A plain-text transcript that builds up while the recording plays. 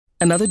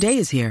Another day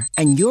is here,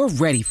 and you're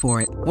ready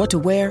for it. What to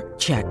wear?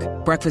 Check.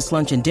 Breakfast,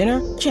 lunch, and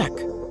dinner? Check.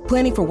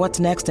 Planning for what's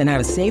next and how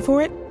to save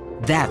for it?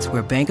 That's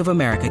where Bank of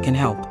America can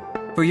help.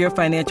 For your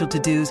financial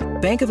to-dos,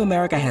 Bank of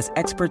America has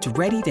experts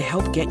ready to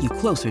help get you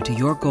closer to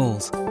your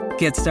goals.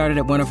 Get started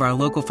at one of our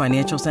local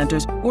financial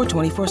centers or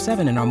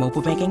 24/7 in our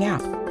mobile banking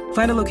app.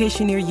 Find a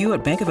location near you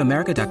at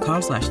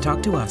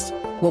bankofamerica.com/talktous.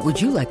 What would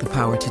you like the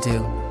power to do?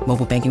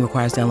 Mobile banking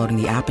requires downloading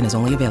the app and is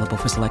only available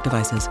for select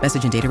devices.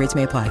 Message and data rates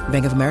may apply.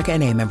 Bank of America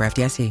N.A., member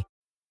FDIC.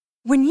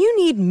 When you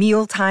need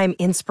mealtime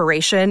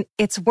inspiration,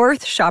 it's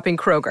worth shopping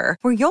Kroger,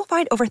 where you'll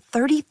find over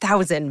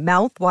 30,000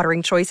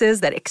 mouth-watering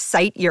choices that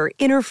excite your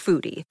inner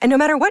foodie. And no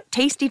matter what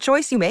tasty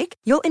choice you make,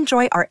 you'll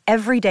enjoy our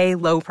everyday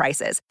low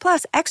prices,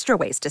 plus extra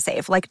ways to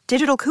save, like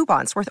digital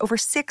coupons worth over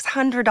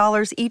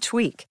 $600 each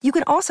week. You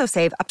can also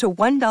save up to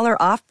 $1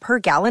 off per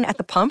gallon at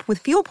the pump with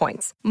fuel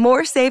points.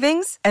 More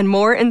savings and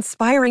more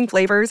inspiring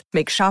flavors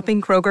make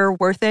shopping Kroger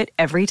worth it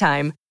every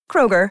time.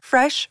 Kroger,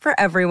 fresh for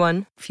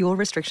everyone. Fuel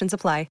restrictions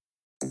apply.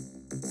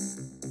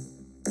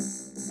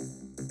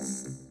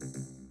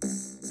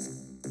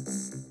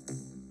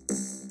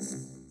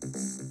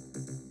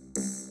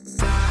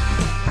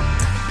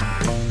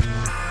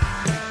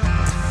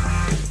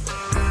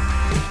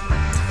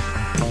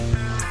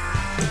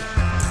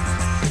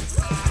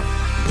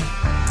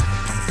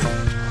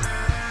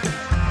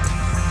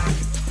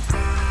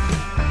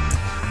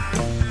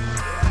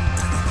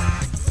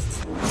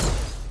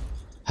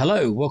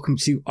 Hello, welcome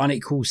to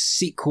Unequal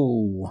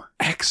Sequel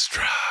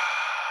Extra.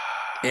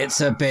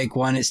 It's a big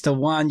one. It's the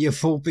one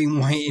you've all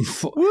been waiting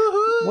for.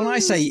 Woohoo! When I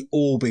say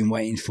all been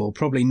waiting for,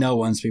 probably no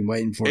one's been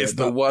waiting for it. It's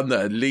the one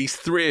that at least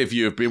 3 of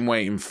you have been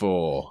waiting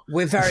for.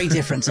 We're very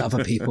different to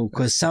other people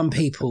because some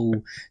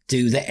people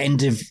do the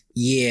end of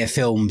year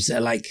films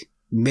at like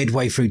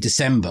midway through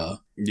December.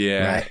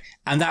 Yeah. Right?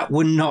 And that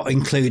would not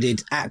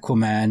included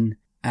Aquaman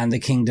and the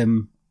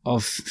Kingdom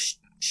of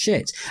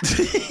Shit.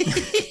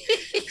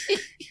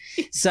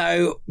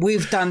 So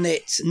we've done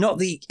it, not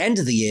the end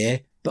of the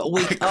year, but a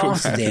week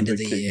after the end of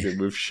the year.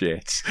 Kingdom of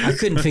Shit. I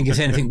couldn't think of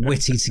anything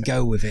witty to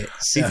go with it.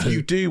 So. If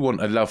you do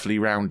want a lovely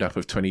roundup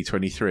of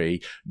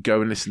 2023, go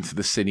and listen to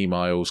the Cine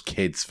Miles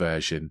Kids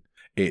version.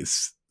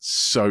 It's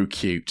so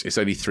cute. It's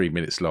only 3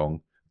 minutes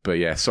long. But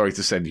yeah, sorry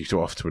to send you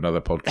off to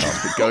another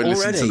podcast, but go and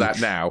listen to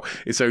that now.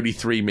 It's only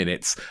 3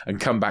 minutes and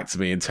come back to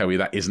me and tell me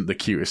that isn't the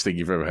cutest thing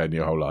you've ever heard in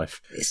your whole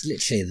life. It's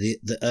literally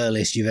the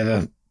earliest you've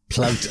ever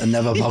plugged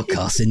another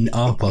podcast in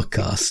our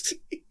podcast.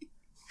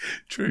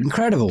 True.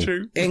 Incredible.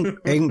 True.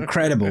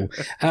 Incredible.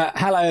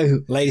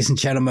 Hello, ladies and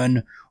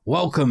gentlemen.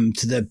 Welcome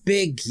to the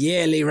big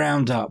yearly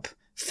roundup.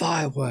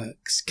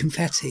 Fireworks,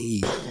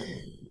 confetti,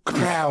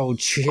 crowd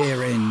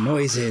cheering,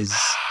 noises,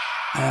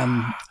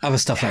 other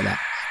stuff like that.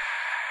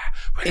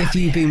 If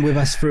you've been with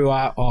us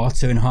throughout our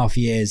 2.5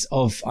 years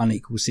of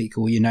Unequal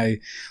Sequel, you know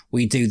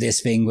we do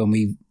this thing when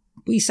we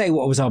say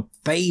what was our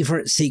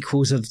favourite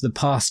sequels of the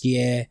past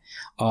year,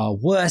 our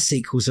worst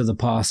sequels of the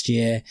past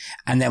year,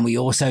 and then we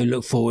also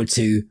look forward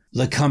to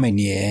the coming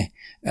year,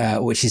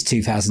 which is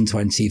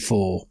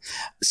 2024.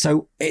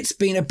 So it's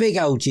been a big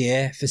old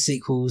year for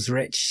sequels,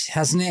 Rich,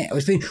 hasn't it?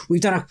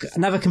 We've done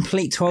another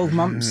complete 12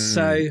 months,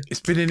 so...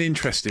 It's been an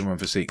interesting one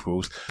for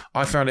sequels.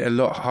 I found it a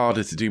lot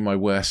harder to do my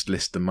worst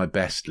list than my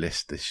best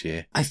list this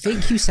year. I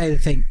think you say the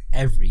thing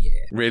every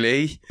year.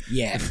 Really?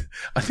 Yeah.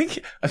 I think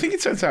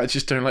it turns out I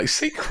just don't like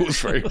sequels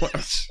very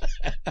much.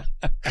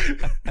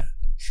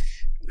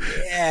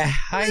 Yeah,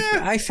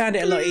 I found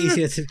it a lot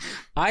easier to...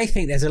 I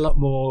think there's a lot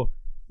more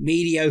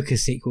mediocre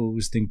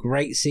sequels than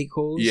great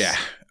sequels. Yeah.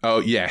 Oh,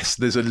 yes.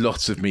 There's a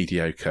lot of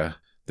mediocre.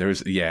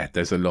 There's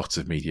a lot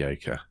of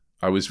mediocre.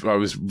 I was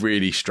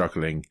really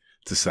struggling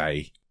to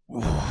say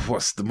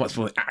what's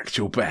the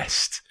actual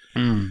best.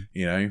 You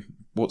know,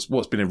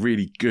 what's been a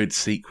really good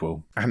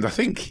sequel, and I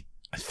think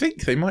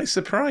they might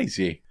surprise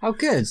you. Oh,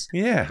 good.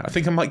 Yeah, I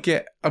think I might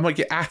get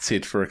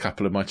atted for a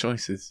couple of my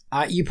choices.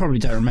 You probably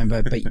don't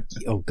remember, but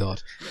oh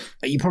god,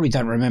 you probably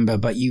don't remember.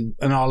 But in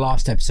our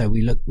last episode,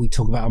 we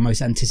talk about our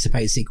most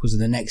anticipated sequels of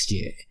the next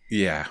year.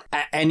 Yeah.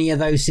 Any of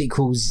those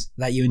sequels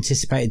that you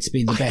anticipated to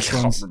be the best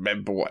ones? I can't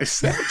remember what I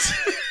said.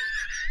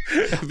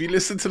 Have you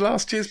listened to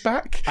last year's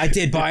back? I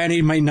did, but I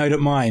only made note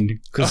of mine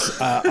because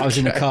I was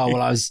in the car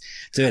while I was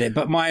doing it.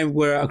 But mine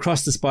were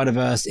Across the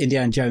Spider-Verse,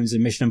 Indiana Jones,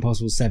 and Mission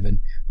Impossible 7.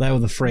 They were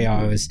the 3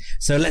 hours.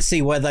 So let's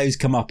see where those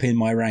come up in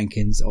my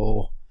rankings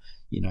or,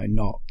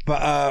 not.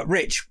 But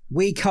Rich,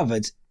 we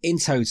covered in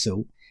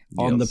total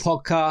on the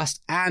podcast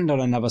and on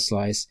Another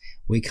Slice,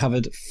 we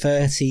covered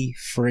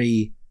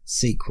 33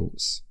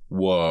 sequels.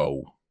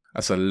 Whoa.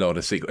 That's a lot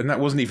of sequels. And that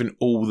wasn't even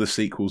all the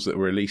sequels that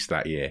were released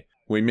that year.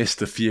 We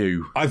missed a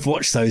few. I've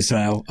watched those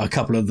now, a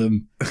couple of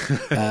them.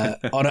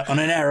 On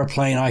an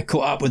aeroplane, I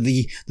caught up with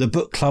the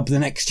book club, The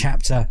Next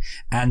Chapter,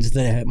 and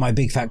My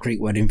Big Fat Greek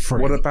Wedding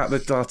 3. What about the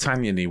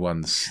D'Artagnan-y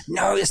ones?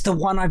 No, it's the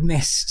one I've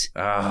missed.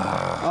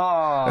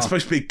 That's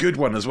supposed to be a good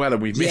one as well,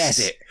 and we've missed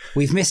it.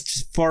 We've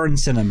missed foreign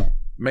cinema.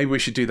 Maybe we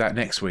should do that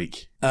next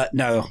week.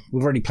 No,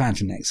 we've already planned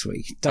for next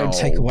week. Don't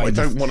take away. I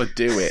don't want to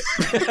do it.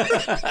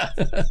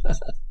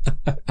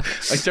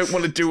 I don't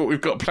want to do what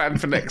we've got planned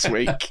for next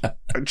week.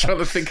 I'm trying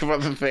to think of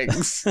other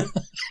things.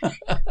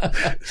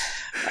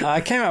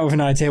 I came out with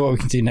an idea what we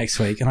can do next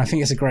week, and I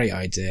think it's a great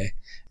idea.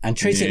 And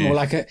treat it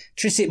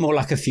more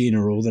like a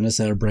funeral than a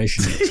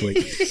celebration next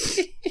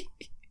week.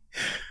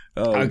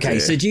 Okay,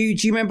 so do you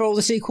remember all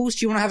the sequels?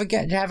 Do you want to have a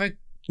go?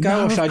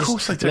 No, or should of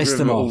course I don't list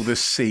them remember off? all the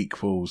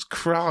sequels.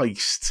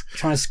 Christ.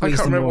 Trying to I squeeze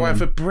can't them remember all what I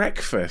had in. for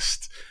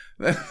breakfast.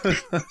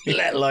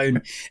 Let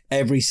alone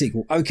every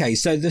sequel. Okay,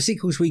 so the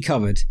sequels we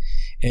covered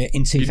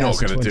in 2023. You're not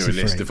going to do a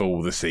list of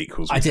all the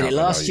sequels. I did it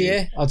last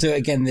year. I'll do it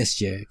again this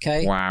year,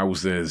 okay?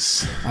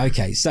 Wowzers.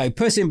 Okay, so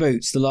Puss in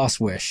Boots, The Last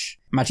Wish.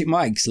 Magic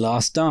Mike's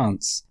Last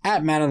Dance.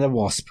 Ant-Man and the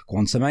Wasp,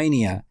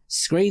 Quantumania.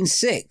 Screen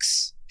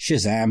 6.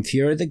 Shazam!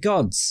 Fury of the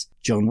Gods.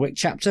 John Wick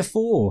Chapter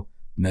 4.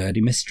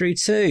 Murder Mystery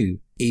 2.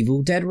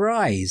 Evil Dead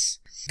Rise.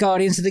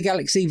 Guardians of the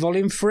Galaxy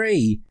Volume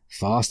 3.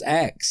 Fast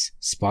X.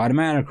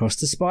 Spider-Man Across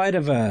the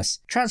Spider-Verse.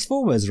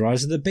 Transformers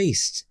Rise of the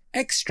Beast.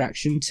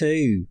 Extraction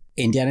 2.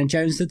 Indiana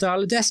Jones The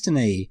Dial of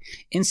Destiny.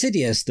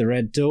 Insidious The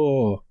Red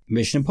Door.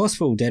 Mission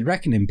Impossible Dead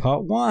Reckoning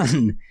Part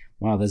 1.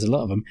 Wow, there's a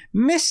lot of them.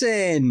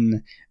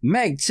 Missing!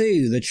 Meg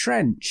 2, The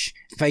Trench.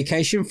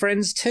 Vacation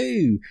Friends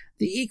 2.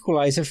 The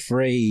Equalizer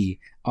 3.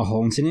 A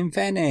Haunting in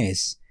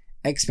Venice.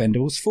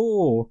 Expendables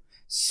 4.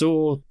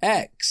 Saw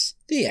X.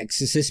 The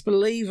Exorcist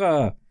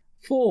Believer.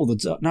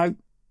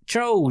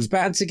 Trolls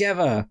Band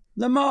Together.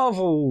 The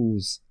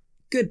Marvels.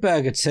 Good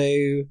Burger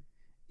 2.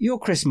 Your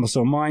Christmas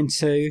or Mine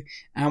 2.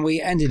 And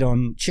we ended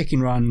on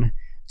Chicken Run,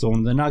 Dawn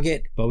of the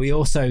Nugget, but we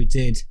also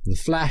did The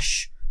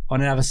Flash,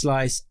 On Another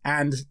Slice,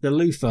 and The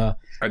Loofah,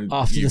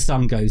 After the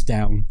Sun Goes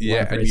Down.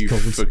 Yeah, and you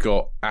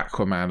forgot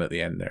Aquaman at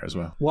the end there as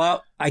well.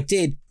 Well, I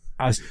did.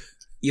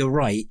 You're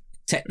right,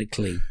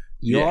 technically.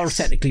 You are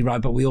technically right,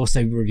 but we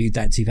also reviewed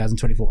that in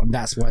 2024, and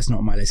that's why it's not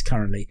on my list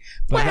currently.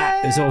 But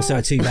that is also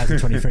a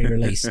 2023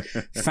 release.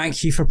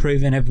 Thank you for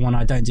proving everyone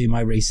I don't do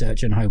my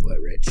research and homework,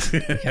 Rich.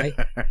 Okay?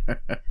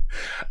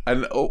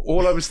 And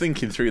all I was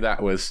thinking through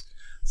that was,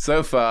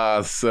 so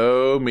far,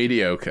 so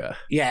mediocre.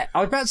 Yeah, I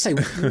was about to say,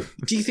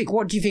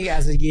 what do you think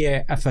as a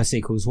year for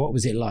sequels, what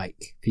was it like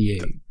for you?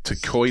 To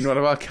coin one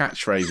of our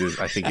catchphrases,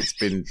 I think it's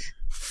been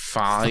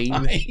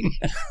fine.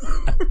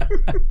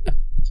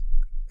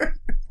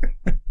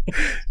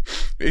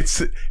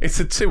 It's a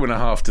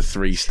 2.5 to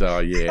 3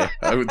 star year,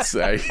 I would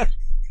say.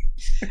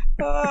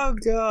 Oh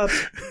God!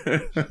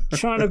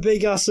 Trying to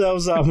big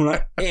ourselves up, I'm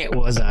like, it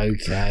was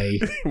okay.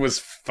 It was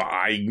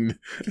fine.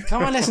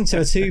 Can't I listen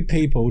to two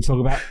people talk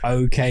about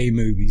okay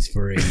movies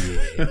for a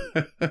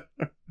year?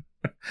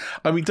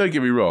 I mean, don't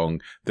get me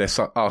wrong. There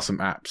are some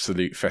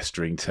absolute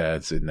festering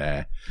turds in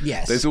there.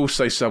 Yes. There's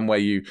also some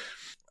where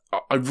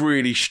I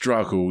really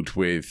struggled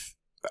with.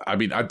 I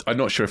mean, I'm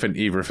not sure if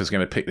either of us are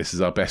going to pick this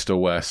as our best or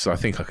worst, so I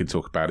think I can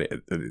talk about it.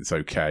 It's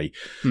okay.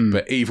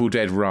 But Evil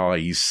Dead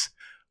Rise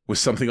was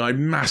something I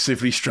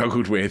massively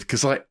struggled with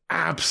because I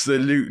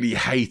absolutely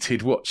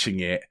hated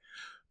watching it,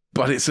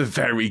 but it's a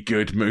very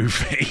good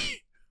movie.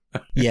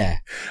 Yeah.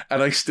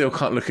 And I still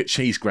can't look at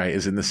Cheese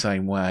Graters in the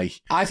same way.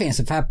 I think it's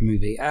a fab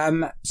movie.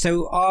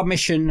 So our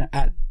mission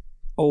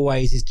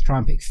always is to try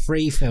and pick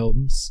 3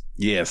 films.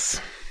 Yes.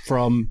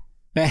 From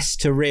best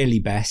to really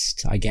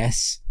best, I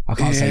guess. I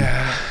can't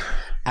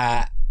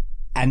say.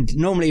 And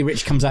normally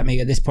Rich comes at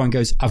me at this point and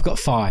goes, I've got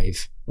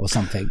 5 or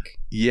something.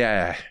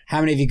 Yeah.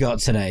 How many have you got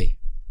today?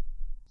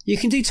 You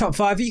can do top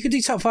 5. You can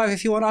do top 5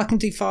 if you want. I can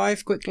do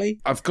 5 quickly.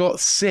 I've got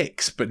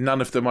 6, but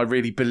none of them I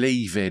really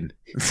believe in.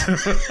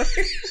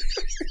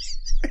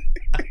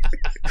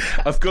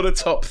 I've got a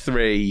top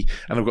 3,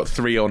 and I've got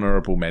 3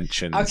 honourable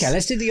mentions. Okay,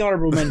 let's do the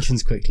honourable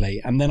mentions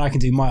quickly, and then I can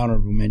do my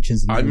honourable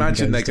mentions. And I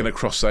imagine they're going to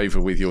cross over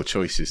with your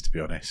choices, to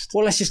be honest.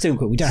 Well, let's just do them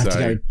quick. We don't have to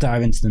go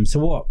dive into them. So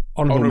what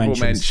honourable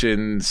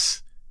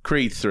mentions?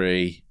 Creed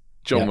 3,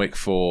 John Wick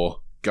 4,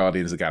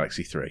 Guardians of the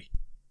Galaxy 3.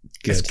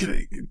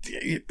 Good.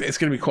 It's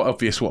going to be quite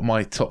obvious what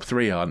my top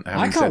 3 are.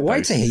 I can't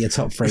wait to hear your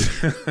top 3.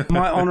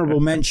 My honourable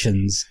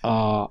mentions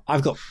are,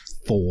 I've got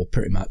 4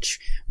 pretty much,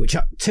 which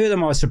 2 of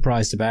them I was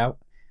surprised about.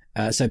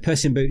 So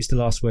Puss in Boots, The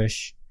Last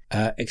Wish,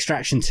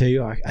 Extraction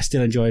 2, I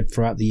still enjoyed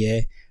throughout the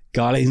year.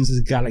 Guardians of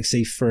the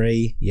Galaxy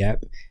 3,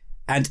 yep.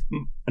 And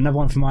another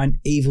one for mine,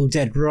 Evil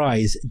Dead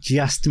Rise,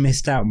 just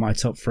missed out my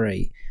top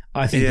 3.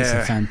 I think it's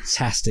a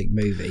fantastic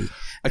movie.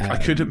 I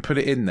couldn't put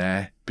it in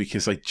there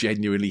because I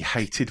genuinely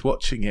hated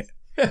watching it.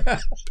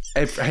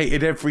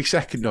 Hated every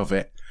second of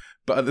it.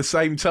 But at the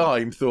same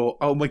time thought,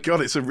 oh my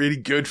God, it's a really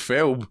good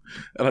film.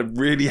 And I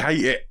really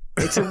hate it.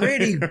 It's a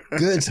really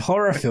good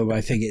horror film, I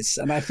think.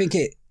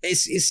 It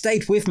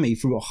stayed with me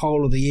through the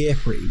whole of the year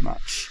pretty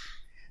much.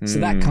 So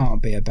that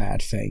can't be a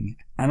bad thing.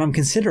 And I'm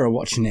considering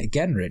watching it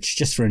again, Rich,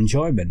 just for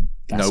enjoyment.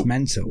 That's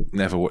mental.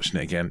 Never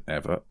watching it again,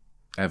 ever.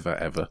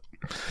 Ever.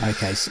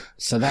 Okay,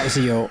 so that was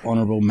your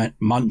honourable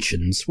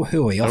mentions.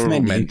 Who are we, off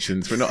menu?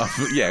 Mentions. We're not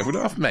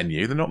off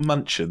menu. They're not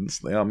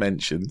munchins. They are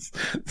mentions.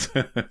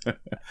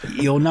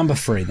 Your number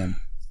 3 then.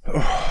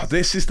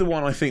 This is the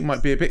one I think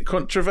might be a bit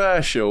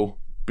controversial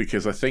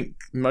because I think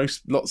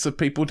lots of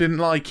people didn't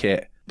like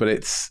it. But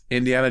it's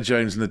Indiana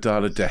Jones and the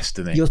Dial of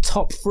Destiny. Your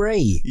top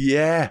 3.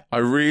 Yeah, I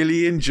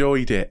really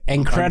enjoyed it.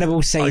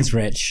 Incredible scenes, I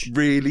Rich.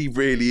 Really,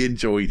 really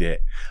enjoyed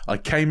it. I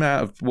came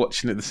out of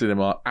watching it at the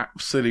cinema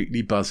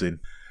absolutely buzzing.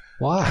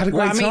 Wow. I had a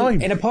great time.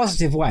 In a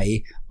positive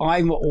way,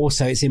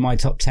 it's in my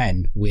top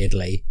 10,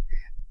 weirdly.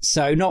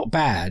 So not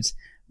bad,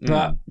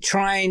 but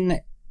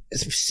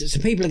so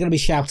people are going to be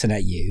shouting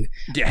at you.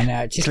 Yeah,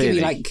 and just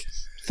clearly. give me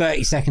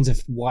 30 seconds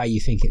of why you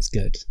think it's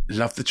good.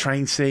 Love the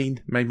train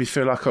scene. Made me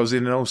feel like I was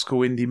in an old school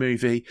indie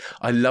movie.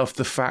 I love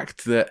the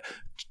fact that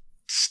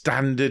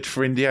standard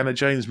for Indiana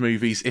Jones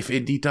movies, if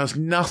Indy does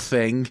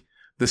nothing,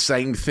 the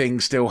same thing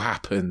still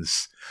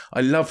happens.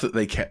 I love that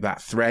they kept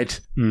that thread.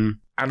 Mm.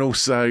 And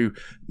also,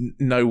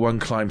 no one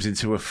climbs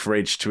into a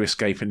fridge to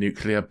escape a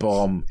nuclear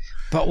bomb.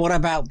 But what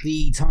about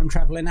the time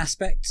travelling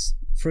aspects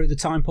through the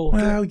time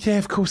portal? Well, yeah,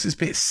 of course it's a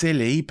bit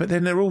silly, but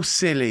then they're all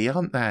silly,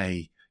 aren't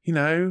they? You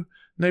know?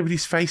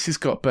 Nobody's faces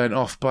got burnt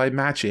off by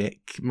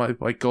magic,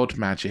 by God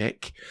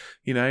magic.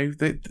 You know,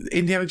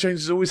 Indiana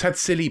Jones has always had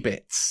silly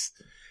bits.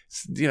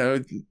 You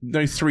know, no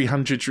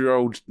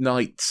 300-year-old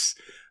knights.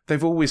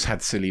 They've always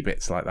had silly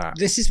bits like that.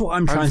 This is what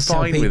I'm trying to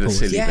tell people. With a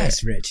silly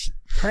yes, bit. Rich.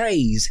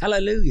 Praise.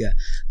 Hallelujah.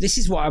 This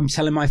is what I'm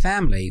telling my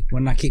family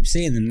when I keep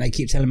seeing them. They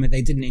keep telling me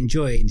they didn't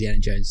enjoy Indiana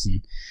Jones and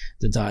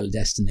the Dial of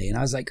Destiny. And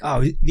I was like,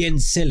 oh, the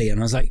end's silly. And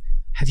I was like,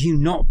 have you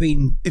not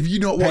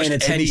watched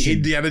attention? Any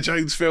Indiana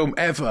Jones film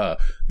ever?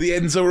 The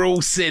ends are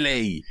all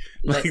silly.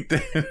 They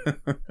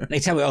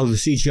tell me, the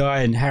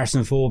CGI and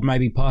Harrison Ford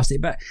maybe past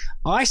it, but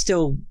I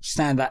still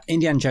stand that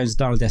Indiana Jones: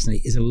 Dial of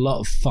Destiny is a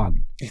lot of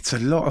fun. It's a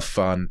lot of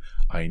fun.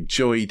 I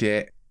enjoyed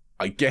it.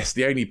 I guess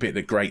the only bit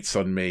that grates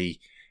on me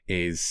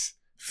is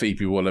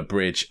Phoebe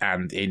Waller-Bridge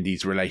and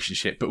Indy's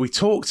relationship. But we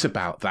talked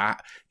about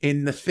that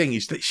in the thing,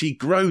 is that she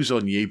grows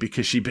on you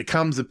because she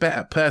becomes a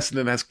better person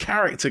and has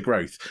character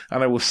growth.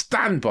 And I will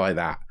stand by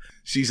that.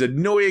 She's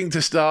annoying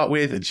to start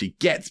with and she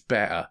gets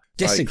better.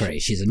 Disagree.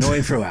 She's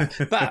annoying throughout.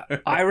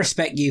 But I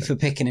respect you for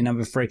picking a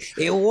number 3.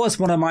 It was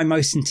one of my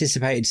most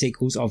anticipated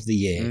sequels of the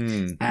year.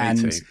 Me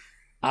and too.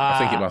 I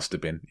think it must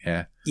have been,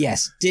 yeah.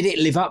 Yes. Did it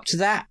live up to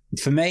that?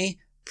 For me,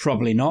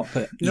 probably not.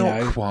 But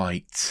not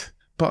quite.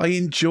 But I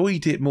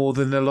enjoyed it more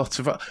than a lot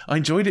of... I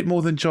enjoyed it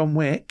more than John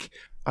Wick.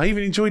 I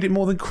even enjoyed it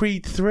more than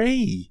Creed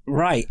 3.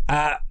 Right.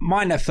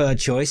 My third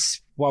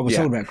choice, while we're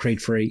talking about Creed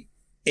 3,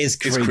 is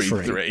Creed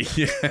 3.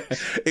 Yeah.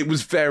 It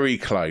was very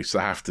close,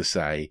 I have to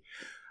say.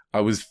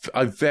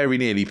 I very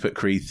nearly put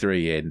Creed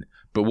 3 in,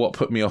 but what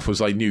put me off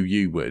was I knew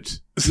you would.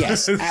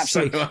 Yes,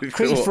 absolutely. So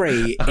Creed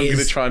 3 I'm going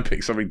to try and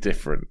pick something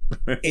different.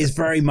 is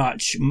very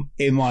much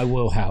in my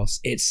wheelhouse.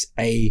 It's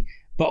a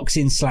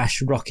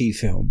boxing/Rocky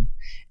film.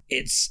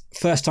 It's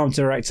first-time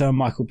director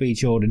Michael B.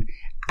 Jordan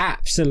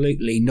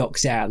absolutely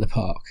knocks it out of the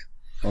park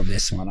on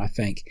this one, I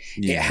think.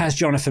 Yeah. It has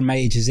Jonathan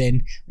Majors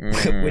in,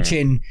 which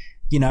in,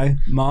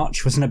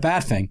 March wasn't a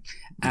bad thing.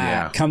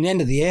 Come the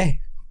end of the year,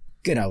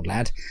 good old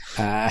lad.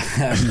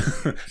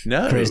 The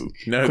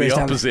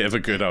opposite of a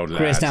good old lad.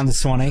 Chris down the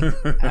Swanee.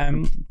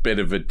 Bit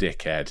of a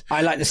dickhead.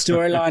 I like the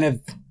storyline of...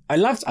 I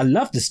love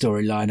the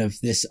storyline of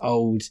this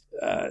old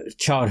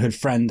childhood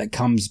friend that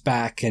comes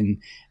back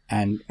and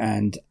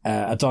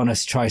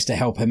Adonis tries to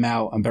help him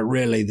out, but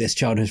really this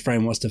childhood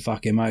friend wants to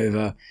fuck him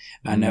over.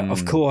 And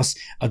of course,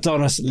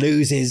 Adonis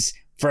loses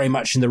very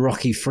much in the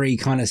Rocky 3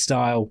 kind of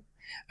style,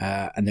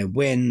 and then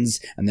wins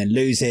and then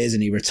loses,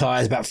 and he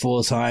retires about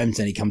 4 times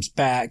and he comes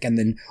back. And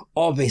then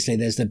obviously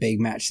there's the big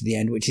match at the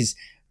end, which is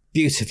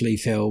beautifully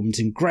filmed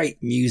and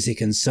great music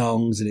and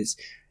songs. And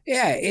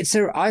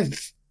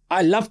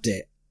I loved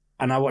it.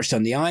 And I watched it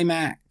on the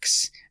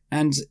IMAX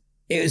and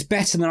it was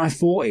better than I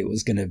thought it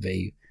was going to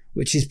be,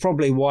 which is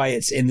probably why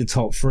it's in the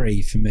top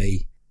 3 for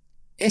me.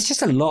 It's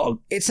just a lot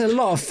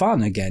of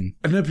fun again.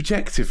 And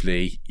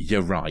objectively,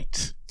 you're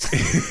right.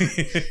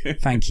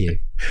 Thank you.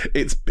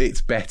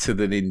 It's better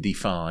than Indy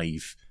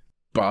 5,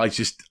 but I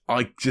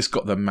just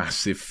got the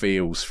massive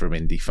feels from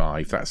Indy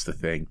 5. That's the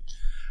thing.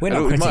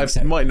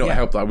 It might not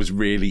help that I was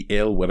really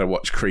ill when I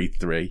watched Creed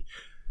 3.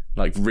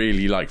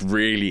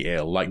 Really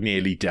ill,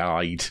 nearly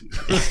died.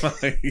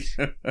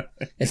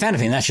 If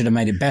anything, that should have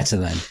made it better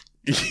then.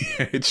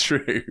 Yeah, it's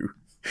true.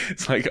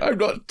 It's I'm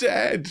not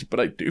dead, but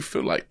I do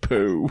feel like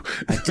poo.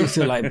 I do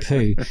feel like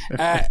poo.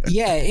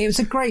 It was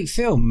a great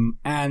film,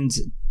 and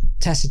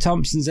Tessa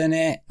Thompson's in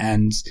it,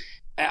 and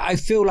I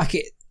feel like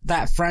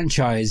that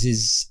franchise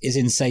is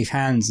in safe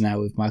hands now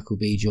with Michael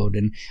B.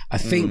 Jordan. I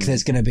think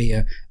there's going to be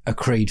a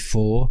Creed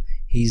 4.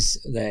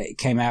 It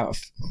came out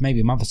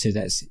maybe a month or two.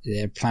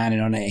 They're planning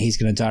on it. He's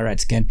going to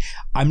direct again.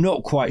 I'm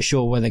not quite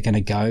sure where they're going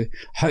to go.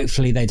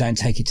 Hopefully they don't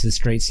take it to the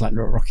streets like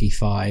Rocky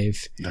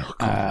 5. Oh,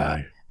 God,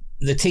 no.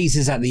 The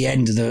teasers at the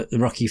end of the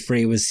Rocky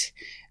 3 was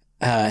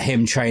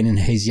him training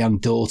his young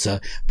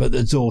daughter, but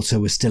the daughter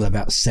was still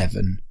about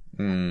 7.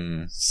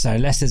 So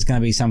unless there's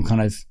going to be some kind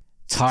of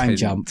time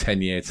jump.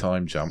 10-year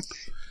time jump.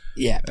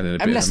 Yeah.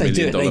 Unless they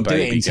do it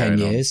in 10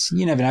 years.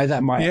 You never know.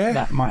 That might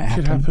happen.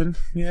 Could happen.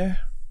 Yeah.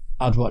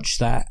 I'd watch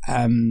that.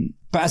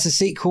 But as a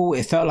sequel,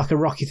 it felt like a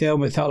Rocky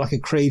film. It felt like a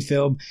Creed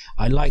film.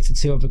 I liked the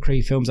 2 other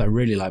Creed films. I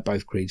really like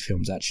both Creed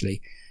films,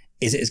 actually.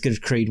 Is it as good as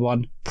Creed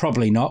 1?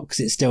 Probably not, because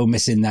it's still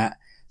missing that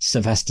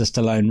Sylvester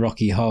Stallone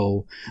Rocky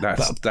hole.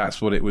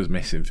 That's what it was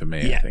missing for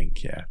me, I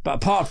think, yeah. But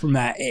apart from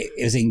that, it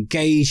was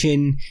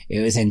engaging, it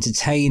was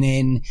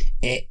entertaining,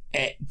 it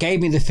gave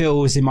me the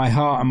feels in my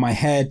heart and my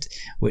head,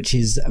 which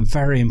is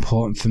very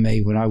important for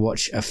me when I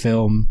watch a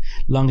film.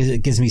 Long as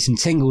it gives me some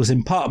tingles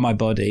in part of my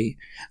body,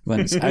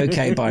 then it's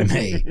okay by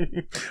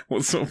me.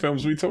 What sort of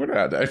films are we talking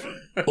about, Dave?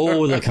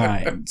 All the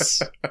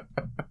kinds.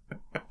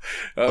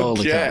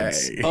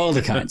 Okay. All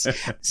the kinds.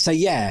 So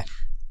yeah,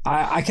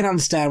 I can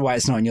understand why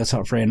it's not in your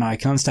top 3, and I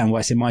can understand why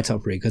it's in my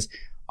top 3, because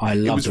I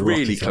love the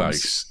Rocky really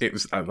films. close. It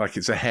was like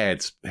it's a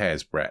hair's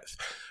breadth,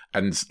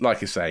 and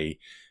like I say,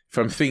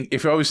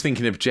 if I was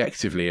thinking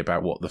objectively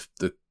about what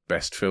the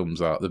best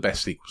films are, the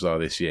best sequels are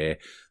this year,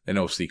 then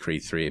obviously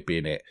Creed 3 would be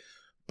in it.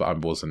 But I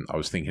wasn't. I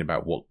was thinking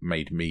about what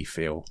made me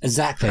feel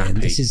exactly, happy.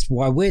 And this is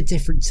why we're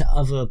different to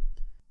other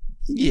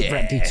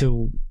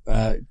reputable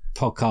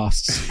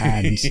podcasts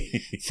and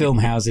film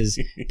houses,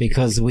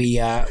 because we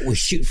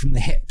shoot from the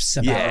hips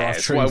about our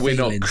true why we're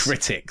feelings. not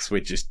critics.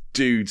 We're just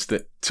dudes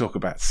that talk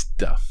about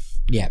stuff.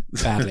 Yeah,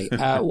 badly.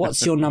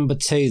 What's your number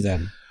 2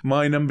 then?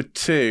 My number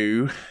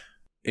 2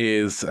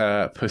 is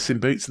Puss in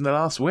Boots and the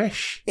Last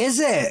Wish. Is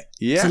it?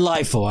 Yeah.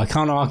 Delightful. I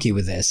can't argue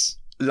with this.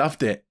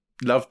 Loved it.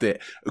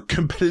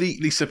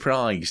 Completely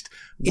surprised.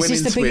 Is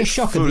this the biggest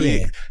shock of the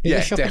year?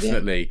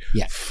 Definitely.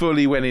 Yeah.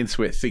 Fully went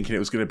into it thinking it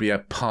was going to be a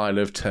pile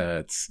of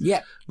turds.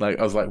 Yeah. Like,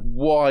 I was like,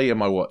 why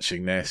am I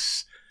watching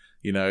this?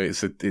 You know,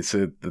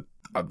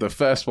 the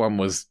first one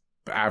was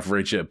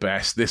average at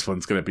best. This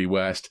one's going to be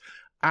worst.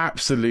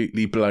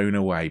 Absolutely blown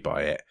away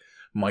by it.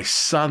 My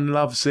son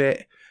loves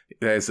it.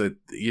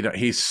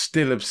 He's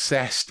still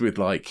obsessed with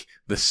like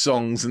the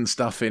songs and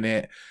stuff in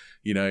it.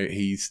 You know,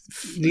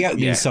 the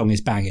opening song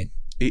is banging.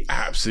 He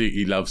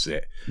absolutely loves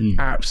it.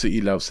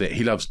 Absolutely loves it.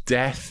 He loves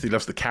Death. He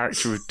loves the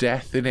character of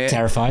Death in it.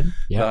 Terrified.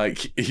 Yeah.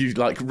 Like, he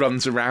like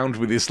runs around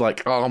with his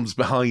like arms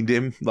behind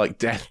him, like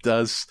Death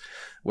does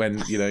when,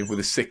 with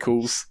his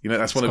sickles.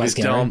 That's one of his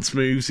dance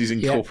moves. He's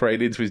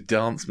incorporated into his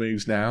dance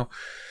moves now.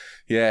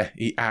 Yeah,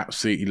 he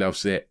absolutely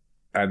loves it.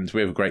 And we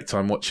have a great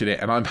time watching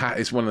it. And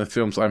it's one of the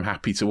films I'm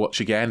happy to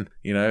watch again.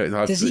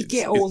 Does he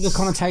get all the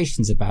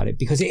connotations about it?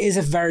 Because it is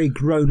a very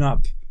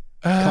grown-up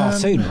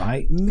cartoon,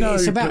 right? No,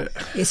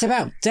 it's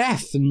about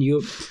death and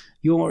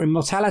your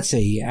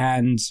immortality,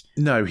 and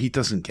no, he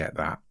doesn't get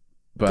that.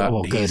 But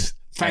good,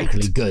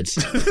 frankly, good.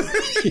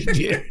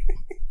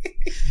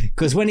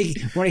 Because when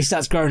he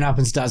starts growing up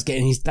and starts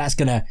getting,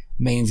 the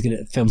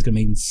film's gonna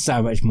mean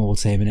so much more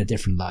to him in a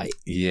different light.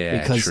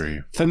 Yeah, because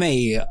true. For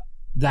me,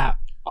 that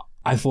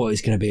I thought it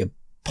was gonna be a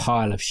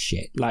pile of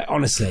shit. Like,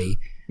 honestly.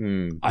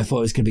 I thought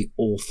it was going to be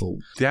awful.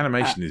 The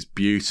animation is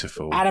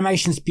beautiful.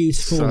 Animation's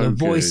beautiful. So the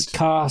voice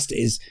cast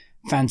is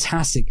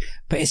fantastic.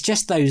 But it's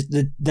just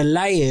the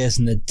layers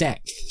and the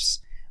depths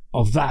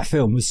of that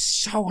film was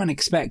so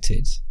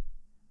unexpected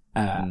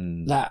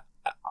that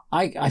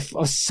I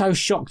was so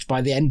shocked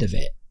by the end of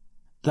it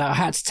that I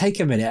had to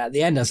take a minute at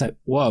the end. I was like,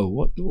 whoa,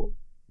 what?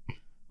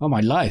 Oh, my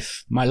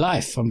life,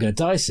 I'm going to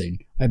die soon.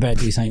 I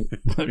better do something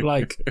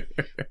like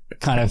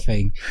kind of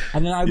thing.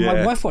 And then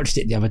my wife watched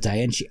it the other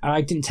day, and I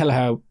didn't tell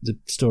her the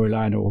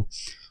storyline or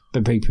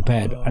be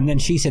prepared. And then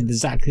she said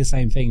exactly the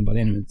same thing by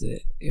the end of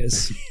it. It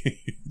was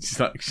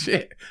she's like,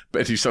 shit,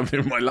 better do something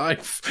with my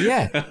life.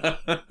 Yeah.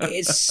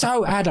 It's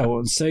so adult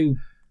and so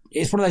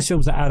it's one of those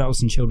films that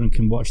adults and children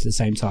can watch at the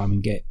same time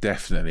and get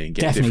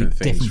different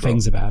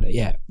things about it.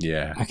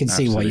 Yeah, I can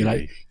see why you're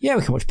like, yeah,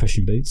 we can watch Puss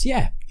in Boots.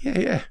 Yeah,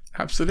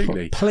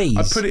 absolutely. Please,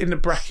 I put it in the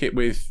bracket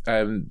with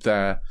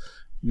the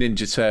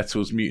Ninja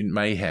Turtles Mutant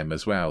Mayhem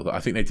as well. That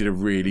I think they did a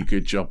really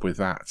good job with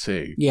that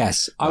too.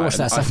 Yes, I watched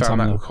that second time.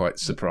 I found that quite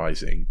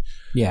surprising.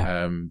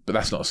 Yeah, but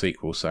that's not a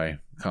sequel, so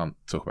can't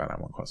talk about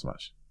that one quite so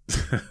much.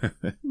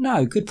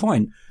 No, good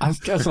point. I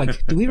was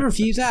like, did we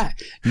review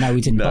that? No, we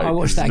didn't. No, but I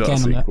watched that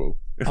again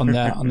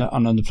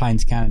on the plane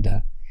to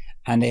Canada,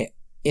 and it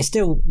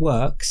still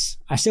works.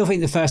 I still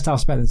think the first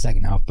half's better than the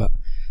second half, but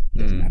it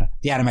doesn't matter.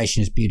 The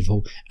animation is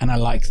beautiful, and I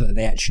like that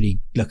they actually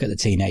look at the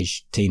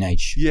teenage.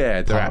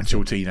 Yeah, they're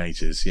actual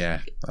teenagers.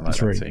 Yeah, I like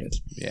that really too. Good.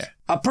 Yeah,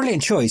 a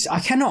brilliant choice. I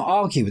cannot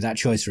argue with that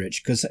choice,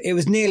 Rich, because it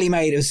was nearly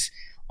made. It was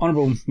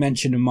honourable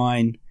mention of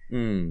mine.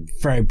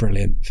 Very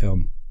brilliant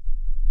film.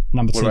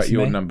 Number 2 what about for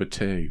your me? number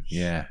 2?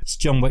 Yeah. It's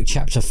John Wick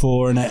Chapter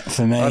 4 in it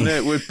for me. I knew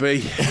it would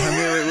be.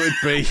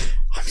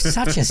 I'm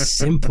such a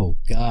simple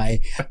guy.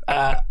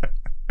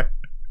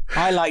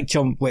 I like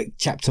John Wick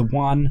Chapter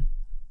 1.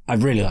 I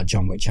really like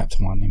John Wick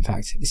Chapter 1, in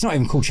fact. It's not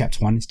even called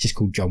Chapter 1, it's just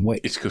called John Wick.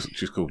 It's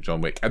just called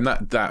John Wick. And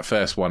that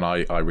first one,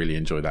 I really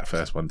enjoyed that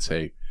first one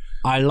too.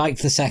 I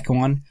liked the second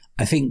one.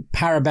 I think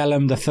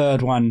Parabellum, the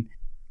third one,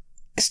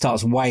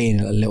 starts weighing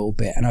a little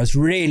bit. And I was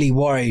really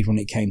worried when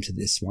it came to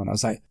this one. I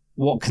was like,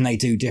 what can they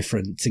do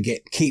different to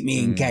keep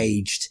me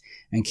engaged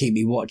and keep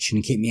me watching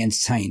and keep me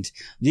entertained?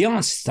 The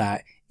answer to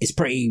that is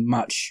pretty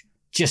much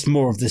just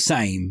more of the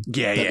same.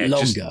 Yeah, but yeah.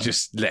 longer.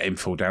 Just let him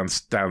fall down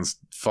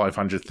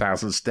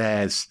 500,000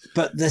 stairs.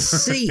 But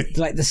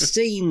the the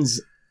scenes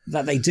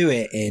that they do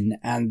it in,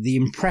 and the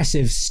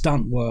impressive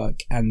stunt work,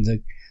 and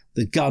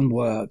the gun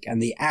work,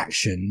 and the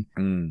action,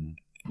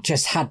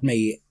 just had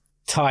me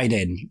tied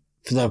in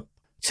for the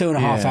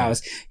 2.5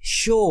 hours.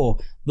 Sure,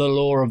 the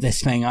lore of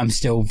this thing, I'm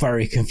still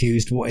very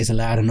confused what is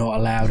allowed and not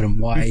allowed, and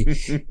why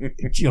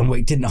John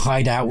Wick didn't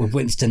hide out with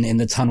Winston in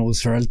the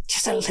tunnels for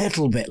just a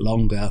little bit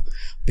longer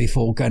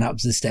before going up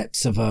to the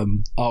steps of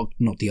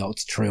not the Arc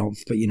de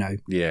Triomphe, but I know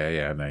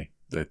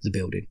the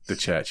building, the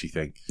churchy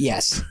thing.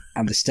 Yes,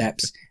 and the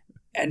steps,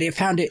 and it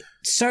found it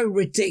so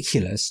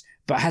ridiculous,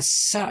 but had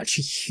such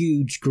a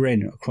huge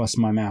grin across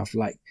my mouth,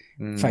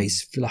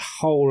 face for the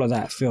whole of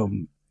that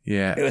film.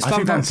 Yeah, it was I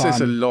think that fun.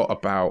 says a lot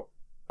about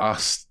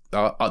us,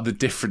 the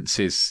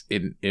differences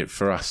in it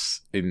for us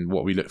in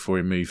what we look for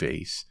in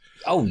movies.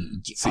 Oh,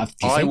 see,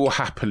 I will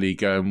happily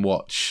go and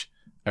watch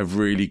a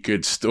really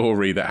good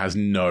story that has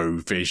no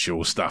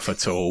visual stuff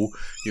at all.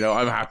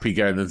 I'm happy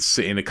going and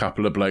sitting a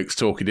couple of blokes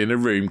talking in a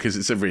room because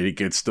it's a really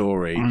good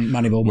story.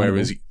 Moneyball.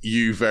 Whereas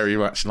you very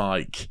much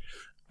like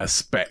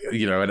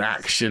an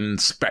action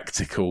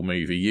spectacle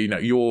movie.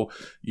 You're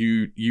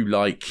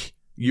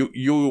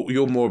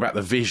more about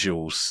the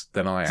visuals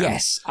than I am.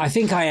 Yes, I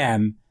think I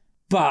am,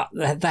 but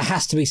there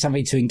has to be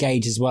something to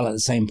engage as well at the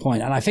same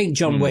point. And I think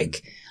John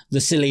Wick,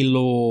 the silly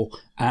lore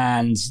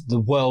and the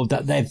world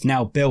that they've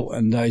now built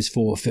in those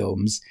 4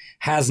 films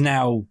has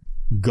now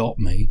got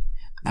me.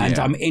 And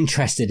I'm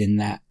interested in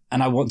that.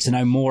 And I want to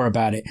know more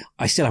about it.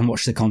 I still haven't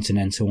watched The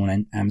Continental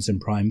on Amazon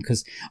Prime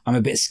because I'm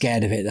a bit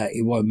scared of it that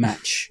it won't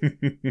match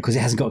because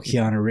it hasn't got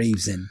Keanu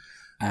Reeves in.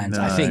 And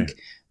I think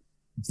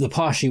the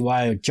partially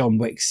why John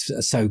Wick's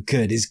are so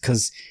good is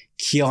because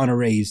Keanu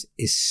Reeves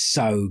is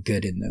so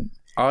good in them.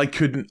 I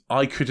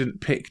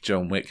couldn't pick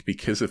John Wick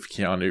because of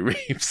Keanu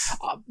Reeves.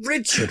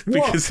 Richard,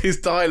 what? Because his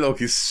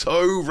dialogue is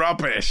so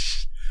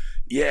rubbish.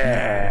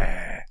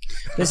 Yeah.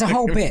 There's a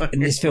whole bit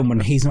in this film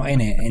when he's not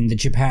in it, in the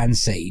Japan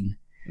scene.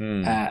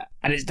 And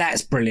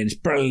that's brilliant. It's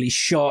brilliantly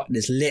shot and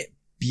it's lit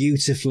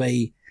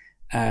beautifully.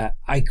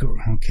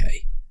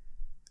 Okay.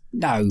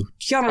 No,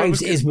 Keanu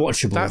Reeves is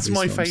watchable. That's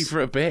my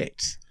favourite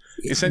bit.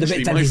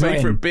 Essentially, my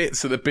favourite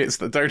bits are the bits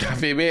that don't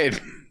have him in.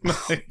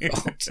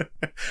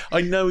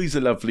 I know he's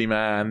a lovely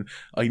man.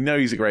 I know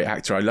he's a great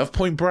actor. I love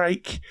Point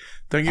Break.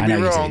 Don't get me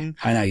wrong.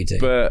 I know you do.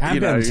 But and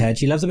Bill and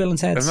Ted. You love the Bill and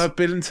Ted. I love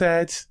Bill and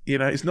Ted.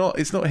 It's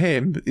not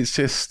him. It's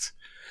just,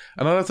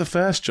 and I love the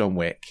first John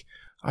Wick.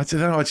 I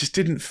don't know. I just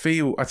didn't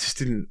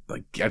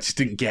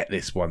get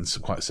this one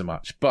quite so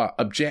much. But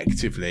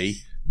objectively,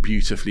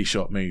 beautifully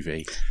shot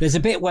movie. There's a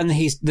bit when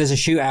there's a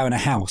shootout in a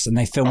house and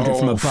they filmed it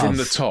from above. From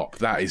the top.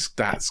 That's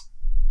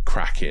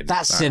cracking.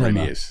 That's that cinema.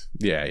 Really is.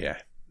 Yeah.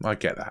 I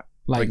get that.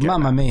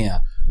 Mamma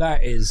Mia.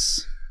 That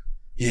is.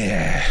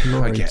 Yeah,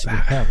 glory I get to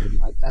that. Be held.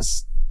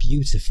 That's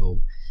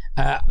beautiful.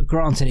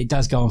 Granted, it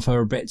does go on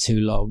for a bit too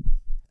long,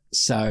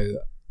 so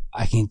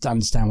I can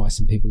understand why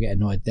some people get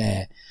annoyed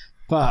there.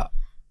 But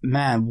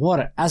man,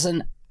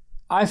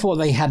 I thought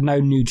they had no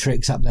new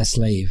tricks up their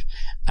sleeve,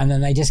 and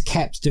then they just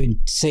kept doing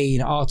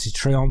scene, Arc de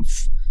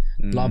Triomphe,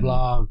 blah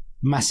blah,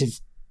 massive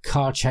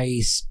car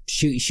chase,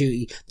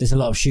 shooty. There's a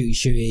lot of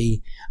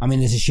shooty. I mean,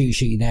 there's a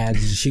shooty there,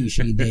 there's a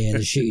shooty there,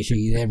 there's a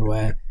shooty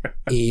everywhere.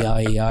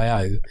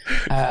 E-I-E-I-O.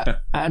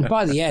 And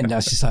by the end, I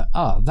was just like,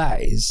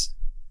 that is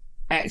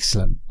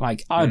excellent.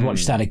 I'd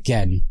watch that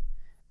again.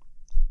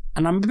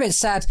 And I'm a bit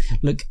sad.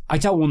 Look, I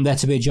don't want there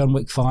to be a John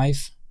Wick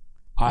 5.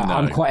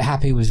 I'm quite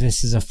happy with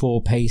this as a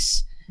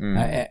 4-piece.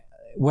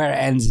 Where it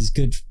ends is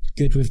good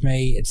with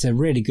me. It's a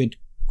really good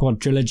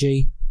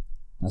quadrilogy.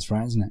 That's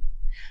right, isn't it?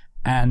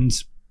 And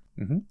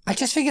I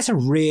just think it's a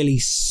really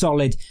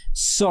solid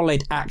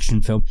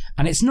action film.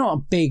 And it's not a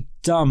big,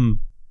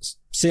 dumb,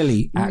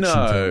 silly action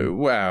film. No,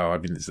 well, I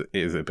mean, it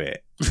is a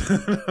bit.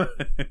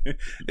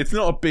 It's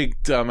not a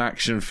big, dumb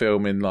action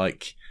film in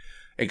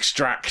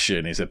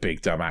Extraction is a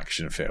big, dumb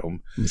action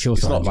film. It's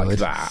not like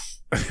that.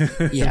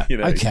 Yeah,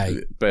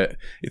 okay. But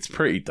it's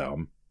pretty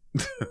dumb.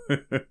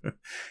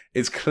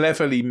 It's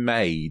cleverly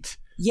made.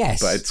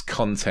 Yes. But its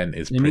content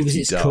is pretty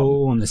music's dumb.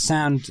 Cool, and the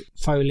sound,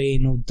 Foley,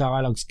 and all the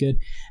dialogue's good.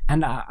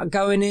 And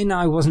going in,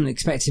 I wasn't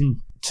expecting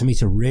me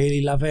to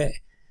really love it.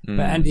 But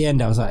at the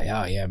end, I was like,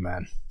 oh yeah,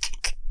 man.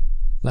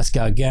 Let's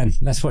go again.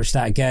 Let's watch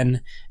that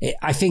again.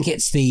 I think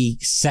it's the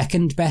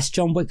second best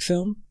John Wick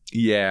film.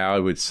 Yeah, I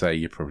would say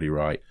you're probably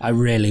right. I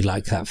really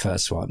like that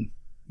first one.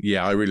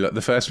 Yeah, I really like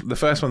the first. The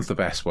first one's the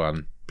best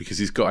one because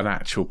he's got an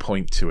actual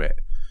point to it.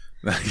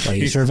 Well,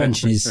 he's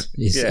revenging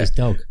his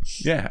dog.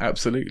 Yeah,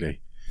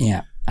 absolutely.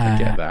 Yeah. I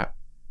get that.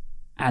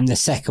 And the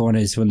second one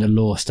is when the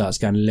lore starts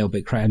going a little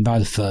bit crazy. And by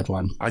the third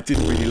one, I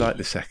didn't really like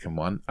the second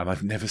one, and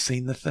I've never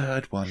seen the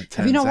third one.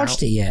 Have you not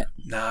watched it yet?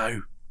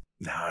 No.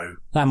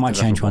 That might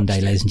change one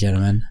day, ladies and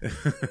gentlemen.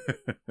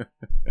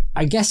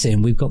 I'm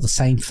guessing we've got the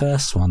same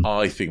first one.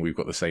 I think we've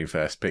got the same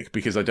first pick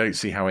because I don't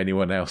see how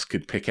anyone else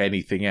could pick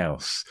anything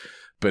else.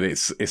 But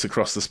it's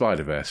Across the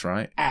Spider-Verse,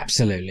 right?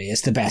 Absolutely.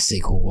 It's the best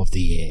sequel of the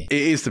year.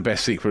 It is the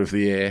best sequel of the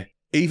year.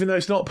 even though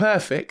it's not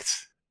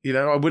perfect,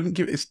 I wouldn't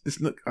give it.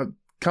 I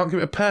can't give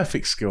it a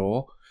perfect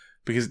score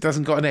because it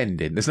doesn't got an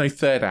ending. There's no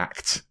third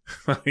act.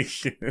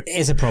 It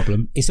is a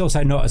problem. It's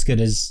also not as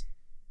good as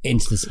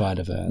Into the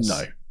Spider-Verse.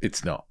 No,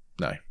 it's not.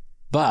 No,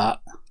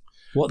 but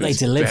they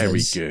deliver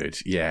is very good.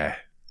 Yeah.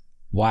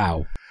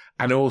 Wow.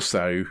 And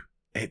also,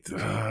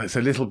 it's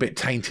a little bit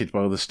tainted by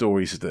all the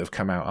stories that have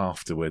come out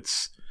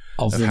afterwards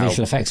of the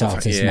visual effects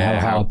artists and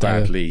how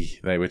badly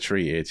they were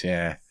treated.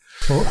 Yeah.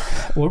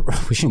 Well,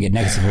 we shouldn't get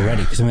negative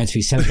already because we're meant to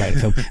be celebrating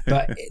the film.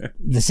 But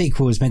the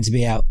sequel was meant to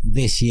be out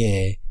this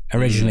year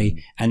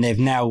originally, and they've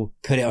now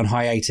put it on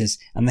hiatus,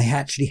 and they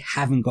actually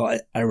haven't got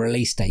a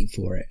release date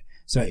for it.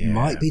 So it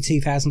might be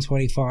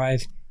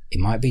 2025. It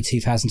might be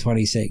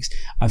 2026.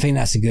 I think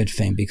that's a good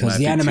thing because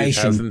the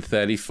animation...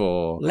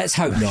 2034. Let's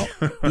hope not.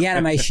 The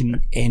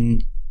animation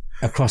in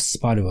Across the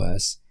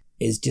Spider-Verse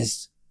is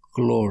just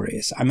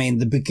glorious. I mean,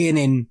 the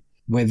beginning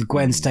with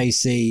Gwen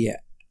Stacy...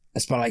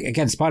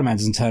 again, Spider-Man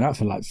doesn't turn up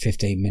for like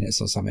 15 minutes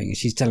or something, and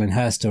she's telling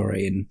her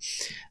story, and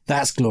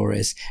that's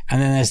glorious.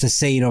 And then there's the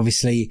scene,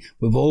 obviously,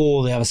 with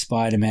all the other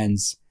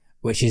Spider-Mans,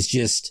 which is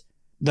just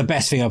the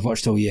best thing I've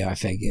watched all year, I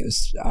think.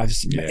 I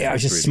was just really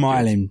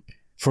smiling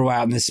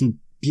throughout, and there's some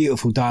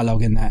beautiful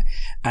dialogue in that.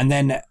 And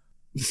then,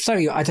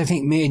 something I don't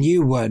think me and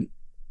you weren't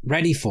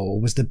ready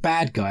for was the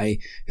bad guy,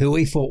 who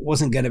we thought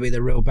wasn't going to be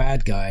the real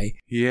bad guy.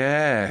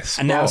 Yeah,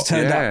 and now it's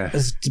turned up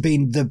as to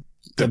being the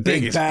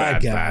big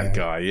bad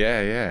guy.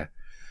 Yeah.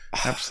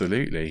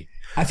 Absolutely.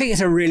 I think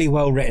it's a really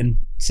well written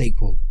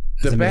sequel.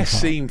 The best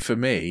scene for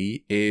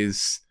me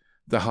is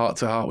the heart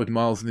to heart with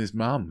Miles and his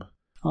mum.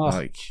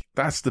 Oh.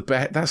 That's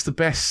the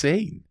best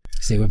scene.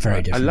 See, we're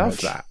very different. I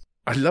love that.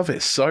 I love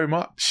it so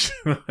much.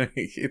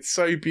 It's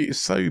so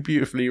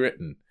beautifully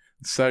written,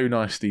 so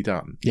nicely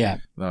done. Yeah.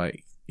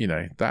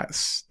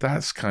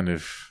 That's kind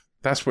of,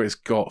 that's what it's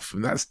got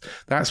from.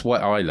 That's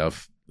what I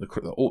love.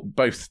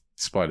 Both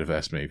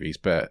Spider-Verse movies,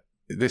 but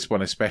this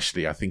one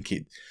especially, I think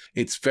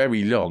it's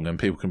very long, and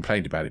people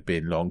complained about it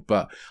being long,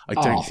 but I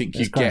don't think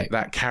you get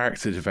that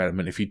character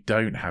development if you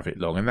don't have it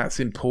long, and that's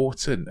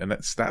important, and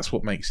that's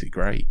what makes it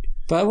great.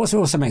 But what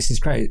also makes this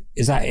great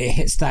is that it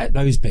hits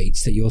those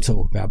beats that you're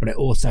talking about, but it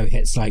also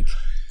hits like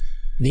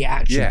the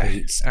action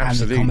beats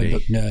absolutely. And the comic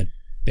book nerd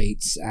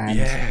beats, and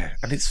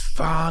and it's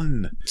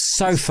fun,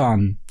 so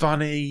fun,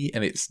 funny,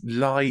 and it's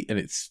light, and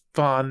it's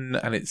fun,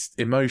 and it's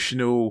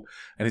emotional,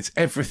 and it's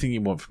everything you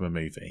want from a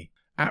movie.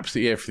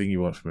 Absolutely everything you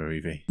want from a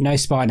movie. No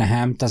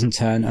Spider-Ham doesn't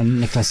turn on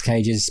Nicolas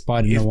Cage's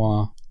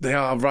Spider-Noir. They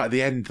are right at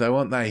the end, though,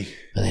 aren't they?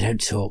 But they don't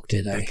talk,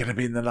 do they? They're going to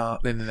be in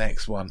the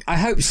next one. I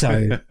hope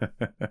so.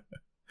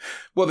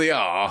 Well, they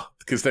are,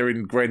 because they're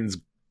in Gwen's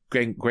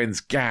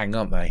gang,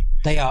 aren't they?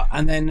 They are.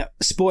 And then,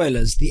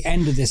 spoilers, the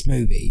end of this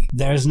movie,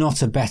 there is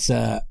not a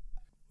better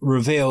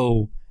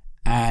reveal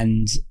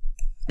and...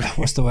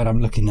 what's the word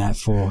I'm looking at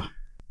for?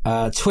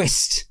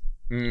 Twist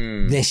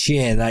this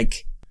year.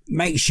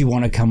 Makes you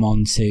want to come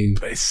on to...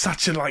 But it's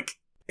such an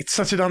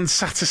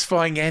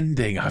unsatisfying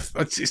ending.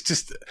 It's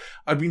just,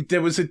 I mean,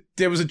 there was a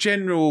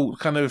general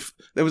kind of,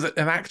 there was an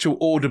actual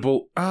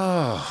audible,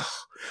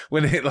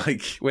 when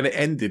it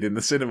ended in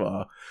the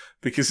cinema,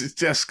 because it's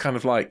just kind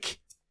of like,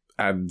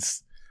 and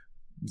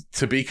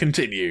to be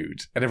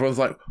continued. And everyone's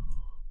like,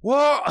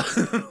 what?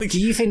 Do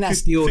you think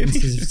that's the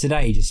audiences of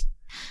today? Just,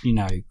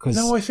 because...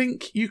 No, I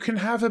think you can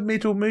have a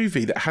middle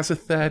movie that has a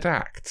third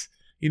act.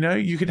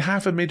 You can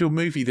have a middle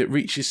movie that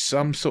reaches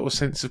some sort of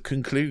sense of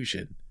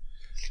conclusion.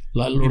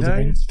 Like Lord of the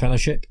Rings,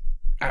 Fellowship.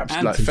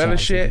 Absolutely. Like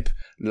Fellowship,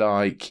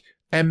 like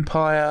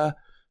Empire,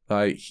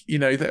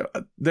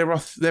 there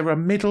are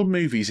middle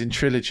movies in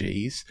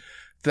trilogies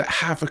that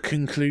have a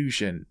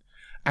conclusion.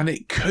 And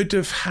it could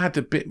have had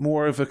a bit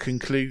more of a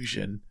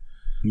conclusion.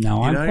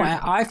 No,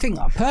 I think,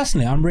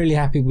 personally, I'm really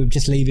happy with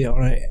just leaving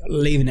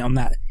it on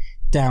that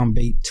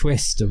downbeat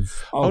twist of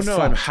fuck.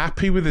 I'm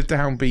happy with a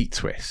downbeat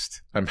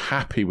twist.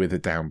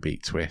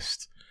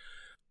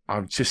 I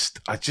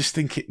just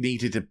think it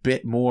needed a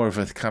bit more of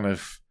a third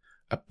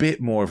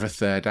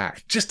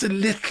act, just a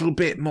little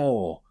bit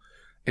more,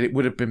 and it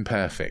would have been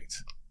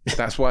perfect.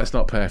 That's why it's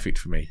not perfect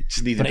for me. It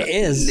just needed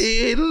a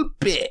little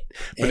bit.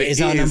 But it is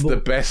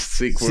the best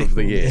sequel of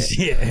the year.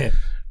 Yeah.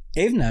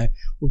 Even though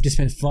we've just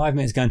spent 5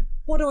 minutes going,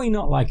 what do we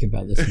not like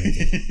about this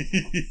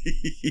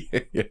movie?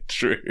 Yeah,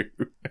 true.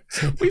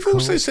 Typical. We've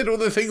also said all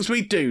the things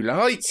we do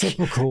like.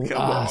 Typical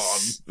Come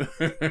us. on.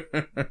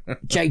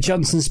 Jake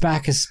Johnson's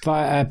back as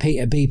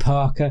Peter B.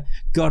 Parker.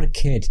 Got a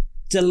kid.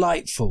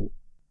 Delightful.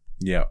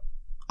 Yeah.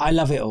 I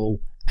love it all.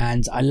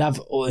 And I love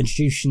all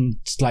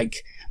introductions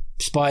like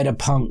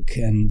Spider-Punk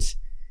and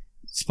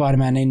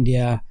Spider-Man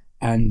India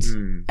and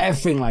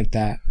everything like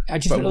that. I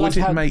just love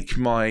how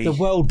the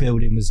world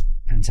building was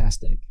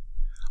fantastic.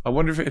 I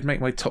wonder if it'd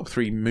make my top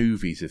 3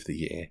 movies of the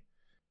year.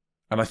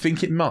 And I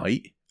think it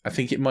might. I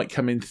think it might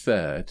come in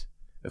third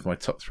of my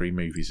top 3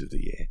 movies of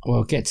the year.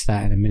 We'll get to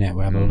that in a minute.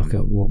 We'll have a look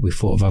at what we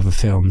thought of other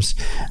films.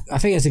 I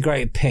think it's a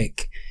great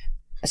pick.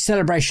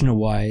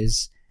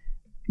 Celebrational-wise,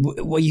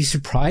 were you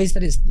surprised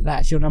that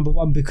that's your number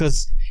one?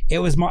 Because it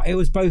was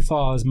both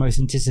ours most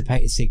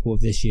anticipated sequel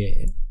of this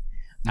year.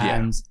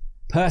 And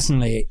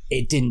personally,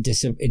 it didn't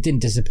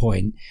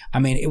disappoint. I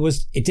mean,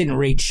 it didn't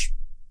reach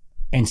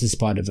Into the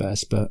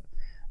Spider-Verse, but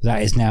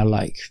that is now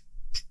like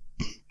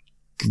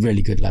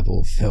really good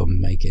level of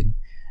filmmaking.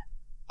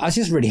 I was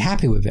just really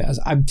happy with it.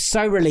 I'm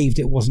so relieved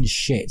it wasn't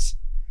shit.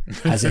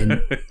 As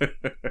in,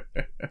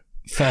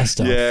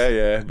 first off.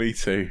 Yeah, me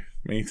too.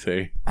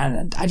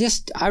 And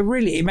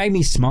it made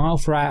me smile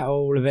throughout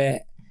all of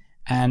it.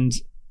 And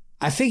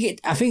I think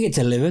it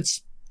delivered.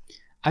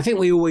 I think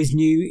we always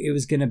knew it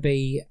was going to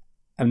be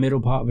a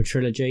middle part of a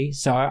trilogy.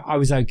 So I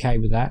was okay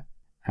with that,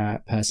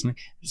 personally.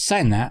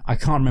 Saying that, I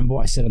can't remember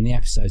what I said on the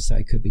episode, so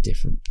it could be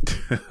different.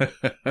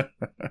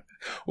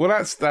 Well,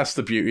 that's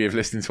the beauty of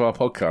listening to our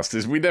podcast,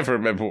 is we never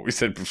remember what we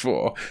said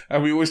before,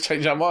 and we always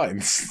change our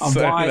minds. And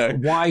So,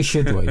 why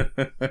should we?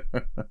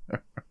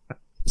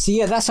 So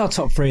yeah, that's our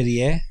top 3 of the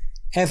year.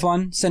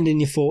 Everyone, send in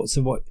your thoughts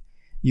of what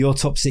your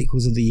top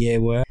sequels of the year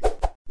were.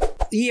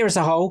 The year as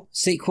a whole,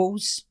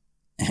 sequels.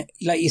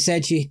 Like you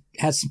said, you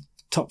had some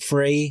top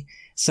 3,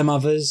 some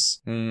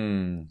others. Do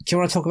you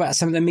want to talk about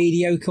some of the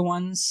mediocre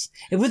ones?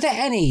 Were there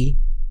any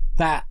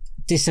that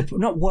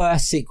not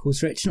worst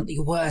sequels, Rich? Not the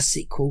worst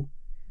sequel.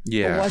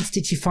 Yeah. What ones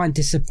did you find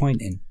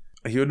disappointing?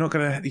 You're not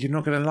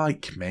gonna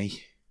like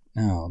me.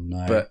 Oh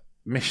no! But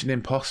Mission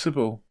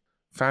Impossible,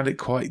 found it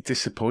quite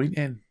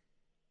disappointing.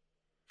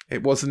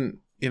 It wasn't,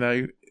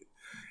 it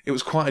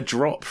was quite a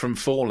drop from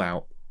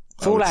Fallout.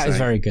 Fallout is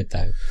very good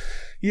though.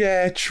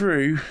 Yeah,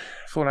 true.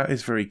 Fallout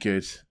is very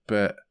good,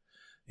 but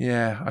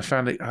yeah,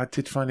 I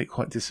did find it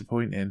quite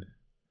disappointing.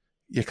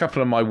 A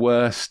couple of my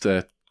worst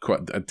are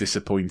quite a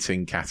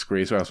disappointing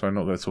category as well, so I'm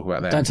not going to talk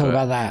about that. Don't talk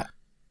about that.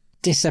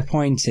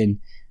 Disappointing.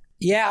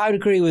 Yeah, I would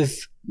agree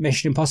with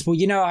Mission Impossible.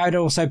 I'd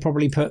also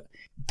probably put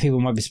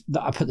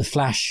I put The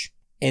Flash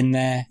in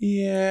there.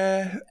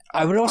 Yeah.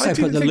 I would also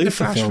put the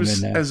Luther film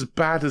in there. As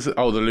bad as the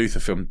Luther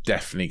film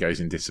definitely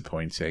goes in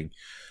disappointing.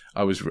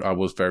 I was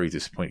very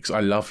disappointed because I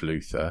love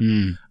Luther,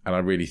 and I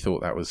really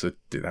thought that was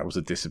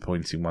a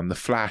disappointing one. The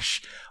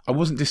Flash, I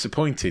wasn't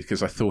disappointed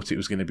because I thought it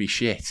was going to be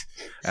shit,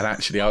 and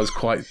actually I was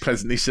quite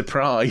pleasantly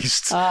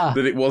surprised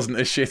that it wasn't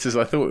as shit as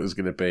I thought it was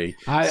going to be.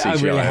 I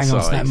really hang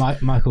on to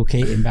that Michael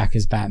Keaton back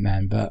as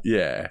Batman, but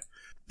yeah.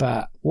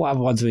 But what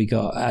other ones we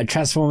got?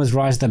 Transformers: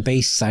 Rise of the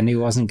Beasts. I knew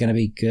wasn't going to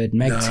be good.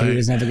 Meg 2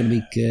 was never going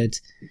to be good.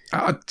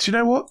 Do you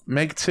know what?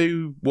 Meg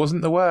 2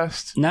 wasn't the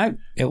worst. No,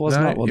 it was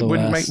not the worst. It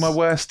wouldn't make my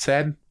worst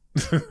 10.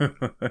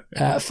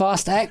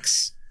 Fast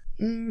X?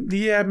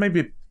 Yeah, maybe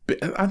a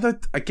bit. I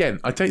don't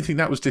think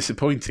that was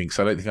disappointing because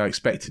I don't think I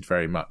expected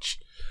very much.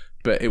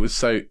 But it was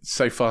so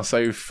Fast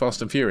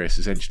and Furious,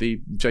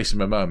 essentially. Jason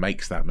Momoa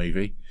makes that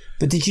movie.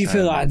 But did you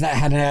feel like that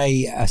had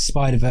a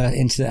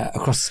Spider-Verse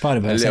across the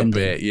Spider-Verse? A little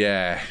bit,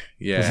 yeah.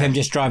 With him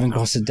just driving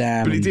across the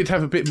dam. But it did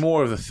have a bit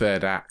more of a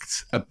third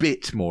act. A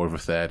bit more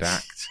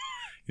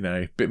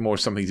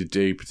something to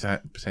do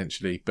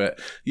potentially.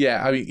 But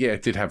yeah,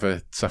 it did have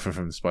a suffer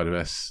from the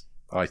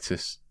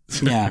Spider-Verse-itis.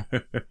 Yeah.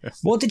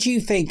 What did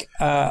you think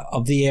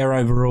of the year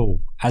overall?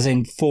 As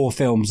in 4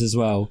 films as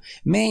well.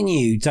 Me and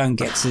you don't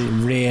get to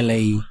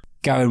really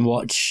go and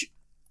watch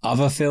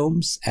other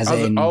films, as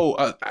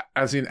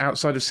in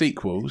outside of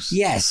sequels.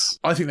 Yes,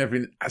 I think there've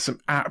been some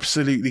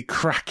absolutely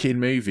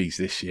cracking movies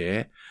this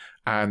year,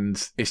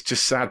 and it's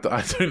just sad that I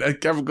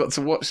haven't got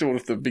to watch all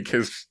of them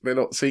because they're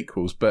not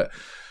sequels. But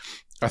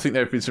I think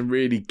there have been some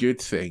really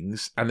good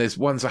things, and there's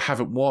ones I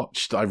haven't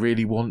watched that I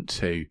really want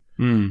to.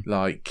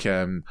 Like,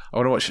 I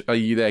want to watch Are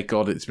You There,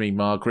 God? It's Me,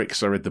 Margaret,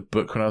 because I read the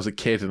book when I was a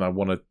kid, and I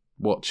want to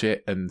watch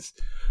it, and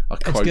I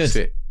quote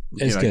it.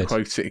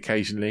 Quote it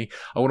occasionally.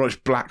 I want to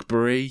watch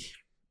Blackberry.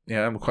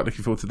 Yeah, I'm quite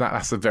looking forward to that.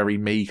 That's a very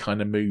me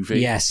kind of movie.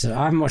 Yes,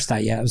 I haven't watched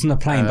that yet. I was on the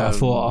plane, but I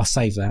thought I'll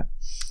save that.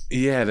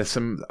 Yeah, there's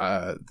some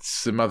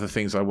other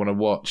things I want to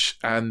watch,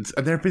 and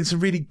there have been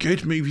some really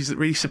good movies that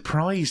really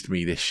surprised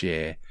me this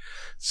year.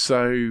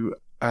 So,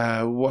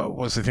 what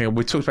was the thing?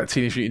 We talked about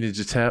Teenage Mutant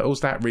Ninja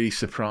Turtles. That really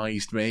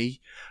surprised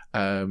me.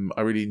 I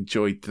really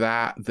enjoyed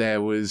that.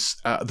 There was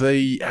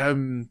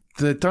the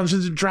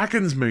Dungeons and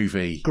Dragons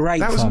movie. Great,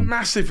 that was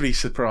massively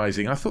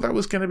surprising. I thought that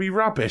was going to be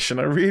rubbish, and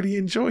I really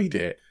enjoyed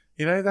it.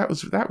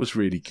 That was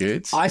really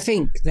good. I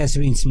think there's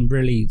been some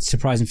really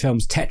surprising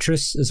films.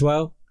 Tetris as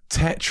well.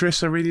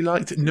 Tetris, I really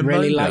liked.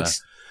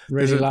 Nimona.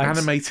 There's an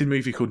animated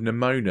movie called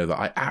Nimona that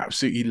I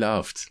absolutely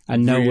loved.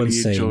 And no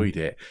one's enjoyed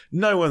it.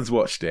 No one's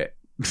watched it.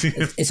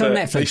 It's on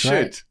Netflix, they should.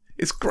 Right?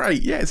 It's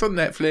great. Yeah, it's on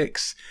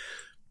Netflix.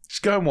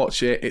 Just go and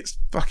watch it. It's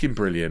fucking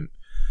brilliant.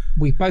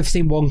 We've both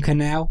seen Wonka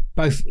now.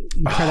 Both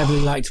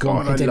incredibly liked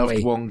Wonka, didn't we? I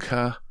loved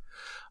Wonka.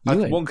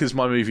 Wonka's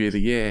my movie of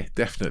the year,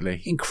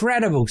 definitely.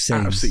 Incredible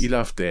scenes. Absolutely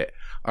loved it.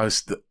 I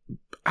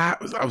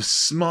was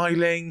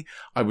smiling.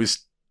 I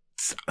was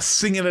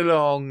singing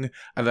along,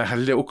 and I had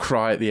a little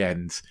cry at the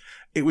end.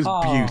 It was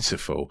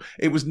beautiful.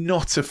 It was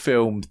not a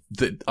film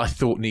that I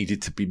thought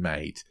needed to be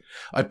made.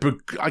 I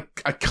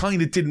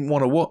kind of didn't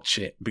want to watch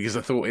it because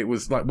I thought it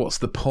was like, what's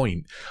the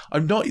point?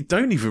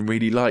 Don't even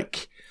really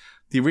like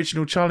the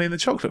original Charlie and the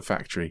Chocolate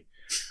Factory.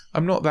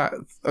 I'm not that,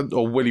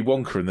 or Willy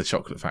Wonka and the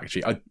Chocolate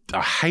Factory.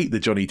 I hate the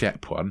Johnny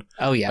Depp one.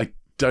 Oh yeah. I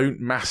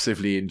don't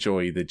massively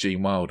enjoy the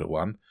Gene Wilder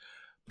one,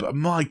 but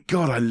my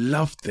God, I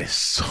loved this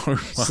so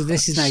much. So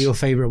this is now your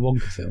favourite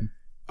Wonka film?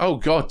 Oh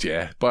God,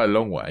 yeah, by a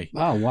long way.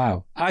 Oh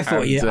wow! I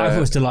thought it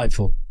was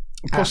delightful.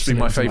 Possibly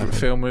my favourite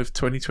film of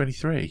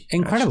 2023.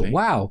 Incredible! Actually.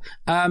 Wow.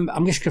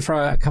 I'm just going to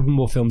throw a couple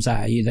more films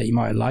at you that you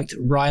might have liked.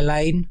 Rye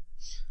Lane.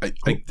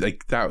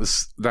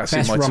 That's Best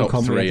in my top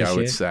rom-com 3, I this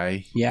would year.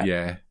 say.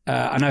 Yeah.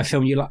 I know a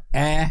film you like.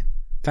 Air.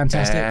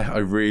 Fantastic. Air, I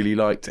really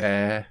liked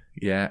Air.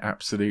 Yeah,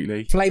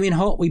 absolutely. Flaming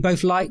Hot. We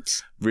both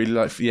liked. I really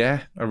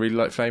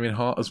like Flaming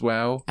Hot as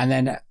well. And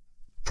then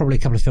probably a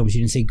couple of films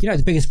you didn't see. You know,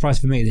 the biggest prize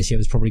for me this year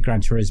was probably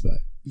Gran Turismo.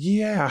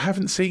 Yeah, I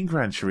haven't seen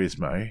Gran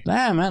Turismo.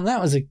 Yeah, man,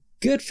 that was a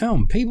good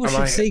film. People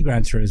should see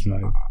Gran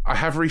Turismo. I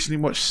have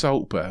recently watched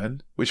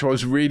Saltburn, which I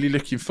was really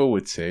looking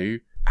forward to,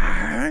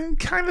 and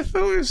kind of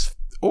thought it was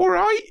all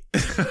right.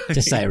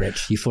 Just say it,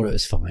 Rich. You thought it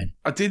was fine.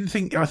 I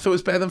thought it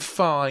was better than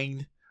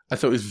fine. I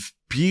thought it was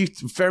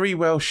very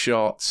well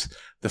shot.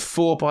 The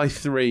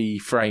 4:3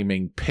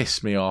 framing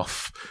pissed me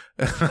off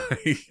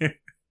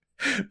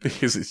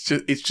because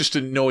it's just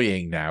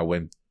annoying now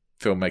when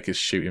filmmakers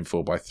shoot in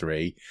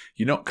 4:3.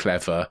 You're not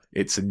clever.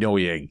 It's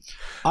annoying.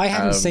 I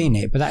haven't seen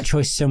it, but that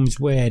choice sounds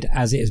weird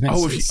as it is meant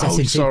to be.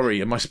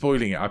 Sorry. Am I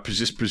spoiling it? I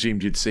just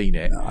presumed you'd seen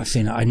it. No, I've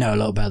seen it. I know a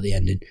lot about the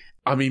ending.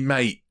 I mean,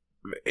 mate,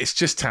 it's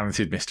just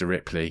talented Mr.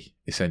 Ripley,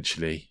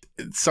 essentially.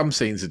 Some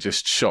scenes are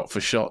just shot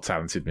for shot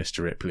talented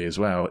Mr. Ripley as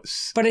well.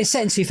 But it's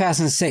set in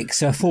 2006,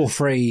 so a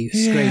 4:3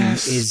 screen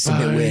is a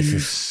bit weird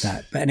for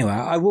that. But anyway,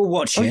 I will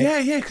watch it.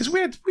 Yeah, because we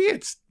had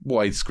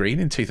widescreen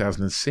in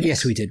 2006.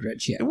 Yes, we did,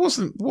 Rich. Yeah, it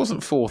wasn't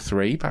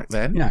 4:3 back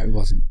then. No, it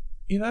wasn't.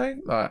 You know,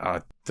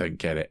 I don't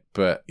get it,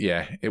 but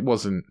yeah, it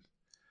wasn't.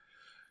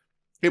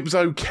 It was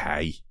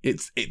okay.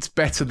 It's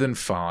better than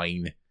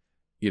fine.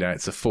 You know,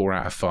 it's a 4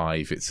 out of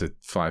 5. It's a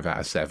 5 out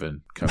of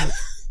 7 kind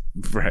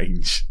of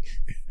range.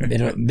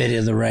 Bit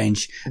of the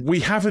range. We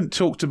haven't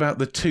talked about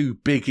the 2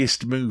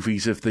 biggest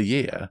movies of the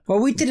year. Well,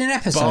 we did an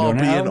episode on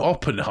it. Barbie and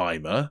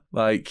Oppenheimer.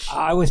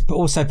 I was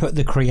also put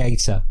The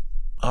Creator.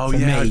 Oh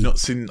yeah, I've not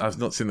seen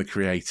The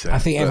Creator. I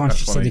think everyone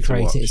should see The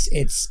Creator.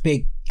 It's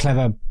big,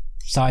 clever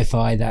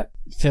sci-fi that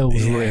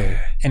feels real.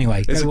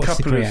 Anyway, go watch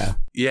The Creator.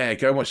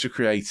 Go and watch The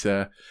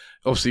Creator.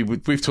 Obviously,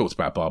 we've talked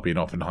about Barbie and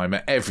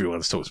Oppenheimer.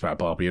 Everyone's talked about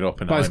Barbie and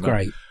Oppenheimer. Both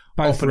great.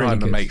 Both Oppenheimer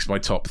really makes my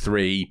top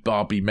 3.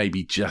 Barbie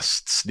maybe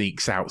just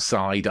sneaks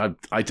outside.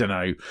 I don't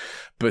know.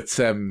 But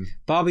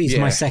Barbie's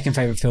my second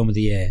favourite film of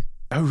the year.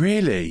 Oh,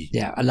 really?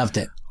 Yeah, I loved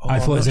it. I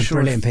thought it was a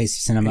brilliant piece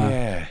of cinema.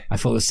 Yeah. I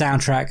thought the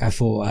soundtrack, I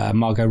thought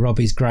Margot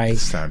Robbie's great.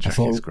 The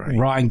soundtrack is great.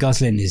 Ryan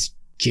Gosling is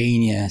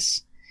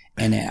genius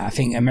in it. I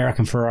think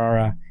American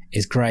Ferrara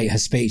is great. Her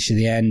speech at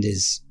the end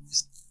is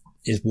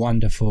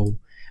wonderful.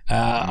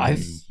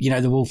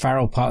 The Will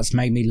Ferrell parts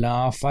made me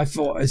laugh. I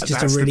thought it was just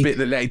That's the bit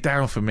that let it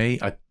down for me.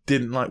 I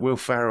didn't like Will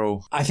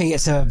Ferrell. I think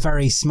it's a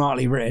very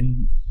smartly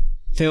written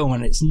film,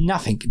 and it's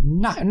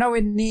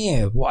nowhere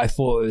near what I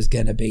thought it was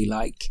going to be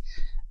like.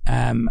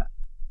 And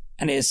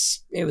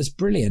it was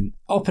brilliant.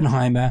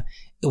 Oppenheimer,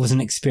 it was an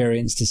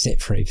experience to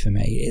sit through for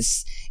me.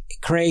 It's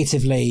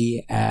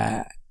creatively,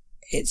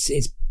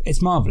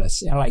 it's marvelous.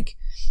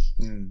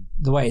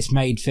 The way it's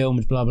made,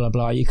 filmed, blah blah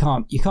blah. You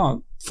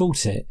can't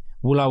fault it.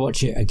 Will I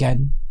watch it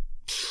again?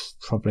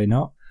 Probably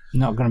not.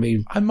 Not going to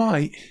be. I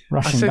might.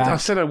 Rushing back. I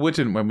said I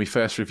wouldn't when we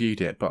first reviewed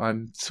it, but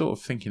I'm sort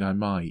of thinking I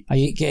might. Are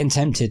you getting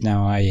tempted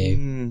now? Are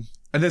you?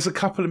 And there's a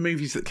couple of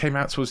movies that came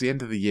out towards the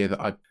end of the year that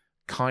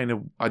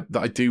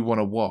I do want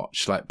to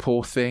watch, like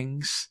Poor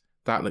Things.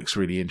 That looks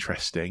really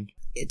interesting.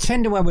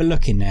 Depending where we're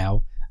looking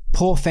now,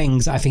 Poor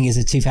Things I think is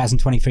a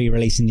 2023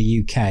 release in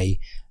the UK.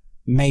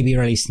 Maybe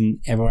released in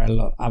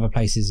other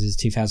places as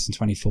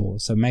 2024.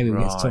 So maybe we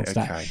get to talk to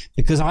that.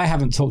 Because I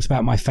haven't talked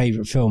about my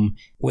favourite film,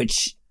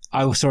 which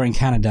I saw in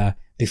Canada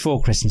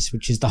before Christmas,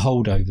 which is The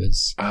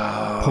Holdovers.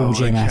 Paul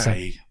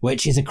Giamatti,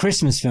 which is a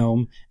Christmas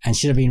film and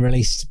should have been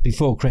released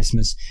before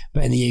Christmas.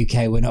 But in the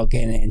UK, we're not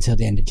getting it until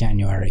the end of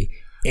January.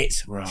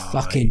 It's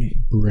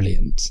fucking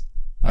brilliant.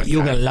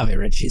 You're going to love it,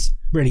 Rich. It's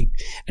really...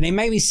 And it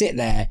made me sit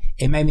there.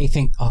 It made me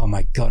think, oh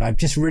my God, I've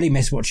just really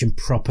missed watching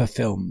proper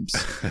films.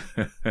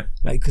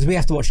 Because we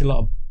have to watch a lot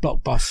of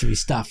blockbustery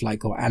stuff,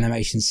 or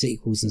animation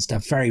sequels and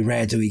stuff. Very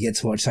rare do we get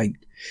to watch something.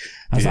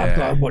 I've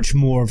got to watch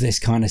more of this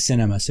kind of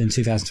cinema. So in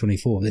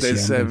 2024, this year,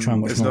 I'm going to try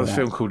and watch there's more another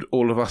film called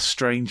All of Us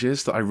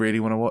Strangers that I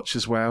really want to watch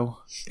as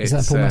well. Is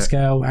that Paul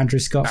Mescal, Andrew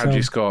Scott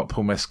film? Scott,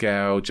 Paul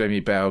Mescal, Jamie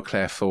Bell,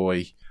 Claire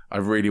Foy. I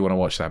really want to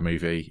watch that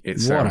movie. It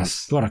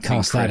sounds what a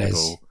cast incredible.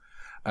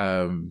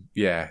 That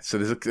is. So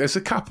there's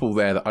a couple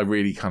there that I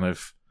really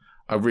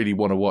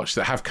want to watch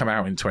that have come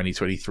out in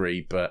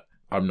 2023, but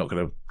I'm not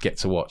going to get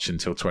to watch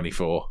until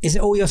 24. Is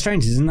it All Your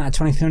Strangers? Isn't that a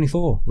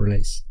 2024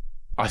 release?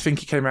 I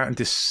think it came out in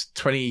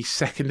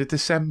 22nd of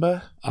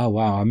December. Oh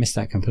wow, I missed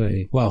that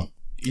completely. Well,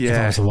 yeah, if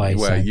I was away.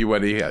 Well,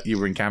 so. you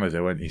were in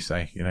Canada, weren't you?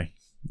 So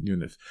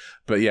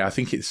but yeah, I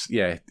think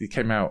it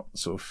came out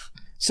sort of.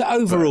 So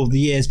overall, the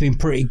year's been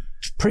pretty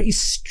pretty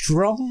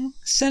strong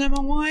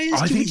cinema-wise.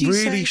 I think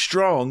really say?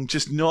 strong,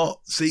 just not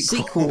sequels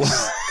Sequel.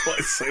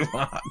 quite so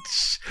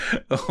much.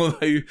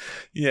 Although,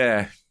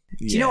 yeah.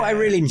 Do you know what I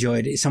really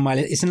enjoyed? It's on my.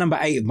 It's a number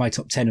 8 of my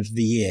top 10 of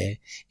the year.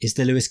 Is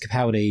the Lewis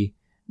Capaldi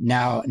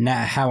now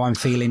How I'm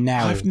Feeling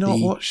Now? I've not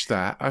watched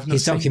that. I've not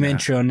his seen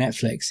documentary on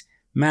Netflix.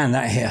 Man,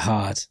 that hit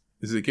hard.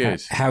 Is it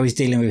good? How he's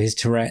dealing with his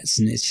Tourette's,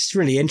 and it's just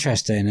really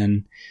interesting.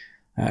 And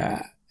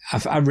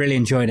I really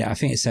enjoyed it. I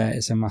think it's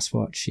a must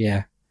watch.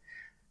 Yeah.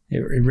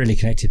 It really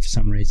connected for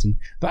some reason.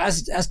 But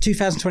as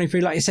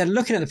 2023, like you said,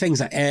 looking at the things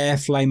like Air,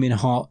 Flaming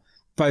Hot,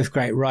 both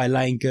great. Rye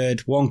Lane, good.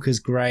 Wonka's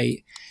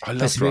great. I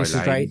love Rye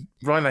Lane. Great.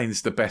 Rye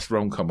Lane's the best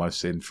rom-com I've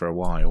seen for a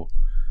while.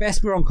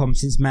 Best rom-com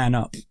since Man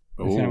Up.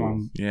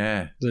 Oh,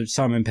 yeah. The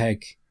Simon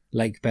Pegg,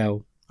 Lake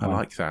Bell. I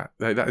like that.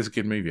 That is a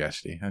good movie,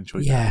 actually. I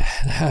enjoyed that. Yeah,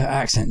 her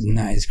accent in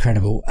that is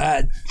credible.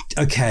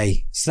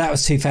 Okay, so that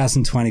was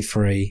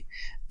 2023.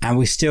 And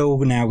we still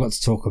now got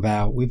to talk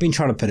about, we've been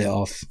trying to put it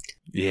off.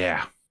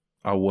 Yeah.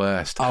 Our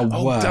worst.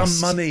 Worst.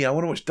 Dumb Money. I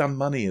want to watch Dumb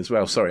Money as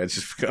well. Sorry, I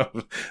just forgot.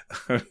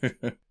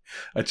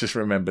 I just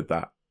remembered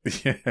that.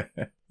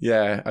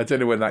 Yeah, I don't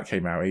know when that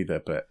came out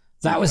either, but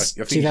that was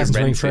I think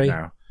 2023.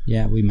 Now.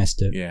 Yeah, we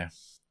missed it. Yeah,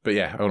 but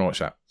yeah, I want to watch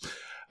that.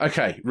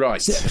 Okay,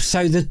 right.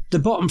 So the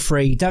bottom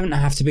 3 don't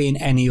have to be in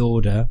any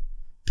order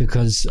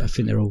because I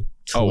think they're all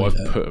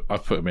toilet.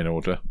 I've put them in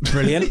order.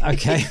 Brilliant.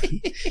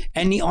 Okay.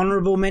 Any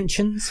honourable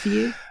mentions for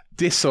you?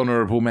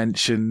 Dishonourable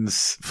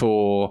mentions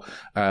for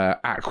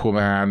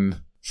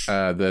Aquaman,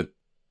 the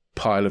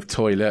pile of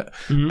toilet,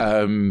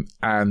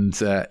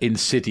 and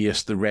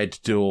Insidious, the Red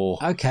Door.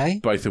 Okay.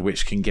 Both of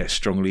which can get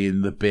strongly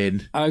in the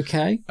bin.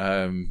 Okay.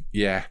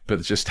 Yeah,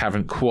 but just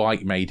haven't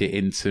quite made it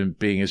into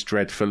being as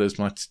dreadful as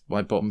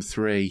my bottom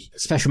 3.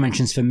 Special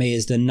mentions for me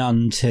is The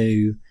Nun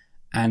 2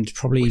 and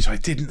probably... Which I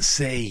didn't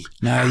see.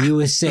 No, you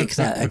were sick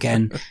that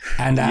again.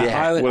 And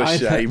what a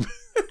shame.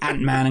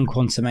 Ant-Man and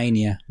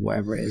Quantumania,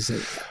 whatever it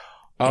is.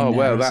 Oh,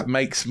 well, that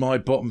makes my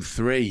bottom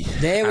 3.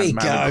 There we go.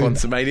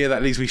 Quantumania,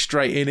 that leads me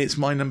straight in. It's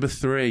my number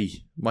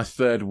 3. My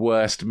 3rd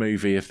worst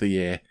movie of the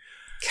year.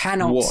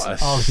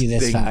 Cannot argue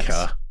this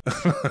fact.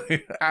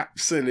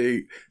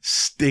 Absolute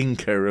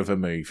stinker of a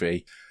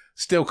movie.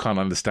 Still can't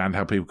understand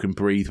how people can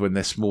breathe when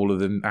they're smaller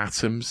than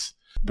atoms.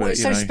 But,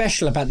 what's so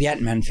special about the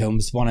Ant-Man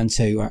films 1 and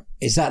 2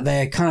 is that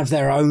they're kind of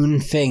their own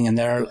thing and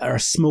they're a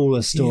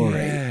smaller story.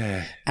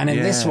 Yeah, and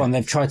in this one,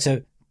 they've tried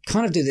to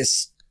kind of do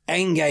this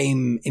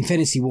Endgame,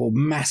 Infinity War,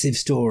 massive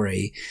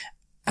story.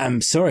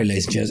 I'm sorry,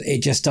 ladies and gentlemen,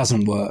 it just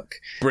doesn't work.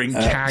 Bring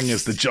Kang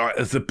as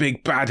the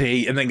big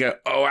baddie, and then go,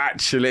 oh,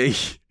 actually,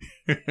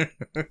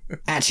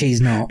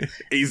 he's not.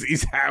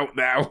 he's out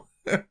now.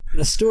 The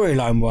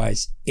storyline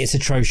wise, it's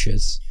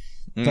atrocious.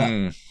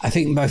 But I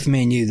think both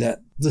me and you that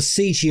the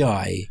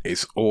CGI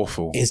it's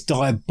awful. It's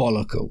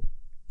diabolical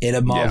in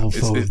a Marvel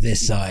film of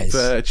this size.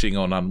 Verging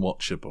on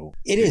unwatchable.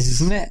 It is,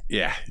 isn't it?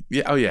 Yeah.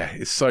 Oh yeah.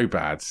 It's so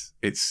bad.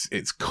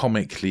 It's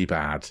comically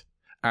bad.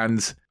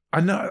 And I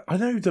know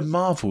the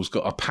Marvels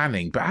got a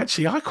panning, but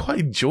actually I quite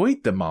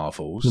enjoyed the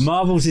Marvels. The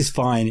Marvels is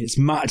fine. It's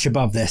much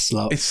above their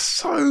slot. It's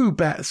so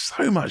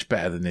much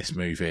better than this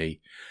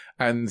movie.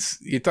 And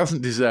it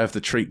doesn't deserve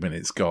the treatment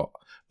it's got.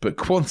 But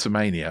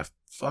Quantumania,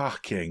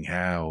 fucking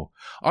hell.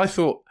 I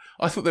thought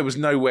there was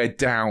nowhere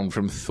down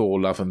from Thor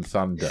Love and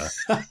Thunder.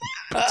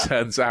 But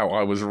turns out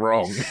I was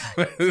wrong.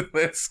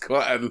 It's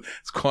quite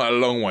a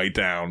long way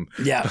down.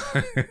 Yeah.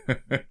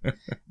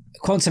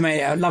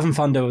 Quantumania, Love and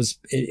Thunder was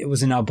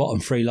in our bottom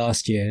 3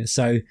 last year.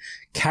 So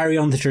carry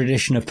on the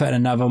tradition of putting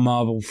another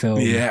Marvel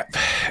film. Yeah,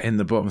 in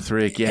the bottom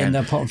 3 again. In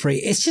the bottom 3.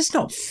 It's just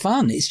not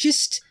fun. It's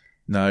just...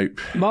 Nope.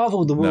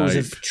 Marvel, the rules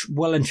have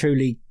well and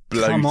truly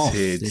bloated, come off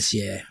this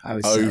year, I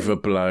would say.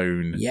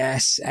 Overblown.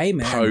 Yes,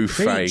 amen.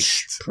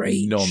 Po-faced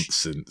Preach.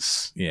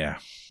 nonsense. Yeah.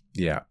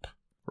 Yep.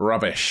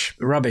 Rubbish.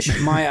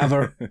 My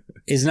other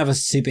is another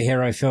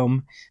superhero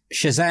film,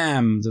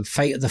 Shazam, The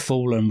Fate of the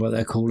Fallen, what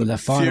they're calling the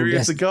final. Fury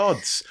of the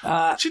Gods. Do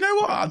you know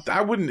what?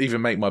 I wouldn't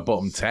even make my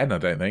bottom 10, I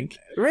don't think.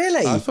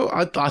 Really? I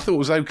thought it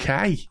was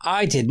okay.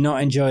 I did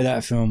not enjoy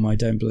that film, I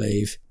don't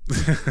believe.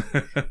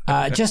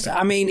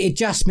 It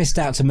just missed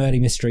out to Murder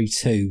Mystery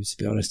 2, to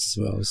be honest, as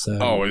well. So.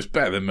 Oh, it's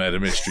better than Murder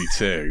Mystery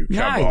 2. Come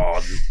no,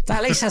 on. That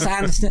at least has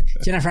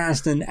Jennifer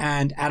Aniston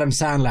and Adam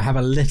Sandler have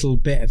a little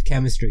bit of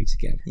chemistry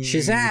together.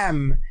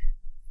 Shazam,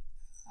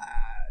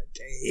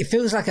 it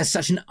feels like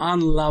such an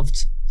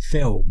unloved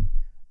film.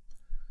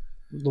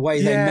 The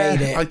way they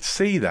made it. I'd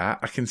see that.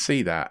 I can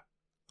see that.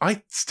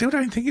 I still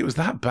don't think it was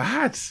that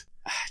bad.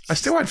 I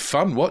still had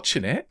fun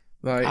watching it.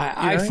 Like,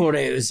 I thought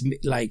it was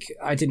like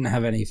I didn't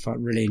have any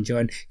fun really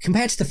enjoying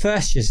compared to the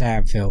first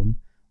Shazam film.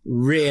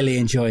 Really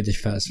enjoyed the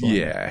first one.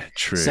 Yeah,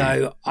 true.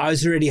 So I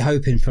was really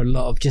hoping for a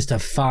lot of just a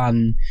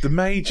fun. The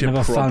major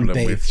problem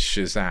with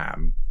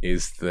Shazam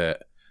is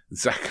that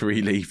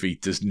Zachary Levi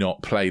does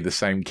not play the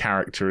same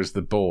character as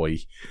the boy.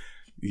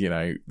 You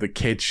know, the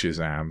kid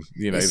Shazam.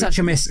 You know, it's such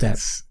a misstep.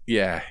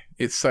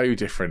 It's so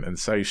different and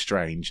so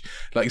strange.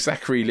 Like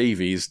Zachary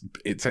Levi is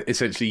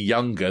essentially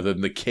younger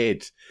than the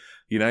kid.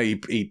 You know,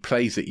 he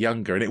plays it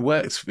younger, and it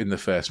worked in the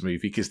first movie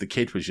because the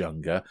kid was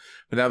younger,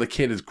 but now the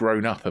kid has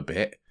grown up a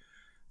bit.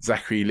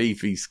 Zachary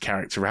Levi's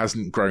character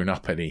hasn't grown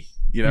up any.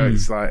 You know,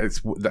 it's like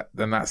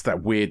and that's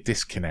that weird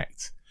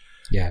disconnect.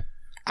 Yeah,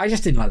 I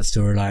just didn't like the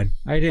storyline.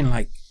 I didn't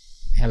like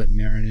Helen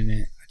Mirren in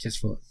it. I just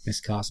thought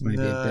miscast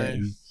maybe a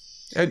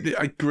bit.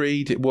 I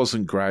agreed, it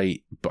wasn't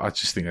great, but I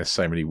just think there's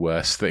so many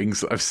worse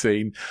things that I've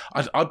seen.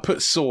 I'd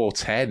put Saw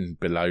 10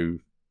 below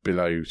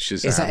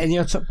Shazam. Is that in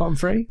your bottom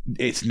three?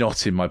 It's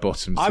not in my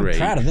bottom three. I'm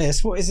proud of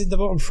this. What is in the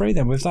bottom three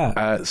then with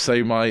that?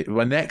 So my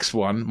next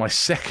one, my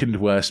second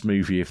worst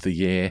movie of the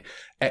year,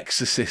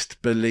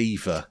 Exorcist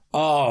Believer.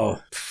 Oh,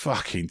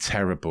 fucking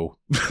terrible!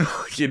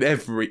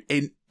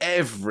 in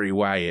every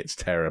way, it's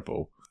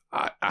terrible.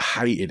 I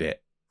hated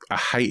it. I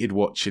hated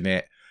watching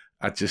it.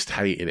 I just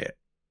hated it.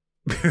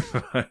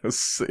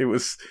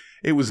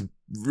 It was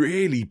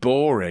really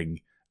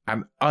boring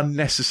and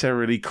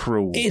unnecessarily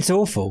cruel. It's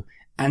awful.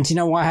 And do you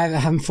know why I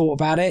haven't thought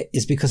about it?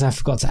 Is because I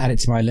forgot to add it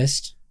to my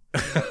list.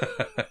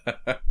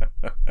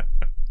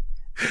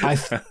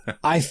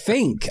 I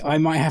think I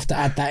might have to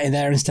add that in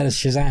there instead of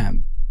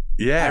Shazam.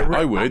 Yeah,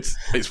 I would.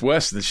 It's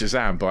worse than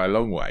Shazam by a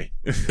long way.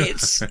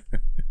 It's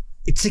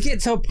to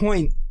get to a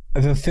point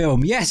of a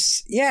film.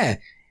 Yes, yeah.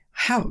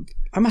 How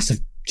I must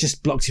have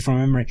just blocked it from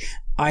memory.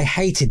 I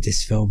hated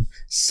this film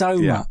so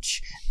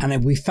much, and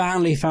then we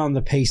finally found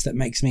the piece that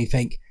makes me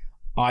think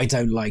I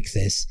don't like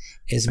this.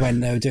 Is when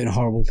they were doing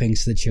horrible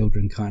things to the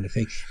children, kind of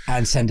thing,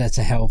 and send her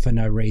to hell for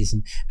no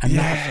reason. And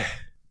that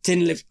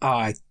didn't live.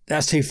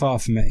 That's too far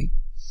for me.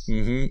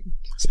 Mm-hmm.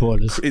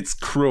 Spoilers. It's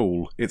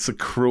cruel. It's a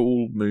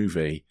cruel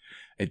movie.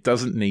 It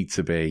doesn't need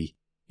to be.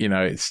 You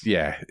know, it's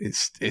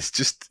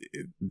just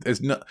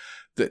there's not.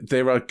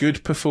 There are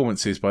good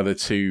performances by the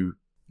two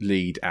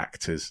lead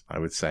actors, I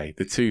would say.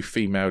 The two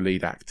female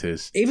lead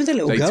actors. Even the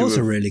little girls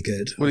are really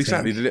good. Well,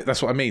 exactly.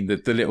 That's what I mean.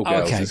 The little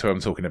girls is who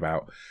I'm talking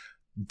about.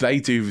 They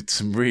do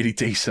some really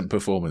decent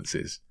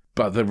performances,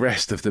 but the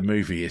rest of the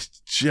movie is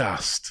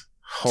just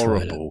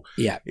horrible. Toilet.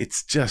 Yeah.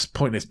 It's just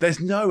pointless.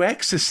 There's no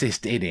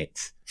exorcist in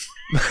it.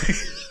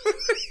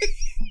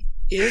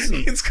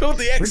 It's called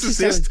The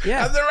Exorcist,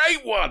 and there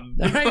ain't one.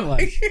 There ain't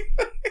one.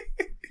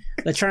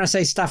 They're trying to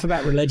say stuff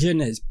about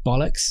religion. It's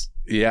bollocks.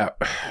 Yeah.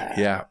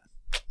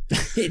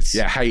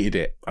 Hated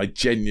it. I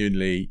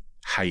genuinely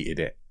hated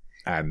it.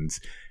 And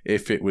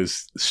if it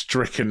was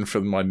stricken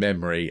from my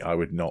memory, I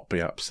would not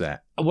be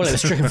upset. Well, it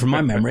was stricken from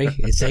my memory,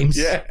 it seems.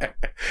 Yeah.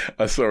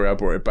 Sorry, I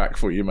brought it back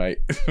for you, mate.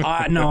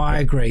 No, I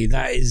agree.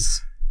 That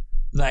is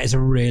a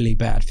really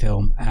bad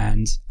film.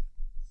 And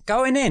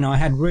going in, I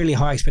had really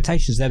high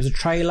expectations. There was a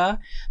trailer.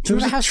 Do you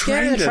remember how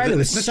scary the trailer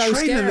was? The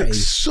trailer looked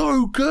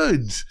so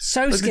good.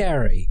 So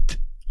scary.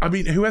 I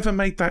mean, whoever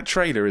made that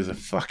trailer is a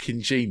fucking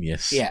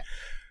genius. Yeah.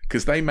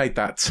 Because they made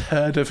that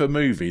turd of a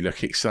movie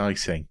look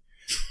exciting.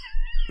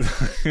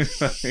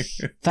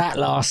 That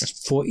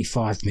last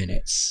 45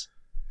 minutes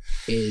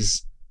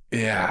is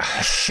a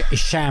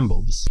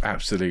shambles.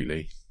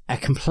 Absolutely. A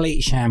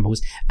complete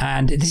shambles.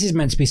 And this is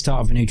meant to be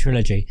start of a new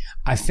trilogy.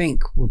 I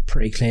think we're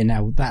pretty clear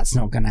now that's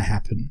not going to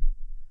happen.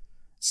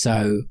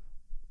 So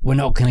we're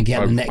not going to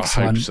get the next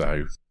one. I hope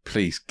so.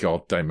 Please,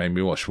 God, don't make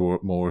me watch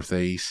more of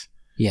these.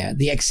 Yeah,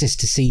 The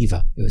Exorcist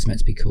Deceiver, it was meant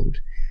to be called.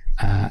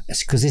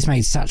 Because this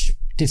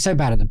did so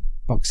bad at the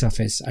box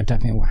office, I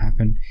don't think it will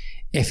happen.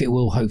 If it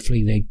will,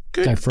 hopefully they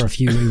go for a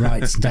few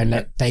rewrites and don't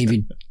let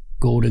David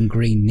Gordon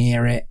Green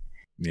near it.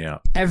 Yeah.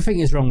 Everything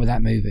is wrong with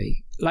that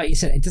movie. Like you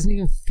said, it doesn't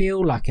even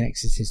feel like an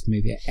Exorcist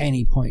movie at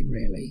any point,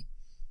 really.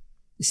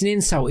 It's an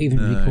insult even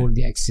if you call it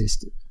The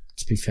Exorcist,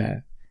 to be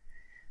fair.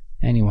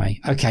 Anyway,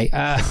 okay.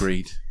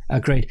 Agreed.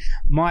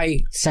 My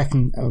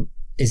second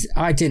is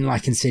I didn't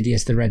like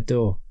Insidious, The Red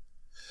Door.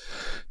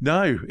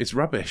 No, it's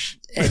rubbish.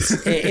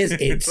 It's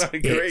I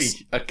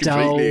agree. I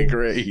completely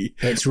agree.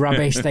 It's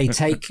rubbish. They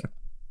take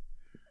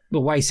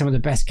away some of the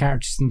best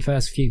characters in the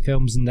first few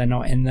films and they're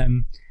not in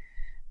them.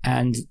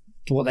 And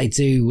what they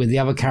do with the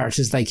other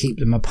characters, they keep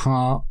them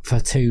apart for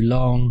too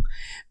long.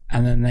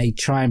 And then they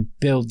try and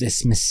build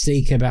this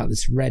mystique about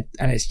this red,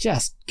 and it's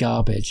just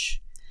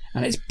garbage.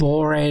 And it's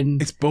boring.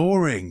 It's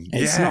boring.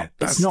 It's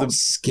not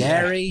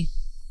scary.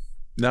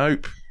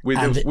 Nope.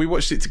 We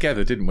watched it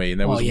together, didn't we? And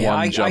there was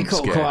one jump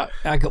scare.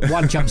 I got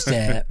one jump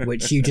scare,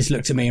 which you just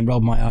looked at me and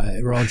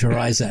rolled your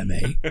eyes at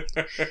me,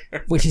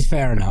 which is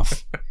fair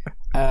enough.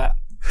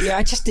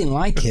 I just didn't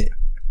like it.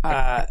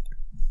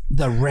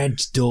 The Red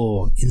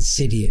Door,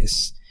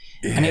 Insidious.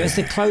 Yeah. And it was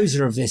the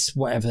closer of this,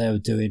 whatever they were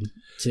doing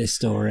to this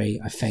story,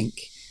 I think.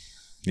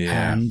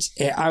 Yeah. And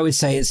I would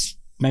say it's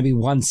maybe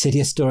one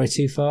Insidious story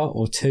too far,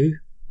 or two,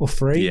 or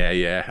three.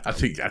 Yeah. I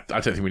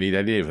don't think we need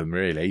any of them,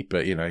 really,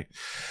 but, you know.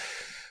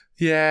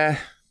 Yeah.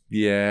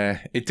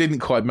 It didn't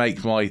quite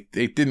make my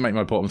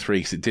bottom three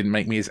because it didn't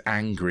make me as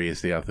angry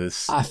as the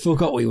others. I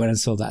forgot we went and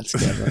saw that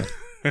together.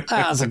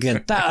 That was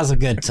a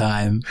good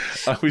time.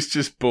 I was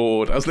just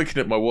bored. I was looking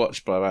at my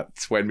watch by about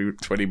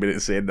 20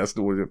 minutes in. That's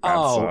always a bad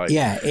sign.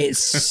 Yeah, it's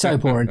so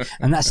boring.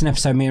 And that's an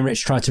episode me and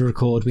Rich tried to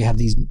record. We had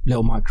these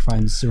little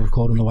microphones to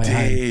record on the way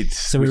home.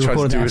 So we tried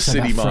to do a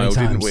City Mile,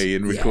 didn't we?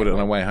 And record it on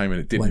our way home,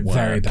 and it didn't work.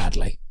 Very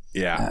badly.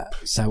 Yeah.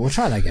 So we'll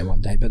try that again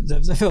one day. But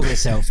the film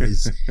itself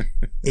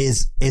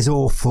is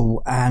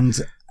awful. And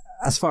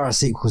as far as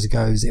sequels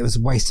goes, it was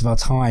a waste of our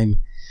time.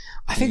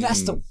 I think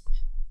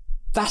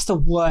that's the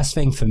worst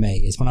thing for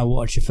me, is when I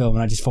watch a film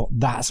and I just thought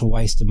that's a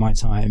waste of my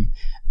time.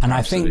 And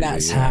Absolutely, I think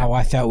that's how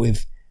I felt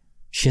with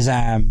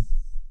Shazam,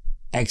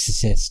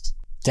 Exorcist,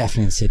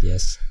 definitely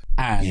Insidious.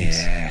 And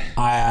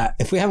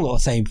if we haven't got the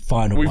same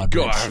final one, we've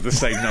got to have the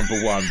same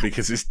number one,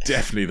 because it's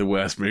definitely the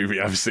worst movie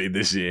I've seen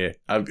this year.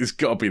 It's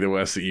got to be the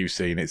worst that you've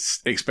seen.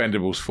 It's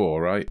Expendables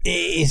 4, right? It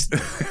is.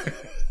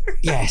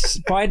 Yes,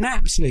 by an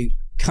absolute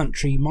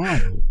country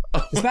mile.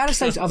 As bad as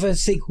those other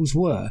sequels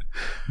were,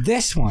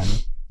 this one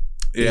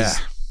is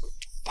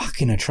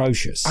fucking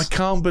atrocious. I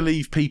can't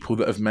believe people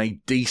that have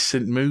made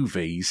decent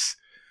movies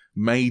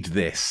made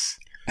this.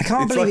 I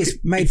can't believe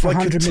it's made for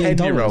 $100 million. A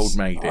 10-year-old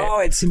made it. Oh,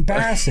 it's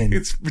embarrassing.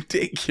 It's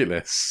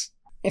ridiculous.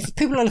 If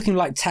people are looking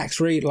like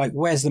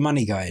where's the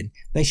money going?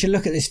 They should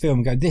look at this film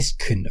and go, this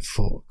couldn't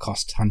afford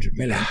cost $100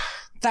 million.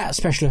 That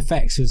special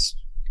effects was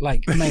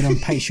made on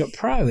PayShot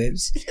Pro.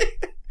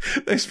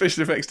 Those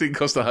special effects didn't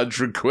cost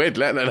 £100,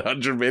 let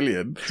alone $100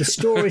 million. The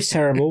story's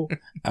terrible.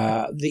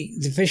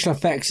 The visual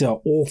effects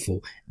are awful.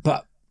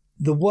 But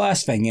the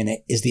worst thing in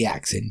it is the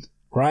acting,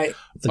 right?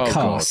 The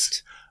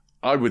cast. God.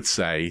 I would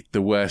say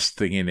the worst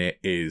thing in it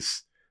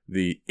is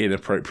the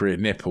inappropriate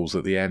nipples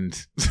at the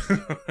end.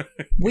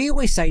 We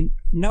always say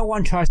no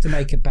one tries to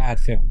make a bad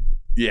film.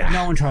 Yeah.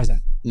 No one tries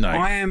that. No.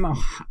 I am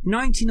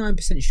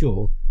 99%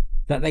 sure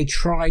that they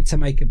tried to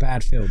make a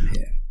bad film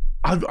here.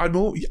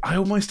 I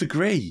almost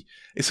agree.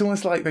 It's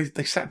almost like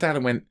they sat down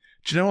and went,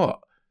 do you know what?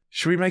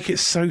 Should we make it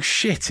so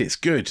shit it's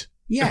good?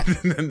 Yeah.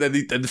 and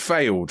then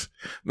failed.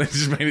 They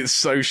just made it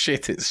so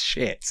shit it's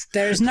shit.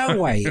 There is no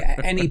way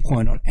at any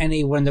point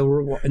when they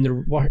were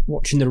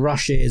watching the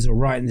rushes or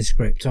writing the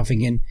script, I'm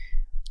thinking,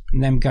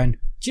 and them going,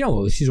 do you know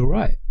what? This is all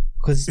right.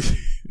 Because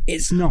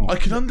it's not. I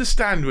can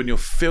understand when you're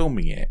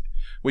filming it,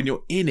 when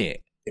you're in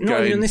it.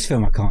 Not even in this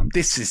film, I can't.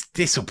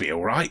 This'll be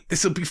all right.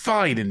 This'll be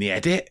fine in the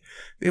edit.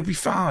 It'll be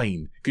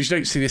fine because you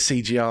don't see the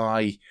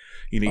CGI.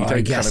 You don't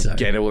kind of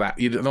get all that.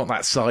 You're not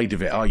that side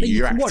of it, are you?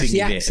 You're acting watch the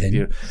in accent.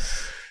 it.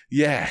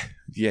 Yeah,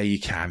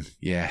 you can.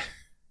 Yeah,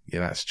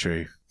 that's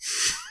true.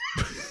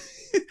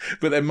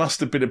 But there must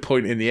have been a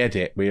point in the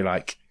edit where you're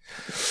like,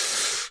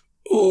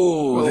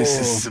 "Oh, this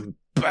is some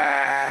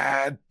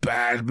bad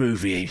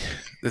movie.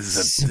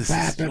 This is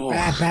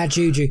bad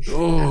juju."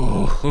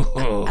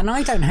 Oh. And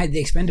I don't hate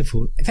the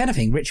Expendables. If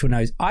anything, Ritual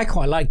knows I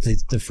quite like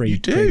the three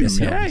previous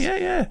films.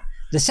 Yeah.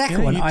 The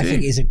second one, I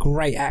think, is a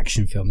great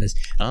action film. There's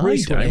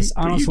Bruce Willis,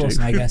 Arnold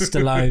Schwarzenegger,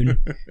 Stallone.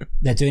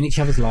 They're doing each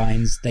other's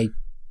lines. They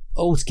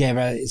all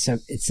together. It's a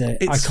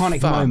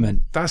iconic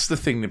moment. That's the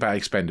thing about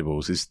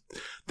Expendables is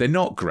they're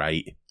not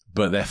great,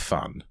 but they're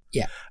fun.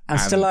 Yeah, and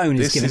Stallone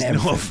is giving it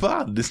everything. This is not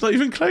fun. It's not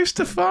even close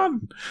to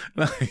fun.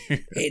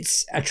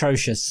 It's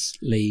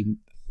atrociously.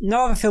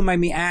 No other film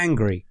made me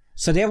angry.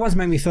 So the other ones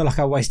made me feel like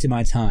I wasted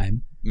my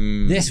time.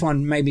 This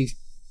one made me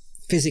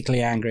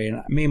physically angry,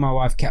 and me and my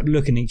wife kept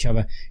looking at each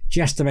other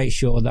just to make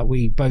sure that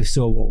we both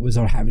saw what was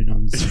all happening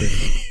on the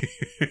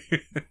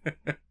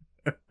screen.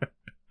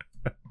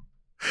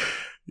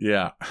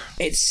 Yeah,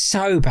 it's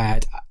so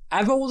bad.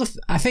 I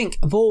think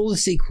of all the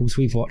sequels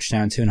we've watched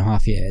now in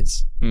 2.5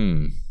 years,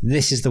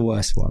 this is the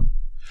worst one.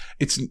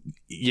 I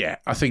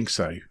think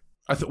so.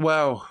 I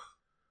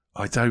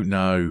don't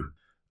know.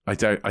 I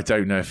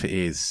don't know if it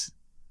is.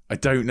 I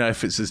don't know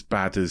if it's as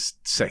bad as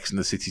Sex and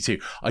the City 2.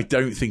 I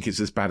don't think it's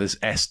as bad as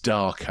S.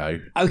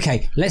 Darko.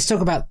 Okay, let's talk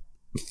about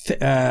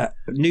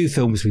new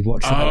films we've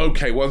watched.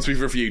 Okay, ones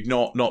we've reviewed,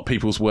 not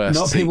people's worst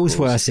sequels. Not people's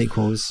worst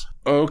sequels.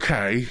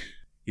 Okay.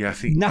 Yeah, I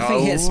think...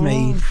 Nothing hits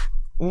me.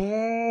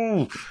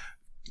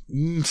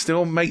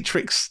 Still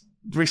Matrix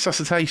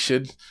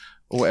Resuscitation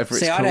or whatever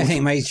it's called. See, I don't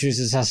think Matrix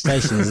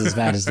Resuscitation is as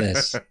bad as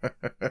this.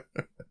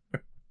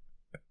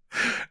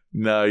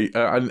 No,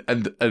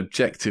 and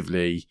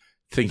objectively,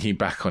 thinking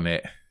back on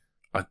it,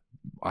 I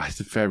had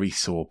a very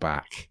sore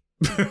back.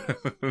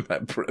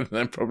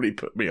 that probably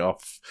put me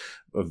off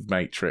of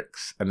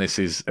Matrix, and this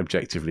is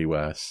objectively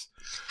worse.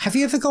 Have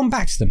you ever gone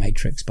back to The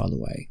Matrix, by the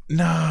way?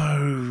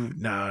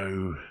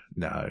 No.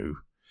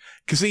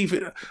 Because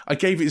even I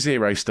gave it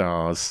 0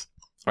 stars.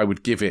 I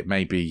would give it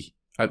maybe...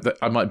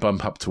 I might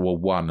bump up to a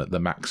 1 at the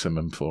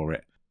maximum for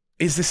it.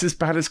 Is this as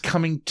bad as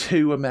Coming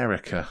to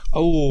America?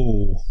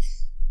 Oh...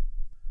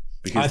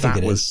 Because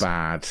that was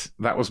bad.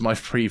 That was my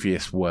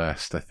previous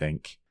worst, I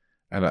think.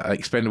 And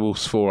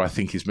Expendables 4, I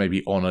think, is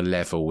maybe on a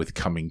level with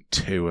Coming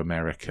to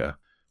America,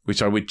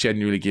 which I would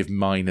genuinely give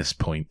minus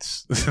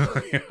points.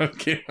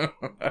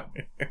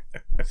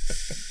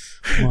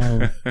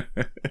 Well,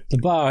 the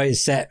bar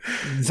is set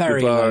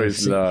very low. The bar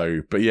is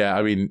low. But yeah,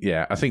 I mean,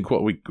 yeah, I think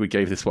we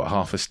gave this,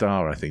 half a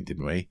star, I think,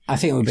 didn't we? I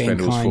think we were being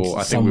kind.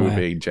 I think we were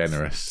being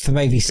generous. For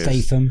maybe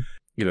Statham.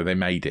 You know, they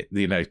made it.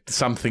 You know,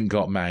 something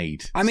got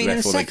made. I mean, in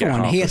the second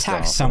one, he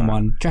attacks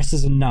someone dressed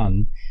as a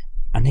nun,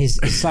 and he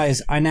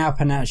says, "I now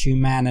pronounce you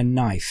man and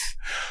knife,"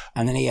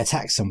 and then he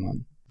attacks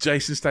someone.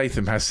 Jason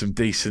Statham has some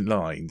decent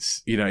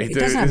lines. You know, he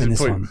doesn't have in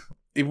this one.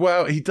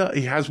 Well, he does.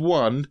 He has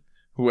one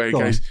where he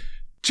goes,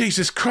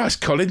 "Jesus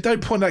Christ, Colin,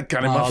 don't point that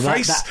gun in my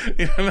face."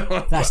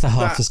 That's the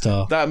half a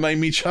star. That made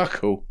me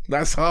chuckle.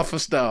 That's half a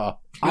star.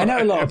 I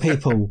know a lot of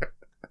people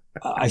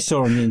I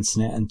saw on the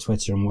internet and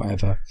Twitter and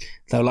whatever.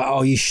 They were like,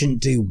 "Oh, you shouldn't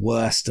do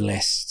worst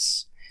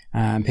lists."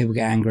 People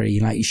get angry.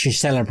 Like, you should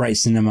celebrate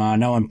cinema.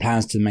 No one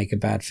plans to make a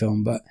bad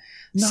film, but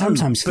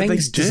sometimes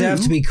things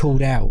deserve to be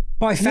called out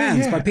by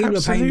fans, by people who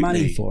are paying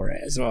money for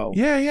it as well.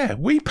 Yeah.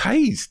 We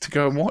paid to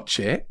go and watch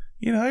it.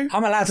 You know,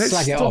 I'm allowed to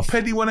slag it off. Stop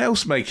anyone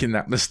else making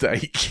that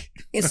mistake.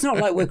 It's not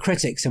like we're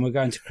critics and we're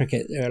going to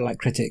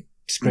critic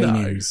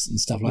screenings and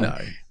stuff like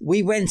that.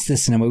 We went to the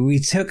cinema. We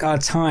took our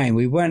time.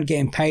 We weren't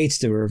getting paid to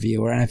do a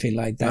review or anything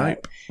like that.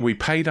 Nope. We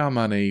paid our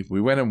money. We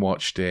went and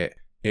watched it.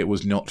 It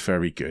was not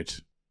very good.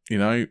 You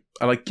know,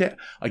 and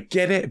I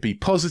get it. Be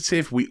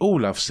positive. We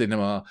all love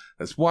cinema.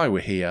 That's why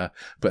we're here.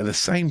 But at the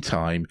same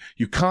time,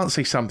 you can't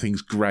say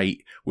something's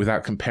great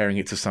without comparing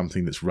it to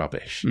something that's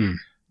rubbish.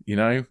 You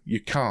know, you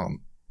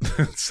can't.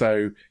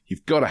 So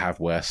you've got to have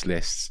worse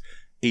lists,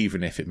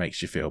 even if it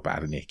makes you feel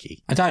bad and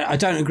icky. I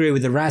don't agree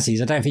with the Razzies.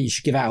 I don't think you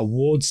should give out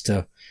awards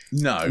to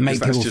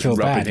make people feel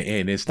bad. It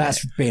in, isn't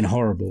that's it? Being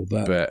horrible.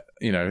 But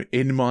you know,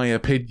 in my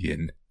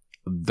opinion,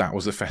 that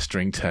was a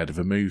festering turd of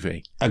a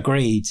movie.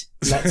 Agreed.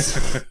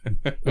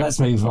 Let's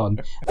move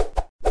on.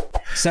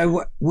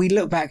 So we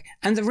look back,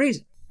 and the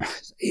reason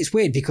it's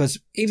weird because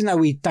even though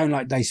we don't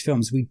like those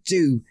films, we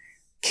do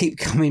keep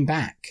coming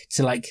back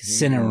to like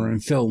cinema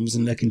and films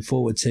and looking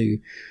forward to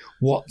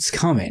what's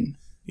coming.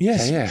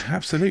 Yeah,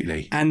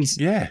 absolutely. And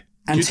yeah.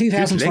 And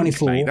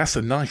 2024. Good link, that's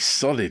a nice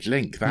solid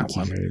link, that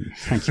one.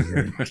 Thank you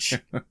very much.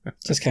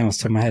 Just came off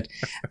the top of my head.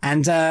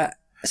 And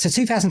so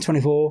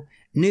 2024,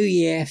 new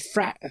year,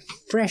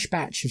 fresh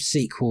batch of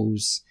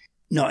sequels.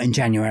 Not in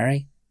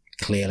January,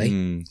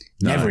 clearly.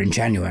 Never in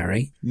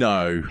January.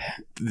 No.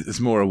 There's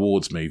more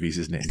awards movies,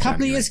 isn't it? A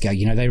couple of years ago,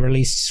 they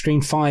released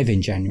Scream 5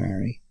 in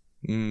January.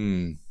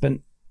 But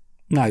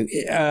no,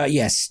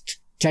 yes,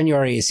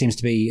 January it seems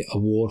to be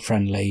award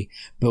friendly,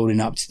 building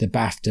up to the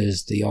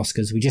BAFTAs, the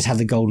Oscars. We just had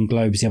the Golden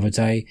Globes the other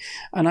day,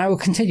 and I will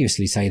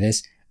continuously say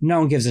this: no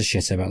one gives a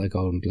shit about the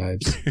Golden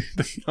Globes.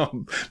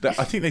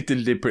 I think they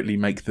deliberately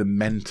make them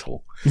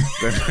mental,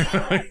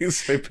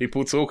 so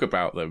people talk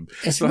about them.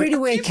 It's like, really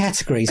weird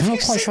categories. I'm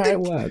not quite sure how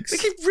it works. They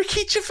give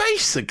Ricky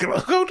Gervais a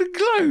Golden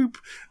Globe,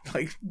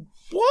 like.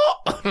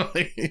 What?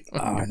 I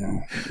don't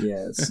know.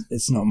 Yeah,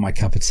 it's not my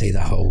cup of tea,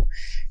 the whole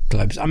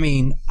Globes. I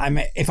mean,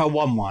 if I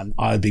won one,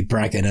 I would be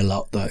bragging a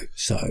lot, though.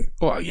 So,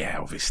 well, yeah,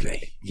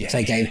 obviously. Yeah.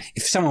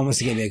 If someone wants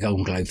to give me a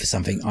Golden Globe for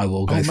something, I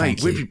will go.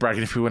 Mate, we'd be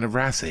bragging if we won a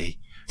Razzie.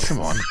 Come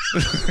on.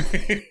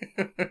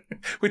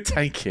 We'd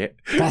take it.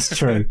 That's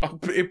true.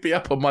 It'd be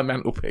up on my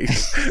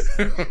mantelpiece.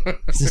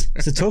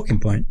 It's a talking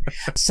point.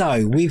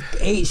 So we've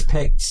each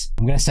picked,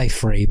 I'm going to say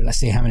 3, but let's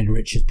see how many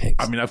Richard picked.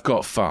 I mean, I've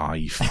got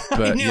 5.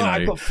 But,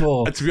 I've got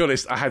 4. To be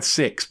honest, I had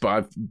 6,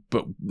 but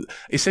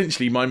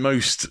essentially my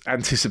most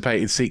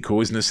anticipated sequel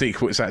isn't a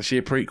sequel, it's actually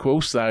a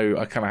prequel, so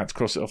I kind of had to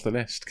cross it off the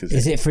list.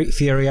 Is it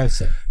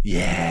Furiosa?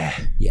 Yeah.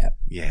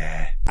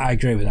 Yeah. I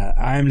agree with that.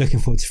 I am looking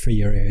forward to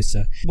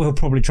Furiosa. We'll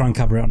probably try and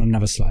cover it on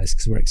another slice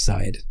because we're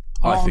excited.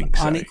 I think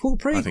so. Unequal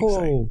prequel.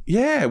 So.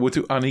 Yeah, we'll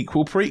do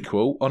unequal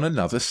prequel on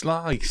another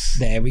slice.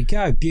 There we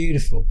go.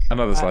 Beautiful.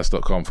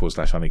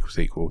 Anotherslice.com/unequal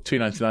sequel.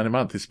 $2.99 a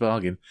month is a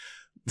bargain.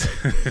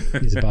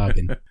 It's a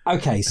bargain.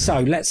 Okay, so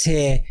let's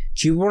hear.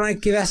 Do you want to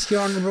give us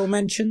your honourable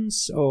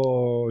mentions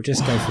or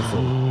just go for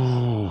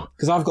 4?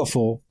 Because I've got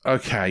 4.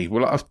 Okay,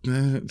 well,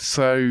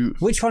 so.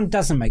 Which one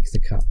doesn't make the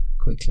cut?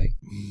 Quickly.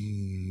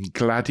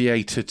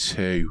 Gladiator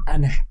 2.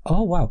 And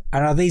oh wow!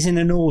 And are these in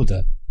an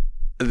order?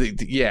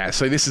 Yeah.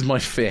 So this is my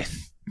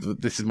 5th.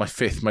 This is my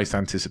 5th most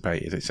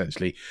anticipated.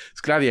 Essentially, it's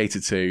Gladiator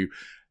 2.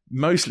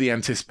 Mostly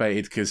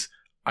anticipated because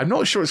I'm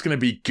not sure it's going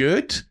to be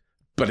good,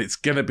 but it's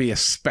going to be a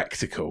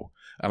spectacle,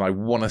 and I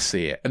want to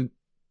see it. And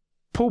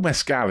Paul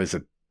Mescal is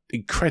an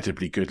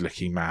incredibly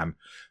good-looking man,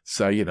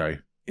 so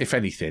if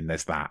anything,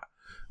 there's that.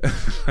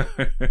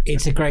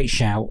 It's a great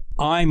shout.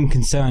 I'm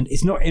concerned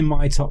it's not in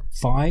my top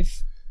 5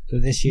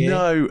 of this year.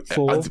 No,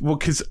 4.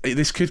 Because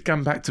this could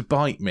come back to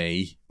bite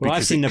me. Well,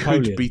 I've seen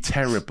Napoleon. It could be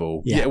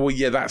terrible.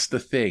 Yeah, that's the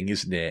thing,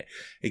 isn't it?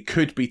 It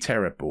could be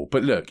terrible.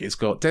 But look, it's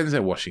got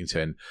Denzel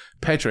Washington,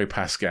 Pedro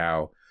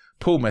Pascal,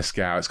 Paul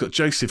Mescal. It's got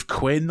Joseph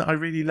Quinn, I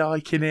really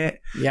like in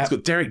it. Yep. It's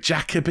got Derek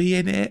Jacobi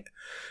in it.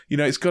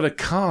 It's got a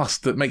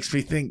cast that makes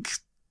me think.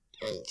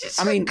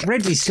 I mean,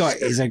 Ridley Scott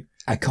is a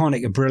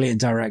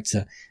brilliant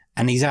director.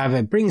 And he's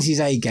either brings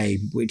his A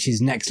game, which is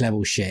next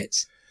level shit,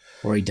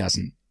 or he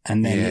doesn't.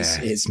 And then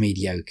it's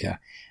mediocre.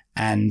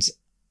 And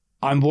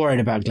I'm worried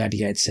about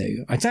Gladiator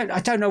 2. I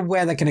don't know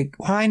where they're going to...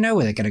 Well, I know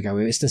where they're going to go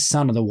with. It's the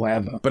son of the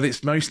whatever. But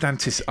it's most...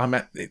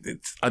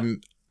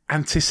 I'm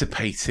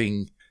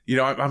anticipating... You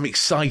know, I'm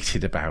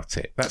excited about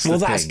it. That's the thing.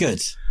 That's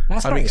good.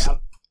 That's great.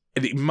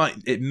 And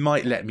it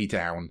might let me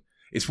down.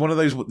 It's one of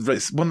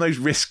those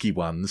risky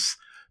ones.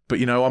 But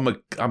you know, I'm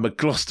a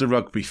Gloucester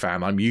Rugby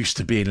fan. I'm used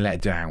to being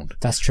let down.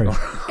 That's true.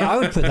 I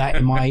would put that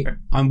in my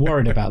I'm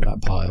worried about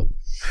that pile.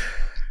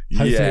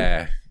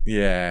 Hopefully,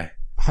 yeah.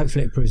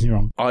 Hopefully it proves me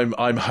wrong.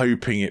 I'm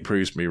hoping it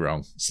proves me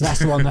wrong. So that's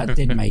the one that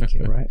didn't make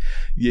it, right?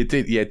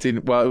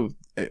 Didn't. Well,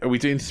 are we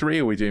doing 3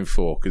 or are we doing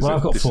 4? Because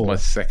I've got 4. This is my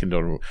second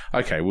honourable.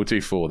 Okay, we'll do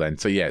 4 then.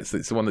 So yeah, it's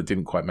the one that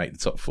didn't quite make the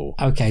top 4.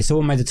 Okay, so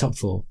what made the top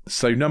 4?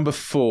 So number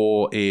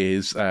 4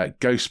 is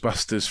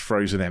Ghostbusters: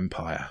 Frozen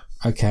Empire.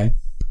 Okay.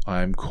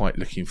 I am quite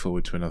looking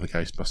forward to another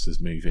Ghostbusters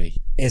movie.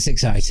 It's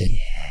exciting.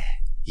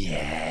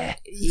 Yeah.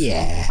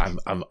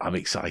 I'm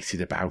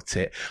excited about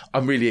it.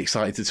 I'm really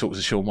excited to talk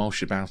to Sean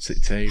Walsh about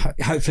it too.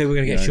 Hopefully we're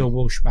going to get Sean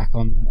Walsh back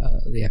on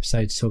the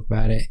episode to talk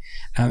about it.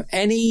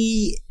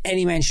 Any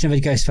mention of a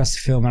Ghostbuster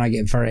film and I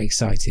get very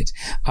excited.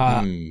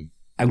 I'm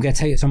going to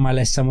tell you it's on my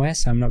list somewhere,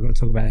 so I'm not going to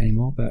talk about it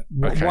anymore. But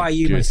why are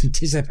you most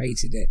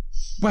anticipated it?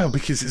 Well,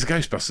 because it's a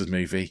Ghostbusters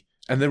movie.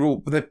 And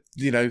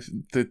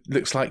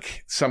looks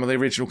like some of the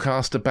original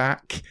cast are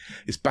back.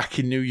 It's back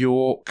in New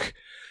York,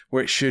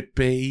 where it should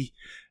be.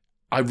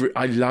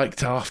 I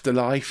liked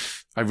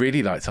Afterlife. I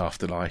really liked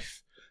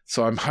Afterlife.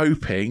 So I'm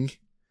hoping,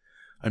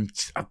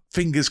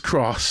 fingers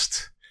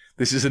crossed,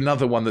 this is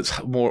another one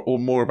that's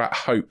more about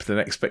hope than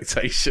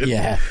expectation.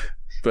 Yeah.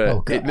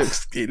 But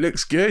it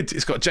looks good.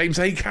 It's got James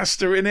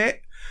Acaster in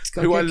it,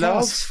 who I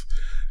love. Cast.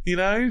 You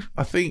know,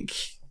 I think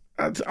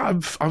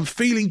I'm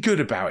feeling good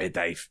about it,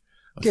 Dave.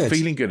 I'm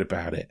feeling good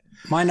about it.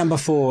 My number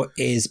 4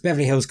 is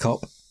Beverly Hills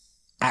Cop,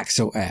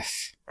 Axel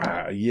F.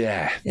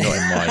 Yeah, not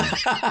in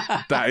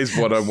mine. That is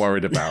what I'm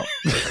worried about.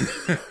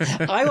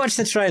 I watched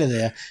the trailer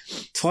there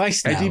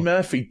twice now. Eddie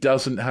Murphy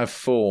doesn't have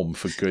form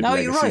for good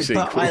legacy you're right,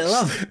 sequels. But I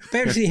love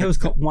Beverly Hills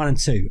Cop 1 and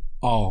 2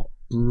 are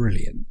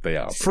brilliant. They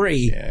are.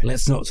 3,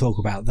 let's not talk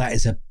about. That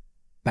is a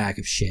bag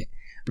of shit.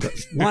 But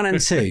 1 and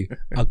 2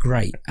 are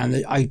great.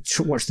 And I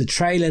watched the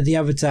trailer the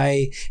other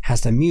day,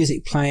 has the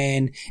music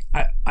playing.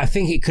 I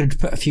think it could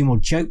put a few more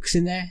jokes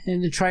in there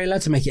in the trailer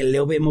to make it a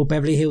little bit more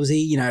Beverly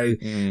Hillsy,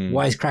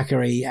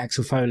 wisecrackery,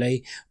 Axel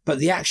Foley. But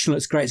the action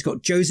looks great. It's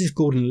got Joseph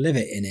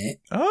Gordon-Levitt in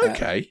it. Oh,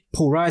 okay.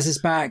 Paul Reiser's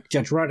back.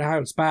 Judge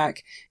Reinhardt's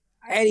back.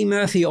 Eddie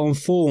Murphy on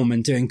form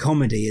and doing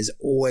comedy is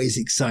always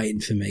exciting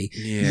for me.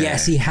 Yeah.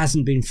 Yes, he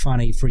hasn't been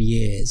funny for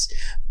years,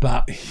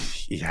 but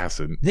he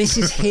hasn't. This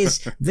is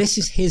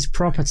his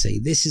property.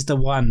 This is the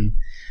one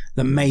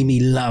that made me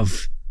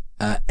love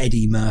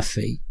Eddie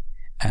Murphy.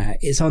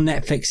 It's on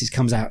Netflix. It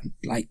comes out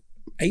like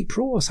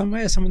April or some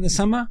in the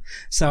summer.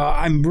 So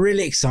I'm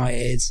really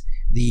excited.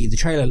 The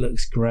trailer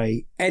looks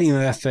great. Eddie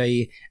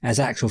Murphy as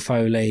Axel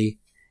Foley.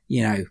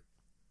 You know,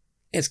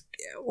 it's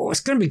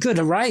going to be good,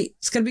 all right?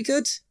 It's going to be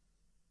good.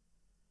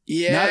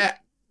 Yeah.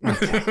 No?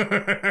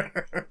 Okay.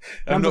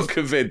 I'm not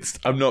convinced.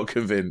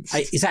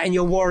 Is that in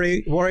your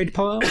worried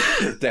pile?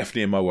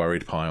 Definitely in my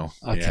worried pile.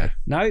 Okay. Yeah.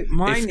 No,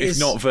 mine is... If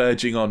not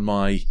verging on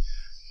my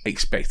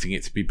expecting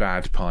it to be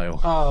bad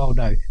pile. Oh,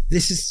 no.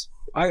 This is...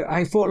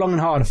 I thought long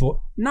and hard. I thought,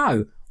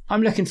 no,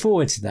 I'm looking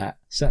forward to that.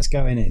 So that's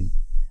going in.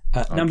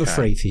 Number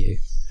 3 for you.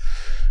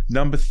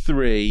 Number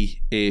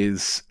 3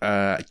 is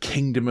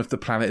Kingdom of the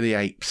Planet of the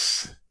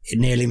Apes. It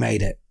nearly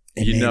made it.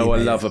 I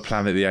love a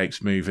Planet of the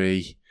Apes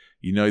movie.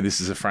 You know, this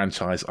is a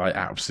franchise I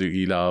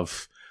absolutely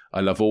love.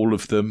 I love all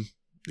of them.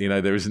 You know,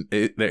 there isn't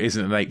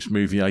an Apes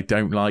movie I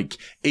don't like,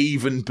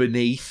 even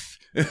Beneath,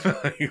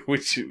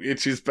 which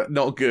is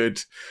not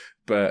good.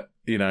 But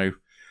you know,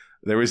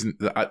 there isn't.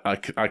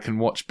 I can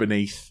watch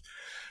Beneath.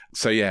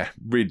 So yeah,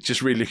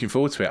 just really looking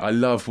forward to it. I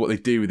love what they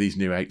do with these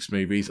new Apes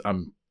movies.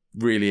 I'm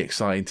really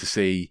excited to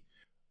see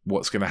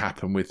what's going to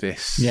happen with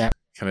this. Yeah.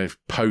 Kind of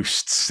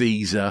post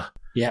Caesar.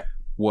 Yeah.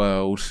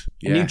 World.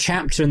 A new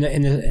chapter in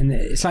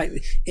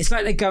the it's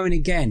like they're going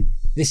again.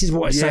 This is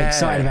what's so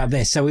exciting about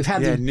this. So we've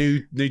had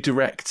new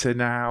director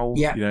now.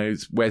 Yeah. You know,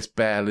 it's Wes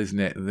Bell, isn't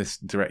it? This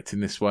directing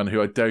this one,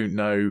 who I don't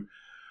know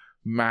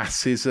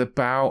masses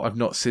about. I've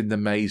not seen the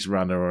Maze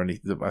Runner or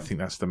anything. I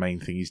think that's the main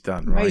thing he's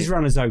done, right? Maze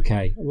Runner's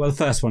okay. Well, the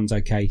first one's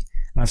okay.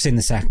 And I've seen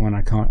the second one,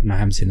 I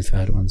haven't seen the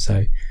third one.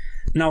 So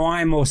no,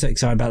 I'm also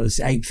excited about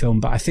this Ape film,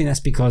 but I think that's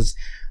because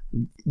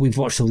we've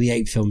watched all the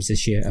Ape films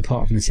this year,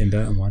 apart from the Tim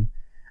Burton one.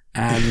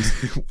 And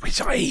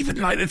which I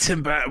even like the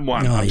Tim Burton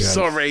one. No, I'm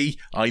sorry,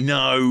 I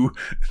know,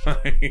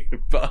 but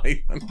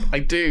I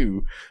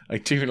do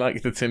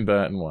like the Tim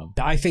Burton one.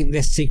 I think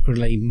this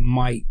secretly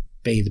might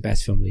be the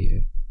best film of the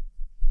year.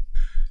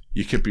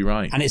 You could be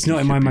right, and it's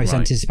not in my most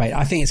anticipated.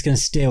 I think it's going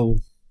to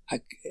still.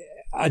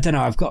 I don't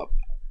know.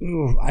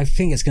 I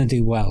think it's going to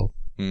do well.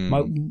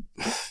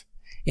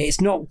 It's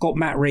not got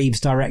Matt Reeves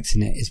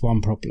directing it. Is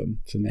one problem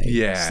for me.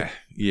 Yeah,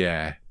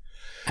 yeah.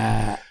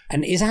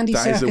 And is Andy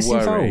That is a Serkis worry.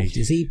 involved?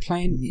 Is he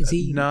playing? Is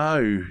he?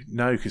 No,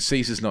 because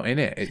Caesar's not in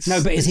it. It's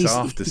But is he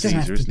after he doesn't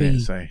have Caesar, to isn't be,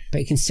 it? So but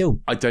he can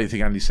still I don't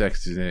think Andy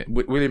Serkis is in it.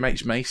 William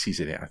H. Macy's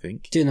in it, I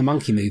think. doing the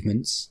monkey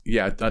movements.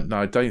 Yeah,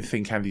 I don't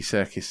think Andy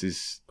Serkis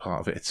is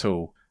part of it at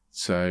all.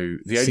 So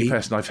the only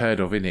person I've heard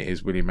of in it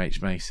is William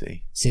H.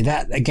 Macy. See,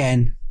 that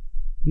again,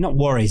 not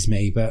worries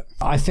me, but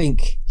I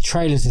think the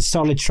trailer's a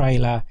solid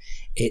trailer.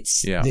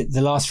 It's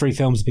the last 3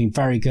 films have been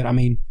very good. I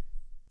mean,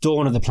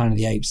 Dawn of the Planet of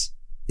the Apes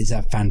is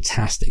a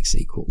fantastic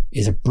sequel.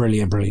 Is a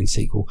brilliant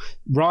sequel.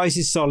 Rise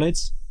is solid.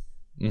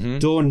 Mm-hmm.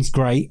 Dawn's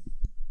great.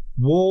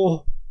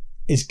 War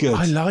is good.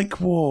 I like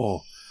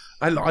War.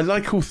 I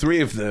like all 3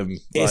 of them.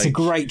 It's a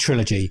great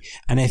trilogy.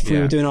 And if we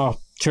were doing our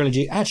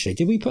trilogy, actually,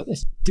 did we put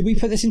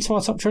this into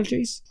our top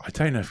trilogies? I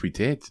don't know if we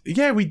did.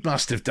 Yeah, we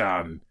must have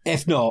done.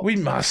 If not, we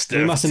must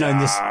have known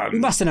this. We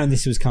must have known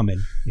this was coming.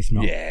 If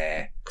not,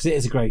 yeah, because it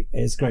is a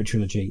great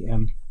trilogy.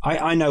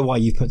 I know why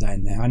you put that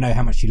in there. I know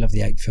how much you love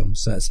the 8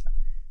 films, so that's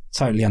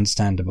totally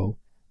understandable.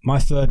 My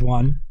third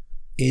one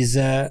is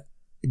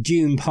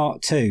Dune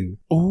Part 2.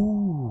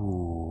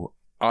 Ooh.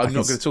 I'm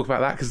not going to talk about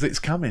that because it's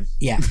coming.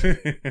 Yeah.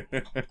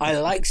 I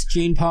liked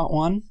Dune Part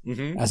 1,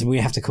 as we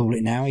have to call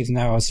it now, even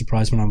though I was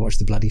surprised when I watched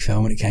the bloody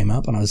film when it came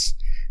up and I was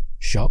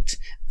shocked.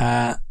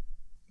 I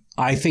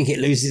think it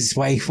loses its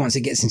way once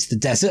it gets into the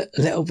desert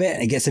a little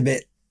bit. It gets a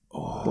bit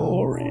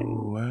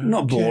boring. Okay.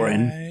 Not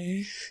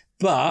boring.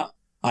 But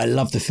I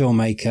love the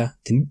filmmaker,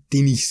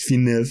 Denis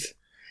Villeneuve.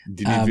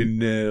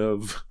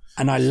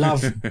 And I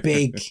love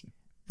big,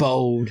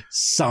 bold,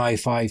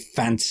 sci-fi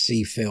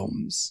fantasy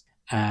films.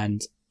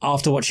 And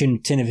after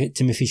watching Timothée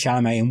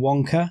Chalamet in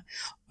Wonka,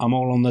 I'm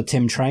all on the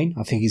Tim train.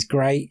 I think he's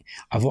great.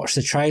 I've watched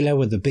the trailer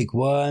with the big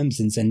worms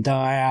and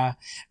Zendaya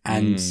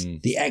and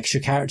the extra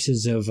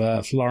characters of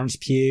Florence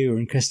Pugh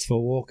and Christopher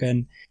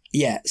Walken.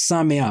 Yeah,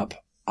 sign me up.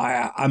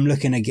 I'm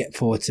looking to get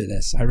forward to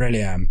this. I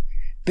really am.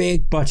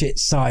 Big budget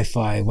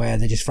sci-fi where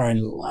they're just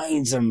throwing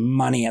loads of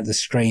money at the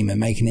screen and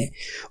making it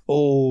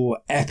all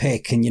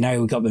epic. And,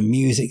 we've got the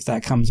music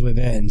that comes with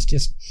it. And it's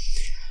just...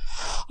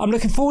 I'm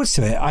looking forward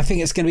to it. I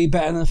think it's going to be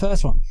better than the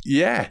first one.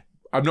 Yeah.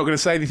 I'm not going to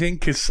say anything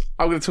because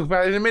I'm going to talk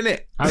about it in a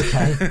minute.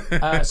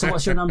 Okay. So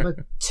what's your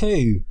number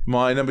 2?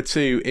 My number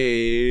 2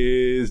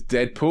 is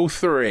Deadpool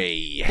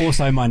 3.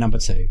 Also my number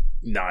 2.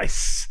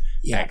 Nice.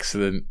 Yeah.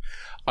 Excellent.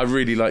 I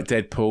really like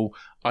Deadpool.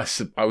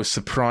 I was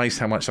surprised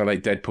how much I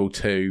like Deadpool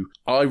 2.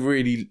 I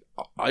really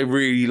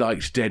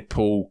liked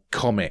Deadpool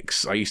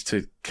comics. I used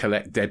to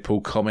collect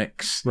Deadpool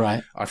comics.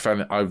 Right. I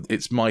found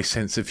it's my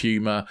sense of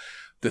humour.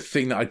 The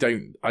thing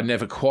that I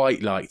never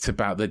quite liked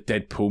about the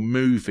Deadpool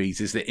movies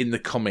is that in the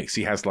comics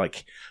he has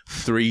like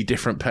 3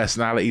 different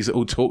personalities that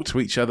all talk to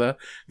each other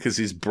because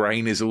his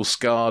brain is all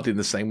scarred in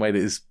the same way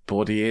that his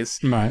body is.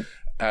 Right.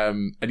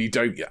 And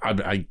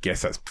I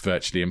guess that's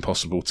virtually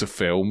impossible to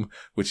film,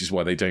 which is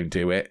why they don't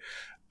do it.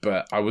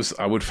 But I was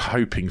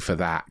hoping for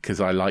that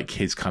because I like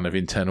his kind of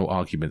internal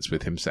arguments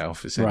with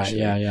himself,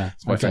 essentially. Right, yeah.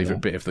 It's my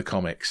favourite bit of the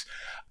comics.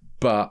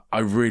 But I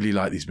really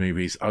like these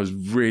movies. I was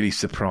really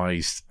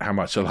surprised how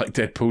much I like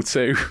Deadpool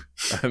 2.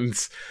 And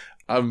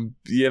I'm,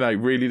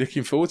 really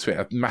looking forward to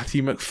it.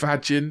 Matthew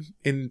McFadden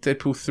in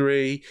Deadpool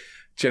 3.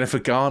 Jennifer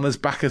Garner's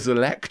back as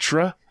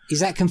Elektra.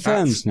 Is that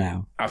confirmed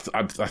now?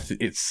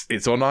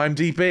 It's on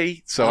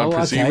IMDb, so I'm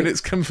presuming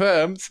it's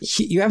confirmed.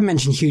 You haven't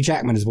mentioned Hugh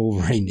Jackman as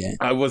Wolverine yet.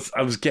 I was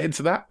getting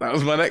to that. That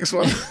was my next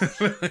one.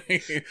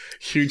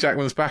 Hugh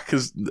Jackman's back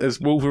as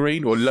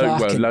Wolverine or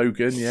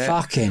Logan. Yeah.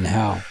 Fucking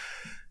hell.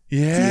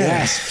 Yeah.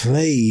 Yes,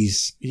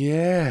 please.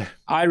 Yeah.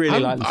 I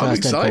really like the first I'm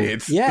excited.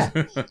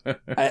 Deadpool.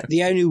 Yeah.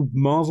 The only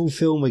Marvel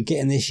film we're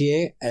getting this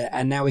year,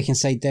 and now we can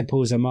say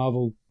Deadpool is a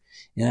Marvel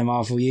in the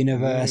Marvel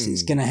universe.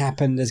 It's going to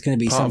happen. There's going to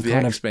be part some of the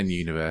kind X-Men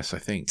universe, I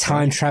think.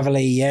 Time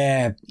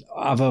travel-y,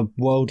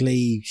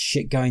 otherworldly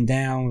shit going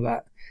down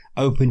that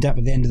opened up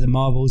at the end of the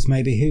Marvels.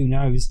 Maybe, who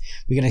knows?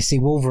 We're going to see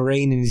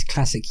Wolverine in his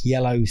classic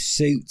yellow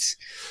suit.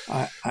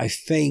 I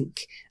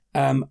think.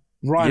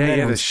 Ryan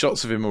Reynolds. There's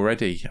shots of him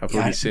already. I've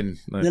already seen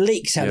the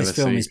leaks out of this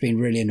film has been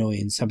really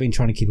annoying, so I've been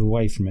trying to keep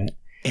away from it.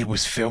 It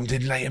was filmed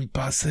in Leighton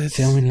Buzzard.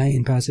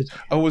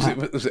 Oh, was it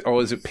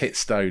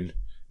Pitstone?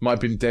 Might have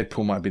been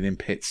Deadpool. Might have been in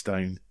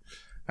Pitstone.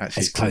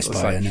 Actually, it's close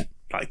by, isn't it?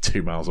 Like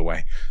 2 miles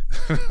away.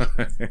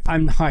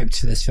 I'm hyped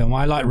for this film.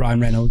 I like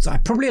Ryan Reynolds. I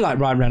probably like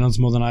Ryan Reynolds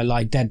more than I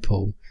like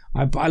Deadpool.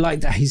 I like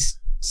that his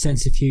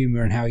sense of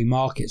humour and how he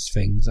markets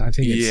things. I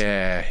think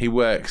he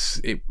works.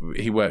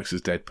 He works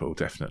as Deadpool,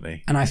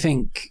 definitely. And I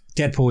think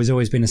Deadpool has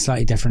always been a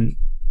slightly different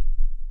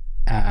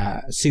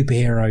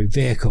superhero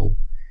vehicle.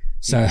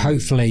 So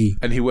hopefully...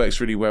 And he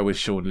works really well with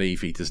Sean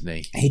Levy, doesn't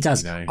he? He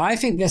does. I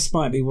think this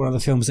might be one of the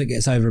films that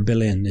gets over $1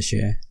 billion this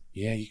year.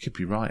 Yeah, you could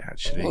be right,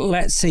 actually.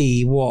 Let's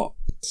see what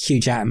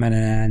Hugh Jackman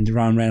and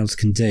Ryan Reynolds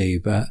can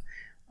do, but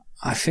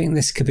I think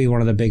this could be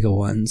one of the bigger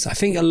ones. I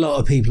think a lot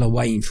of people are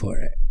waiting for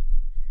it.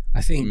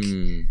 I think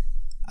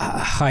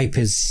hype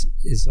is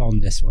on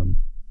this one.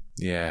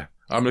 Yeah,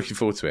 I'm looking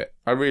forward to it.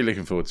 I'm really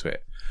looking forward to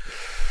it.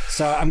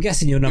 So I'm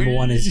guessing your number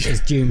one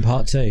is Dune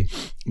Part 2.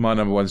 My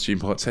number one's Dune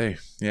Part 2.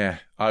 Yeah.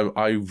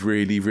 I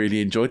really,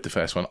 really enjoyed the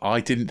first one.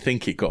 I didn't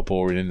think it got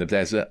boring in the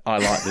desert. I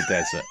like the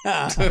desert.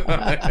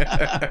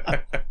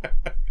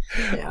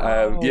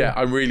 Yeah,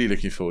 I'm really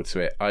looking forward to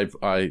it. I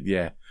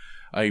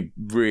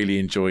really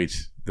enjoyed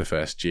the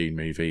first Dune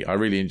movie. I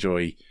really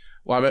enjoy...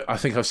 Well, I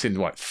think I've seen,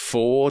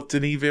 4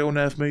 Denis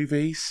Villeneuve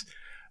movies.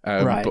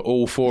 Right. But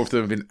all 4 of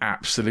them have been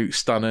absolute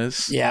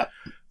stunners. Yeah.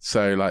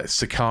 So,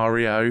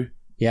 Sicario,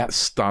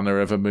 stunner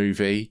of a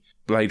movie.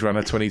 Blade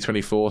Runner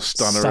 2024,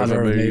 stunner of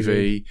a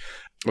movie.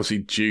 Obviously,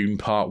 Dune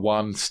Part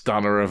 1,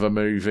 stunner of a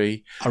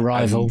movie.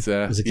 Arrival.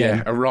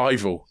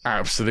 Arrival,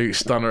 absolute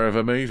stunner of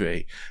a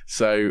movie.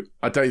 So,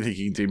 I don't think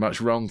he can do much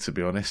wrong, to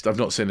be honest. I've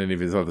not seen any of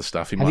his other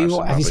stuff. Have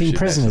you seen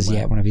Prisoners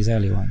yet, one of his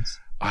early ones?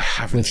 I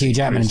haven't. With Hugh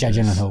Jackman and Jake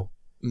Gyllenhaal.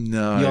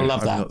 No, you'll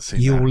love that.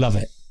 You'll love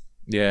it.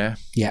 Yeah,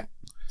 yeah.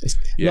 There's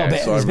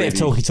a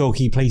bit of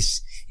talky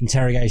police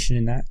interrogation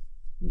in that.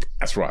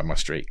 That's right up my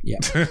street. Yeah,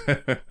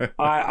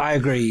 I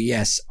agree.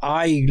 Yes,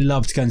 I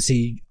loved to go and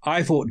see.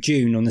 I thought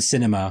Dune on the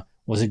cinema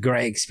was a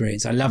great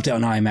experience. I loved it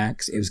on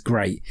IMAX. It was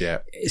great. Yeah,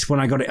 it's when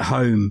I got it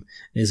home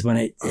is when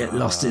it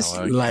lost its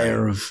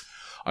layer of.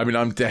 I mean,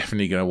 I'm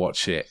definitely going to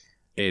watch it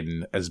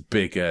in as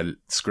big a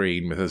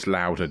screen with as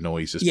loud a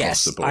noise as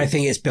possible. I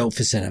think it's built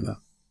for cinema.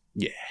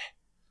 Yeah.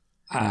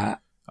 I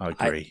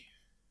agree.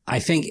 I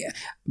think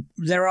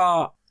there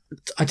are...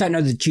 I don't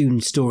know the Dune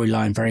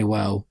storyline very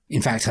well.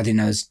 In fact, I didn't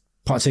know there's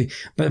part 2.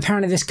 But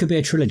apparently this could be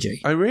a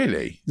trilogy. Oh,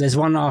 really? There's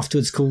one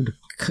afterwards called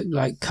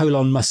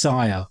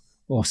Messiah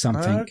or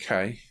something.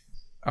 Okay.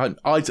 I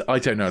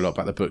don't know a lot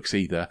about the books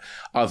either,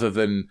 other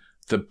than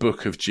the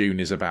book of Dune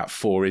is about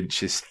 4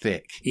 inches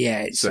thick.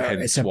 Yeah, it's a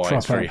why proper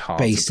it's very hard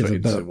beast to put of a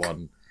book. into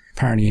one.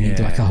 Apparently you need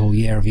a whole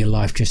year of your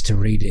life just to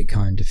read it,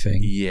 kind of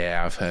thing.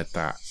 Yeah, I've heard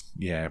that.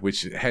 Yeah,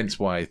 hence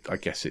why I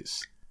guess it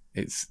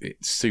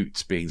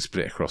suits being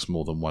split across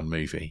more than one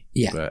movie.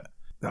 Yeah. But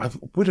I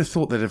would have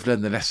thought they'd have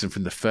learned the lesson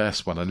from the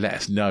first one and let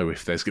us know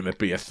if there's going to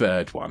be a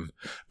third one.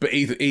 But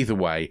either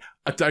way,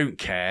 I don't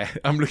care.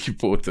 I'm looking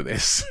forward to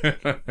this.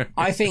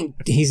 I think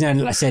he's known,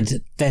 like I said,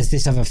 there's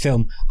this other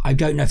film. I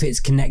don't know if it's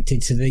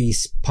connected to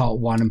these Part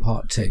 1 and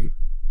Part 2.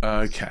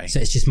 Okay.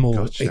 So it's just more,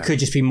 Gotcha. It could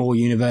just be more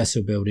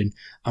universal building.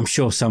 I'm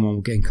sure someone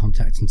will get in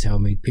contact and tell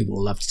me. People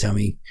will love to tell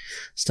me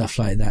stuff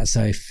like that.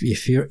 So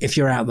if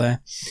you're out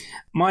there,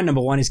 my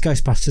number one is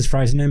Ghostbusters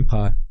Frozen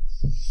Empire.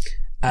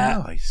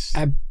 Nice.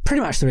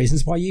 Pretty much the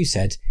reasons why you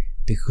said,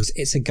 because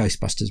it's a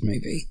Ghostbusters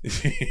movie.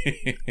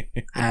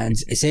 And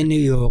it's in New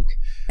York,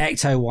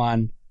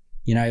 Ecto-1,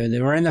 they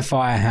were in the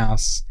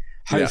firehouse.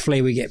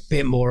 Hopefully we get a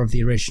bit more of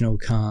the original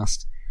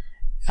cast.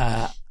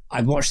 I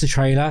watched the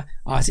trailer.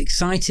 I was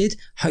excited.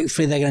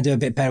 Hopefully they're going to do a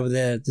bit better with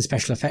the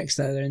special effects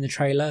that are in the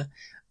trailer.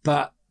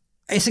 But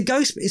it's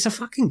a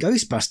fucking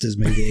Ghostbusters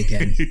movie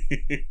again.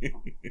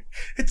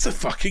 It's a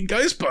fucking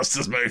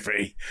Ghostbusters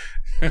movie.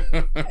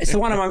 It's the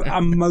one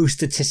I'm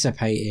most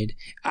anticipated.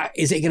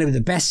 Is it going to be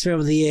the best film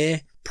of the year?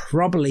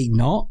 Probably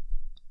not.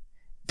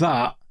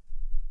 But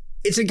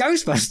it's a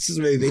Ghostbusters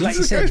movie, like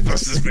you said. It's a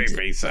Ghostbusters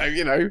movie, so,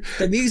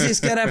 The music's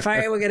going to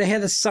play, we're going to hear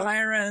the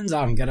sirens,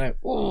 I'm going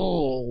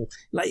to,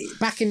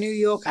 back in New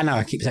York. I know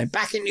I keep saying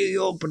back in New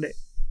York, but,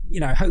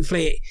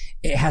 hopefully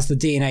it has the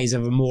DNAs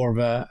of more of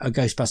a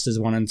Ghostbusters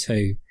 1 and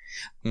 2.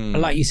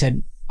 Like you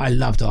said, I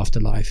loved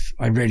Afterlife.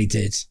 I really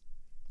did.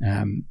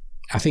 I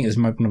think it was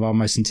one of our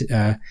most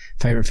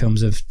favourite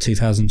films of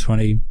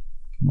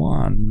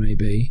 2021,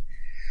 maybe.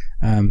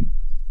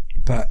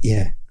 But,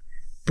 yeah.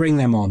 Bring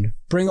them on.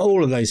 Bring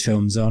all of those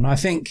films on. I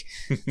think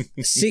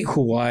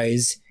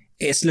sequel-wise,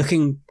 it's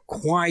looking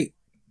quite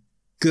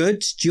good.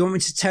 Do you want me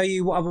to tell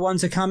you what other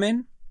ones are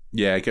coming?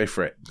 Yeah, go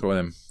for it. Go on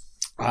then.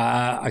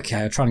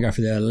 Okay, I'll try and go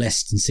through the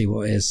list and see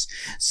what it is.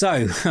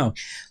 So,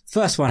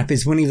 first one up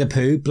is Winnie the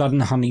Pooh, Blood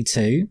and Honey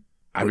 2.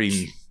 I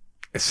mean,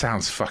 it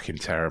sounds fucking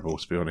terrible,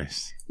 to be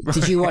honest.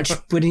 Did you watch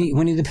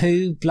Winnie the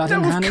Pooh, Blood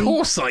and Honey? Of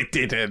course I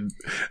didn't.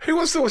 Who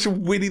wants to watch a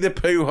Winnie the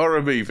Pooh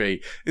horror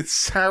movie? It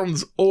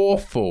sounds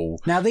awful.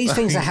 Now, these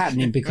things are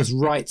happening because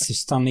rights have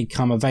suddenly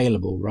come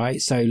available, right?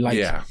 So,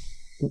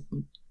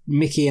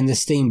 Mickey and the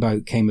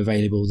Steamboat came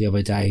available the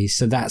other day,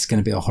 so that's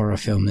going to be a horror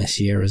film this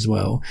year as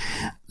well.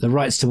 The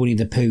rights to Winnie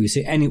the Pooh,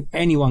 so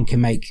anyone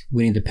can make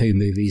Winnie the Pooh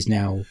movies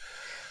now.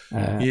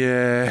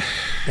 There's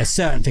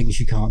certain things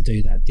you can't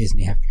do that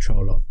Disney have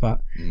control of, but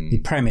the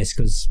premise,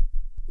 because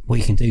we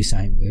can do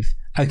something with.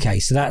 Okay,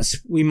 so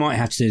we might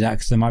have to do that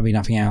because there might be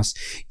nothing else.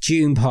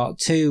 Dune Part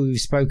 2, we've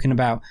spoken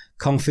about.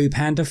 Kung Fu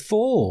Panda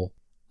 4.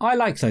 I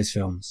like those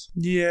films.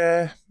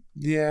 Yeah.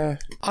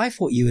 I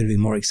thought you would be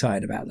more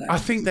excited about that. I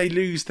think they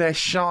lose their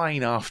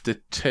shine after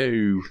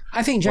 2.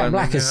 I think Jack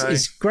Black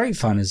is great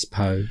fun as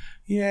Poe.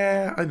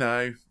 Yeah, I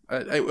know.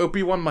 It'll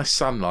be one my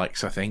son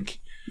likes, I think.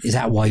 Is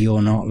that why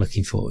you're not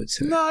looking forward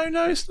to it?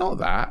 No, it's not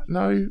that.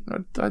 No,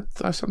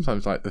 I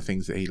sometimes like the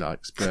things that he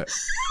likes, but,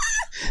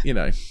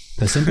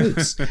 Puss in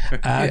Boots.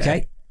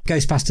 Okay.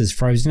 Ghostbusters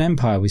Frozen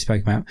Empire we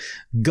spoke about.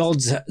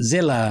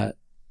 Godzilla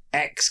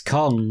X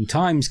Kong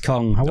times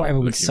Kong, whatever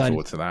we decided. Looking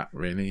forward to that,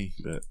 really.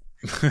 But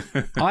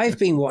I've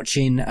been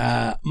watching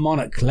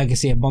Monarch: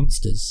 Legacy of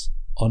Monsters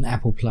on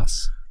Apple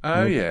Plus.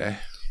 Oh, yeah.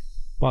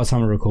 By the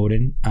time we're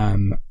recording,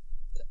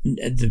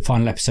 the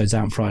final episode's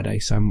out on Friday,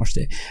 so I haven't watched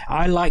it.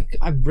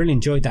 I've really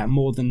enjoyed that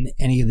more than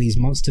any of these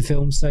monster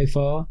films so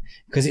far,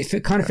 because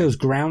it kind of feels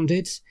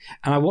grounded.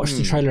 And I watched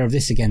the trailer of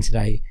this again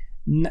today.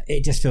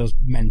 It just feels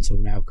mental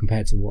now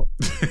compared to what...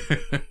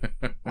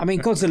 I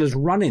mean, Godzilla's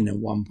running at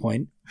one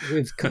point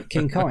with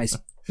King Kong. It's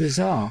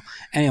bizarre.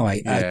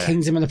 Anyway,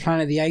 Kingdom of the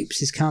Planet of the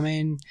Apes is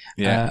coming.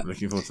 Yeah,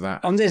 looking forward to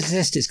that. On this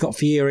list, it's got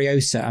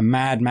Furiosa and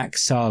Mad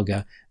Max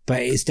Saga,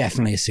 but it's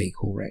definitely a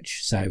sequel,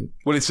 Rich. So,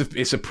 well, it's a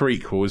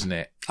prequel, isn't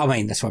it? I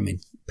mean, that's what I mean.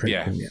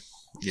 Prequel,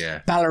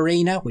 yeah.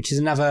 Ballerina, which is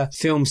another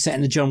film set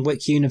in the John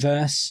Wick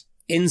universe.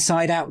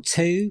 Inside Out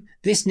 2.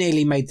 This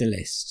nearly made the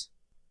list.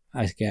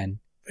 Again.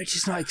 Rich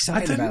is not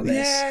excited about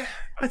this. Yeah,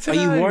 I don't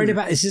know. Are you worried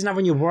about this? Isn't that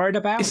one you're worried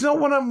about? It's not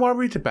one I'm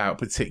worried about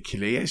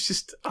particularly. It's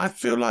just, I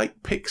feel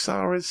like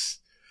Pixar has,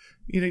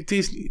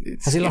 Disney...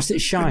 Has it lost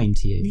its shine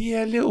to you?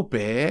 Yeah, a little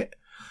bit.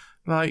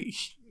 Like,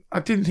 I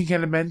didn't think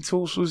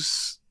Elementals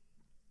was...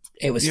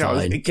 It was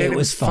fine. It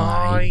was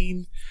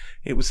fine.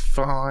 It was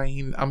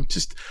fine.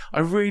 I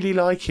really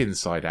like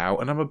Inside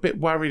Out, and I'm a bit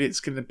worried it's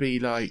going to be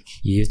like...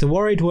 Use the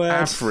worried word.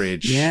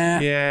 Average.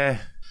 Yeah.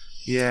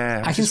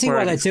 Yeah. I can see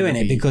why they're doing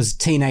it, because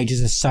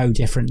teenagers are so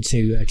different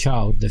to a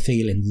child, the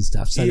feelings and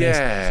stuff. So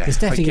there's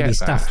definitely going to be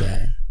stuff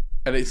there.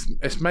 And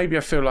it's maybe I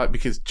feel like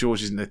because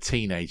George isn't a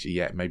teenager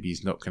yet, maybe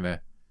he's not going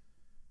to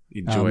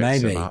enjoy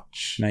it so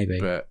much. Maybe.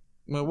 But,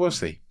 well, we'll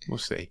see.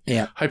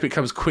 Yeah. Hope it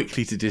comes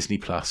quickly to Disney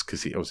Plus,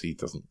 because he obviously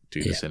doesn't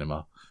do the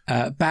cinema.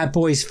 Bad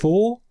Boys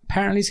 4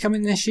 apparently is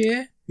coming this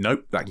year.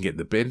 Nope, that can get in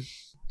the bin.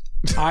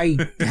 I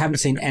haven't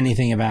seen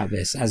anything about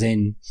this, as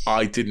in...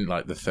 I didn't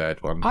like the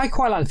third one. I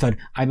quite like the third.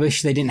 I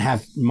wish they didn't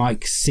have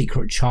Mike's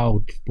secret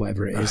child,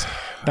 whatever it is.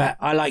 But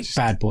I like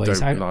Bad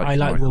Boys. I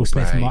like Will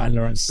Smith and Martin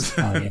Lawrence.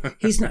 Oh, yeah.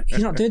 He's not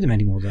doing them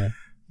anymore, though.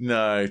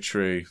 No,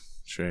 true,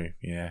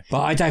 yeah. But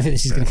I don't think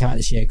this is going to come out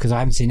this year, because I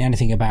haven't seen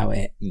anything about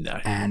it.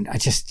 No. And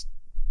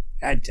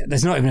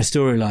there's not even a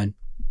storyline.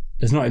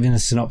 There's not even a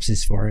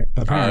synopsis for it.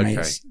 But apparently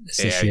it's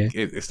this year.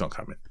 It's not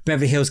coming.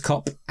 Beverly Hills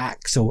Cop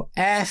Axel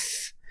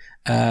F.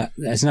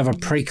 There's another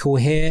prequel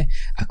here.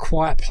 A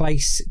Quiet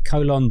Place: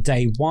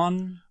 Day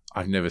One.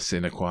 I've never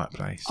seen A Quiet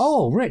Place.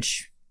 Oh,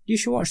 Rich, you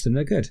should watch them.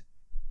 They're good.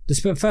 The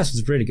first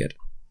was really good.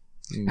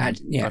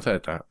 I've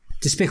heard that.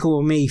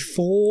 Despicable Me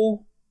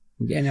 4.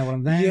 We're getting one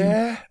of them.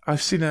 Yeah,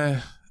 I've seen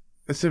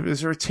Is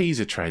there a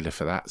teaser trailer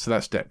for that? So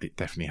that's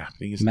definitely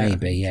happening, isn't it?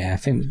 Maybe, yeah. I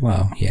think.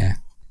 Well, yeah.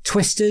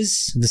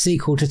 Twisters, the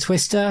sequel to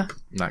Twister.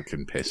 That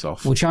can piss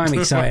off. Which I'm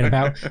excited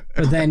about.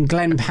 But then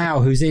Glenn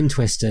Powell, who's in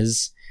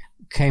Twisters,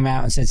 came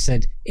out and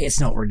said it's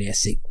not really a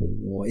sequel,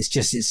 or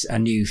it's a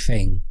new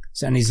thing.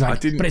 So, and he's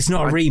like, but it's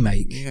not a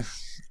remake. Yeah.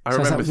 I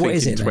remember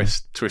thinking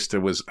Twister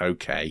was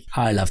okay.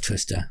 I love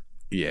Twister.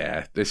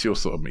 Yeah, that's your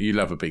sort of... You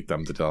love a big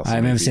Dum da Da. I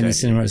remember seeing it in the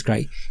cinema. It was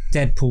great.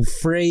 Deadpool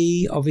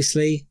 3,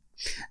 obviously.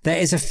 There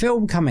is a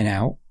film coming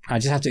out. I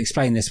just have to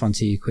explain this one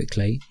to you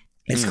quickly.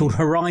 It's called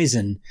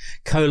Horizon: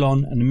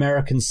 An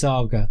American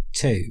Saga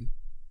 2.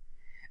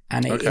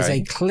 And it is a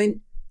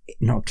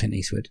not Clint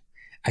Eastwood,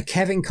 a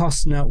Kevin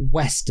Costner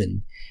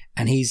Western.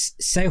 And he's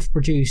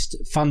self-produced,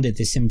 funded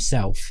this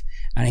himself.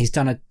 And he's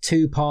done a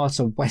 2-part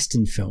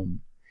Western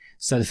film.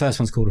 So the first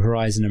one's called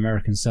Horizon: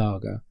 American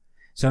Saga.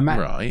 So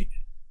right.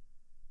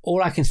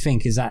 All I can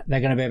think is that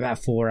they're going to be about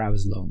 4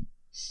 hours long.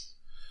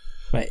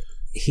 But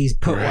he's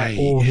put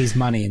all his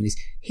money in these.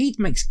 He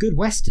makes good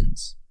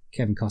Westerns,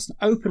 Kevin Costner.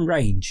 Open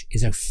Range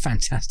is a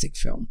fantastic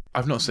film.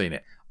 I've not seen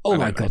it. Oh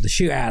my God, the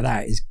shootout of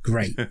that is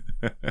great.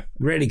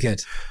 Really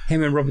good.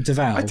 Him and Robert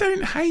Duvall. I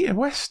don't hate a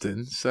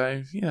Western,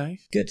 so,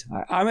 Good.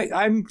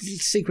 I'm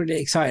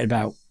secretly excited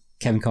about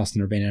Kevin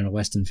Costner being in a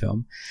Western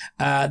film.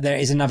 There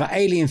is another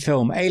Alien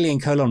film, Alien: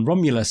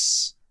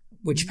 Romulus,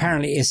 which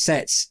apparently is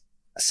set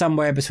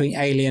somewhere between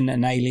Alien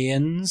and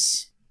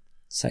Aliens.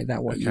 Say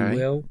that what you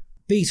will.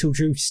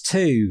 Beetlejuice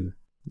 2.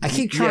 I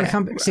keep trying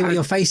to see what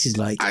your face is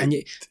like, and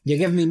you're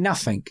giving me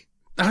nothing.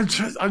 I'm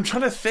trying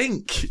to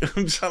think.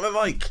 I'm trying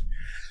to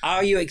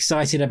Are you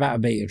excited about a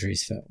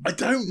Beetlejuice film? I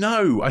don't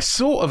know. I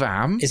sort of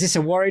am. Is this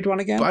a worried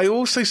one again? But I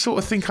also sort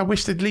of think I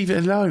wish they'd leave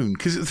it alone,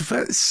 because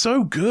it's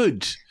so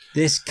good.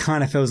 This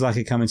kind of feels like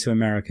a Coming to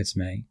America to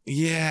me.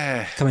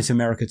 Yeah. Coming to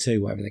America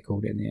 2, whatever they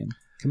called it in the end.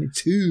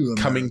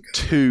 Coming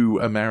to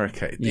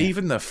America. Yeah.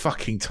 Even the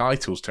fucking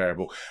title's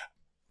terrible.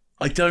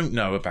 I don't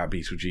know about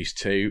Beetlejuice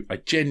 2. I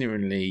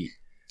genuinely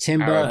Tim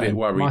Burton, a bit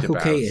worried Michael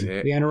about Keaton,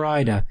 it. Winona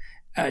Ryder,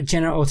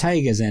 Jenna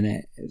Ortega's in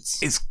it.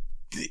 It's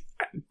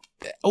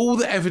all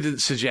the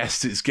evidence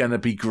suggests it's going to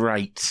be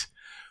great,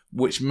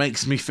 which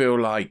makes me feel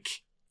like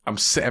I'm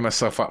setting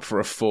myself up for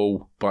a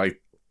fall by...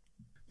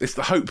 It's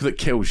the hope that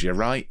kills you,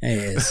 right?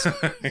 It is.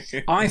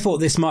 I thought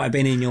this might have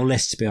been in your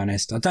list, to be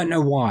honest. I don't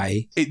know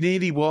why. It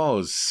nearly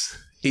was.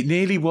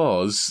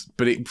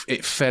 But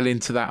it fell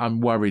into that I'm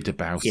worried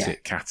about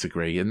it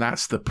category, and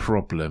that's the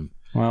problem.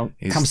 Well,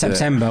 come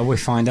September, we'll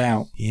find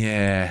out.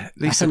 Yeah. At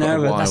least That's I've got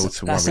a while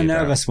to worry That's a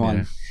nervous about.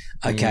 one.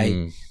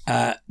 Okay.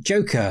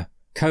 Joker,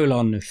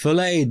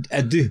 Folie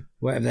à Deux,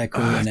 whatever they're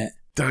calling it.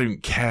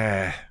 Don't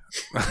care.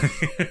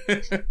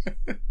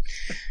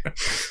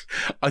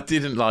 I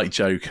didn't like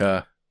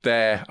Joker.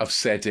 There, I've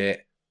said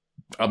it.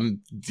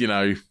 I'm,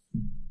 the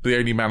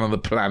only man on the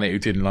planet who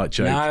didn't like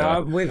Joker.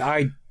 No,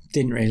 I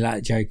didn't really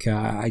like Joker.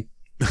 I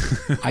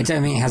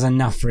don't think it has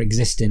enough for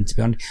existing, to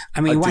be honest.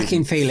 I mean,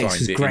 Joaquin Phoenix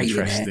was great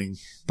in it,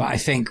 but I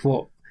think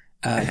what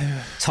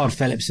Todd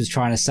Phillips was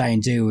trying to say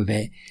and do with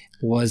it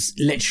was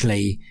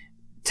literally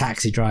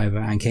Taxi Driver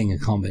and King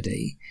of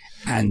Comedy.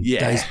 And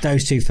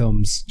those two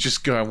films.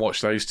 Just go and watch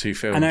those two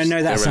films. And I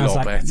know that sounds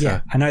like better.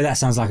 Yeah, I know that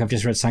sounds like I've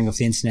just read something off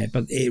the internet,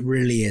 but it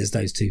really is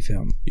those two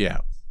films. Yeah.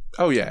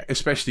 Oh yeah,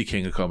 especially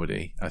King of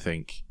Comedy. I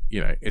think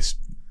it's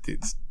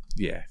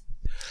yeah.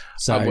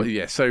 So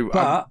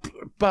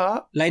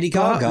but Lady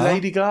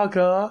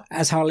Gaga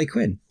as Harley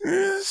Quinn.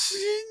 And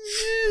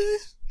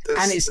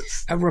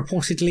it's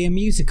reportedly a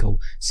musical.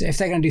 So if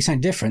they're going to do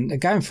something different, they're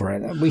going for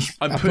it.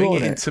 I'm putting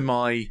it into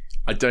my.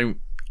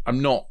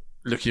 I'm not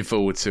looking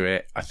forward to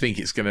it. I think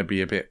it's going to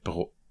be a bit.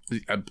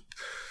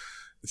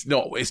 It's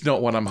not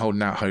what I'm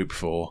holding out hope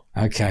for.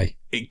 Okay.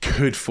 It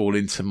could fall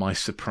into my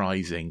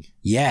surprising.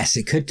 Yes,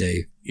 it could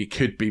do. It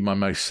could be my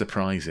most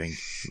surprising,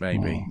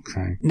 maybe. Oh,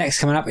 okay. Next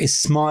coming up is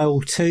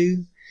Smile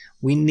 2.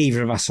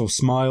 Neither of us saw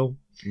Smile.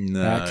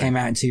 No. Came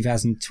out in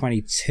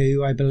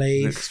 2022, I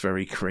believe. Looks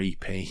very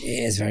creepy.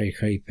 It is very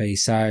creepy,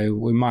 so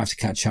we might have to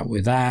catch up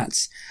with that.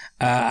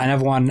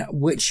 Another one,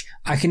 which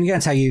I can go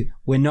and tell you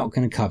we're not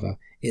going to cover.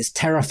 It's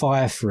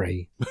Terrifier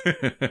 3.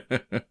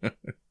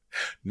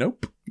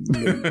 Nope.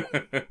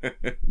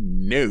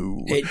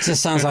 No. It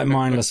just sounds like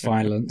mindless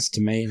violence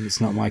to me, and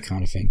it's not my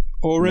kind of thing.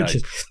 Or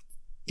Richard's.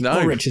 No,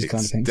 or Richard's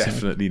kind of thing.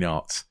 Definitely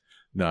not.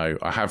 No,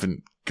 I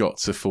haven't got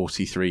to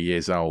 43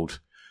 years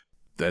old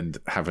and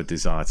have a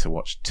desire to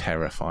watch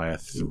Terrifier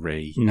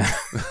 3. No.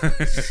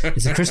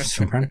 It's a Christmas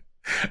film, right?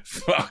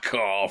 Fuck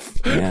off.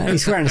 Yeah,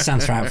 he's wearing a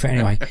Santa outfit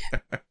anyway.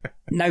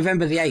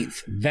 November the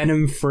 8th,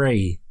 Venom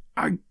 3.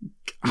 I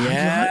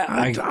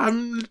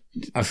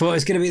thought it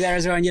was going to be there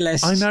as well on your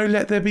list. I know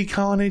Let There Be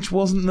Carnage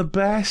wasn't the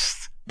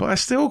best, but I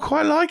still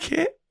quite like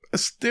it.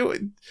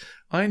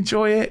 I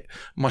enjoy it.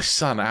 My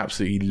son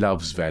absolutely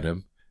loves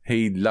Venom.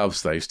 He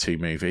loves those two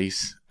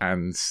movies,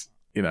 and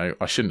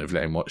I shouldn't have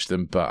let him watch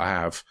them, but I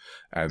have,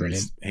 and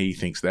Brilliant. He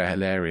thinks they're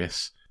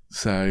hilarious.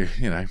 So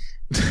well,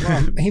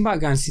 he might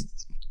go and see.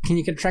 Can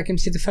you track him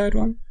to see the third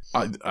one?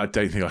 I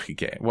don't think I could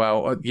get it.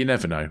 Well, you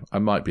never know. I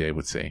might be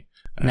able to.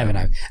 Never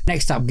know.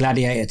 Next up,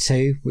 Gladiator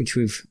 2, which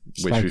we've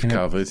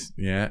covered.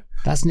 Yeah,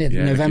 that's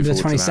November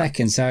the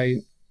 22nd. So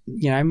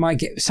might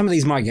get some of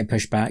these might get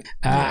pushed back,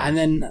 and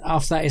then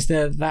after that is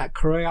that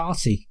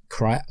Karate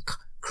Kid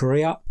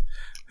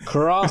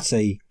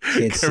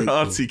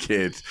Karate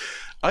Kid.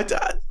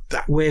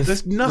 With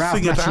there's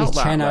nothing Ralph about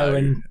that though.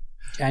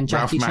 and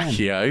Jackie Ralph Chan.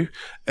 Macchio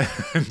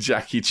and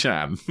Jackie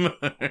Chan.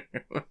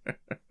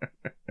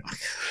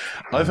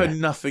 I've heard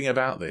nothing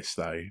about this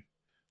though.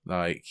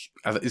 Like,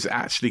 is it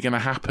actually going to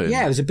happen?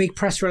 Yeah, it was a big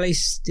press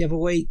release the other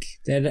week.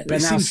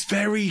 It seems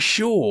very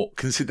short,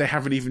 considering they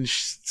haven't even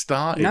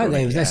started. No,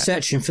 they're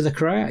searching for the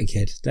Karate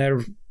Kid.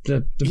 They're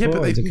the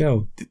boy, the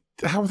girl.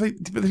 How have they?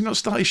 But they've not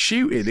started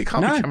shooting. It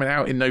can't be coming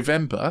out in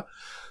November.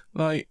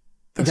 Like,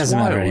 that's it doesn't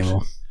wild. matter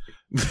anymore.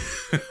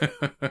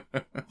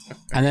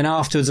 And then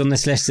afterwards on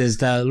this list is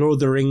the Lord of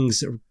the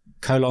Rings :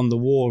 The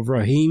War of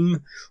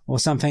Rohirrim or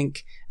something,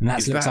 and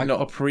Is that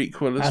not a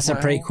prequel? That's a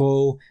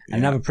prequel. Yeah.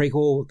 Another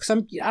prequel.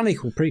 Some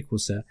unequal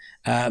prequels, sir.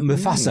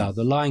 Mufasa,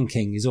 The Lion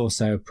King, is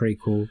also a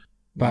prequel.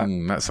 But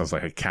that sounds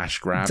like a cash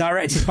grab.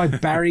 Directed by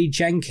Barry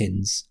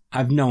Jenkins.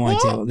 I've no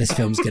idea what this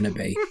film's going to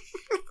be.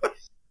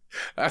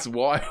 That's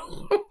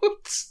wild.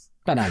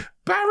 Don't know.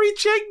 Barry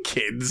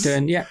Jenkins.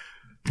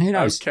 Who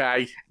knows?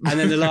 Okay. And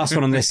then the last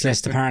one on this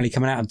list, apparently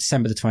coming out on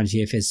December the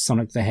 20th, is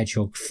Sonic the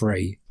Hedgehog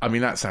 3. I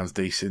mean, that sounds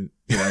decent.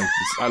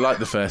 I like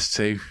the first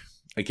two.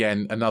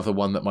 Again, another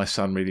one that my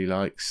son really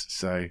likes.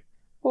 So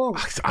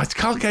I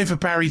can't go for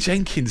Barry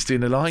Jenkins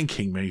doing a Lion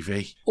King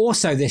movie.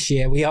 Also this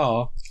year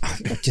I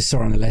just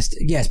saw on the list.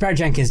 Yes, Barry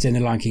Jenkins doing the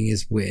Lion King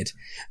is weird.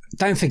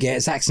 Don't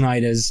forget Zack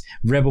Snyder's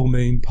Rebel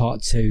Moon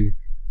Part 2,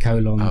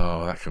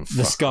 that can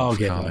The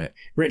Scargiver.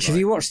 Rich, have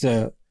you watched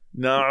the...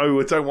 No,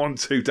 I don't want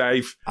to,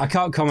 Dave. I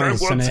can't comment on it. I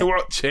don't want to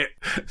watch it.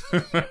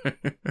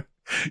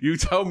 You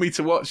told me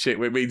to watch it,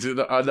 which means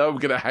that I know I'm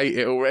going to hate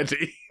it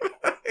already.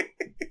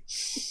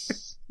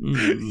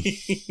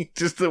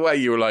 Just the way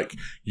you were like,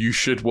 you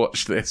should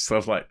watch this. I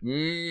was like,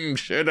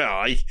 should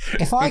I?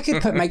 If I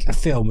could make a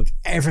film of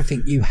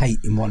everything you hate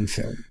in one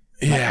film,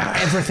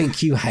 everything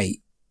you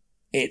hate,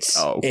 it's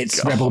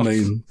Rebel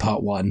Moon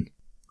Part 1,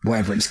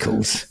 whatever it's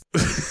called. So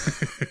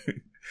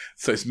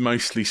it's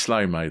mostly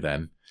slow-mo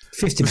then?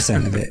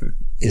 50% of it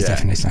is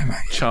definitely slow-mo.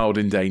 Child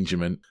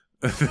endangerment.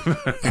 I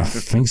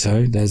think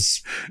so.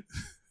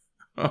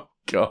 Oh,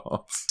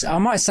 God. I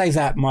might save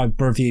my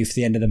review for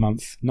the end of the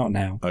month. Not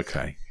now.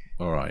 Okay.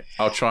 All right.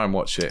 I'll try and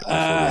watch it.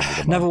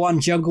 Another one,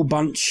 Jungle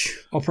Bunch,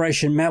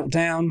 Operation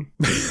Meltdown.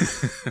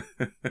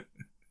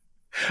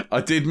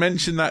 I did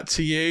mention that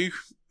to you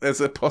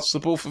as a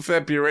possible for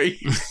February.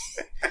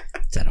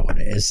 Don't know what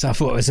it is. I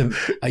thought it was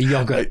a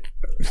yogurt.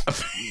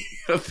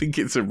 I think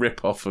it's a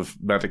rip-off of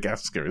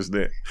Madagascar, isn't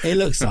it? It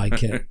looks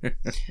like it.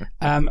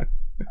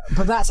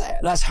 But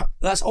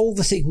that's all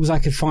the sequels I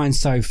could find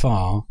so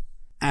far.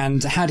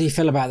 And how do you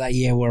feel about that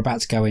year we're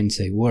about to go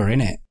into? We're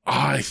in it.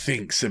 I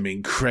think some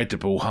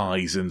incredible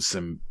highs and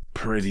some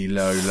pretty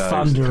low lows.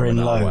 Thundering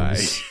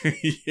lows.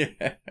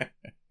 Yeah.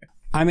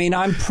 I mean,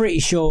 I'm pretty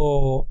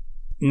sure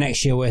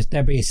next year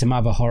there'll be some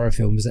other horror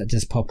films that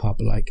just pop up,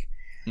 like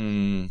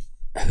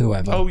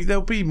whoever. Oh,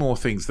 there'll be more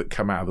things that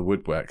come out of the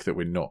woodwork that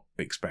we're not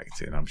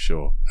expecting, I'm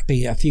sure.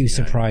 Be a few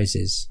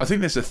surprises. I think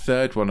there's a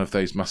third one of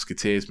those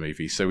Musketeers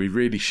movies, so we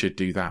really should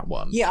do that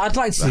one. Yeah, I'd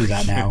like to do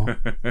that now.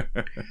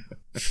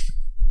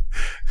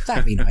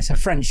 That'd be nice. A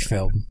French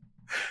film.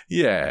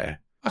 Yeah.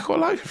 I quite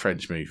like a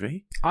French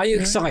movie. Are you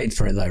excited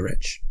for it though,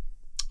 Rich?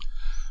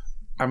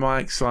 Am I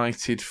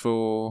excited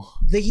for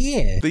the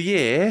year? The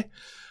year?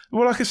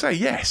 Well, like I say,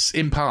 yes,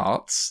 in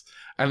parts.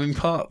 And in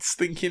parts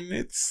thinking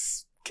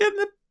it's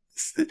getting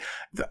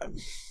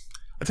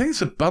I think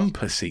it's a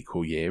bumper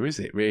sequel year, is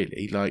it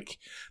really? Like,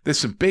 there's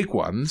some big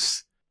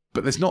ones,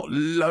 but there's not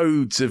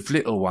loads of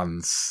little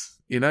ones.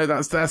 You know,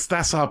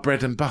 that's our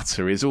bread and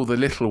butter, is all the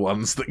little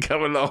ones that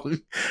come along.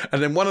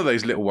 And then one of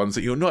those little ones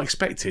that you're not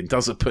expecting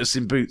does a Puss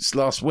in Boots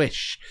Last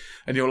Wish.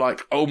 And you're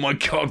like, oh my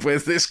God,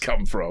 where's this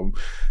come from?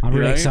 I'm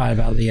really excited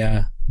about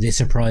the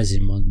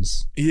surprising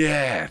ones.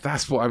 Yeah,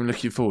 that's what I'm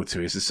looking forward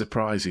to, is a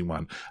surprising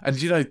one. And,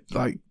 you know,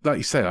 like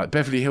you say, like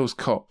Beverly Hills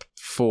Cop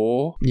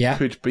 4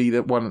 could be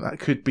that one that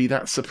could be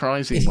that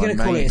surprising one. If you're going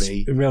to call it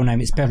its real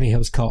name, it's Beverly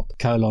Hills Cop :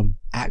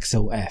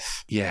 Axel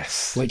F.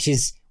 Yes. Which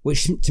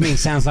to me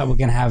sounds like we're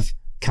going to have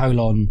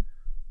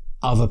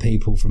other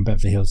people from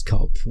Beverly Hills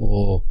Cop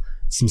or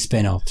some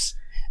spin-offs.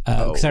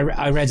 Because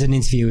I read an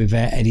interview with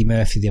Eddie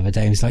Murphy the other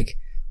day and he was like,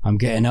 I'm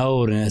getting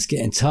old and it's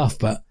getting tough,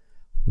 but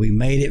we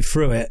made it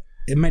through it.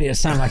 It made it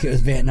sound like it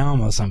was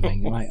Vietnam or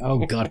something. Like,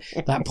 oh God,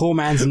 that poor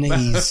man's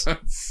knees.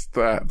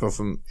 That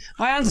doesn't.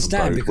 I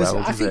understand because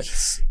I think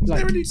it's like,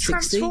 is there a new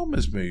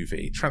Transformers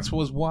movie,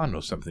 Transformers 1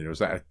 or something, or is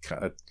that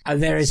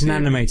there is an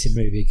animated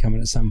movie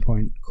coming at some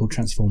point called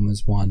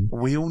Transformers 1.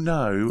 We all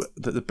know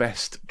that the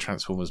best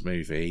Transformers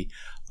movie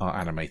are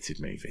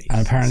animated movies.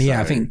 And apparently,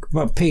 I think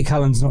Peter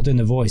Cullen's not doing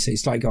the voice.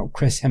 It's like got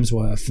Chris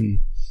Hemsworth and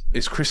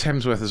it's Chris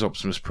Hemsworth as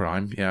Optimus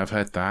Prime. Yeah, I've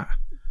heard that.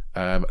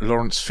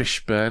 Lawrence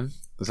Fishburne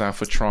as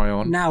Alpha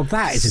Trion. Now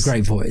that is a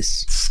great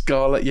voice.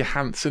 Scarlett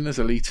Johansson as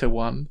Alita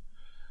 1.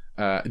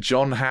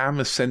 John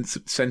Hamm as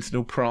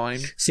Sentinel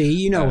Prime. See,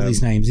 you know all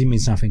these names. He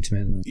means nothing to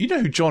me at the moment. You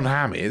know who John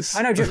Hamm is?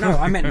 I know. No,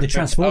 I meant the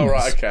Transformers. Oh,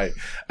 right, okay.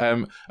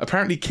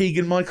 Apparently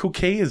Keegan-Michael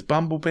Key as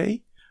Bumblebee.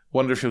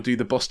 Wonder if he'll do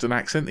the Boston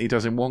accent he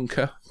does in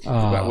Wonka.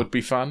 Oh, that would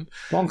be fun.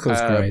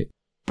 Wonka's great.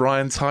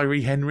 Brian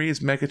Tyree Henry as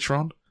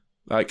Megatron.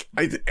 Like,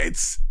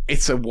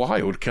 it's a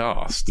wild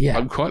cast. Yeah.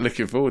 I'm quite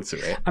looking forward to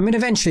it. I mean,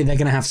 eventually they're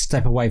going to have to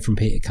step away from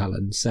Peter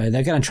Cullen, so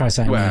they're going to try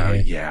something new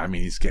here. Yeah, I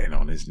mean, he's getting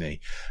on, isn't he?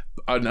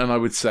 And I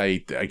would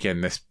say,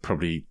 again, this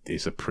probably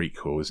is a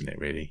prequel, isn't it,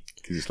 really?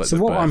 It's like so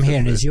what I'm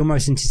hearing is your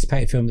most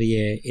anticipated film of the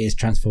year is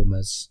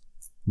Transformers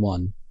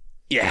 1.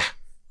 Yeah.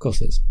 Of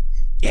course it is.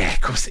 Yeah, of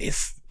course it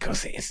is. Of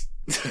course it is.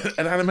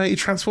 An animated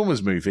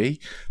Transformers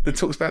movie that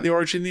talks about the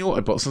origin of the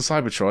Autobots and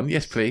Cybertron.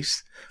 Yes,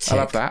 please. I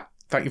love that.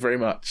 Thank you very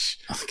much.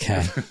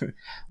 Okay.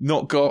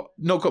 Not got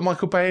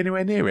Michael Bay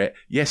anywhere near it.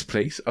 Yes,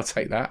 please. I'll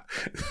take that.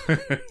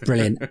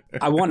 Brilliant.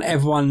 I want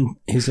everyone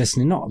who's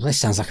listening, this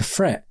sounds like a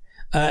threat.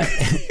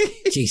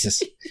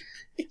 Jesus.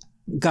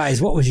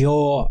 Guys, what was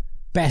your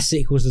best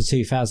sequels of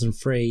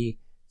 2003,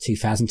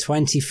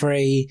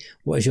 2023?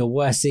 What is your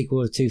worst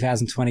sequel of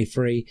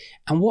 2023?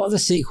 And what are the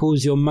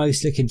sequels you're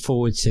most looking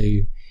forward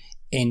to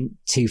in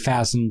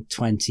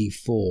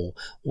 2024?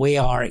 We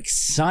are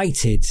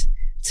excited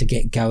to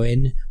get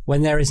going.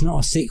 When there is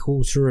not a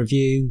sequel to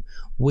review,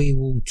 we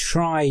will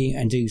try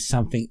and do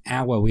something.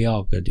 We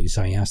are going to do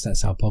something else.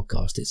 That's our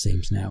podcast, it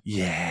seems now.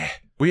 Yeah.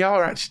 We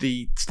are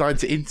actually starting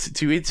to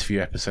interview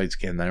episodes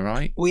again, though,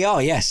 right? We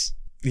are, yes.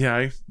 You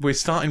know, we're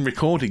starting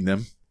recording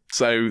them.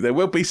 So there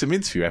will be some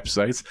interview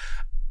episodes.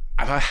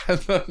 And I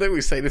know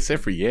we say this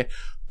every year,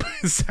 but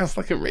it sounds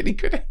like a really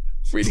good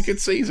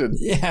season.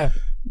 Yeah.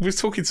 We're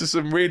talking to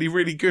some really,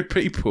 really good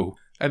people.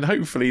 And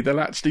hopefully they'll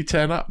actually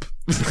turn up.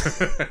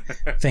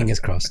 Fingers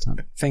crossed.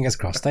 Fingers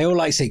crossed. They all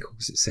like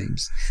sequels, it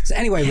seems. So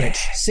anyway, Rich,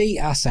 see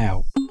us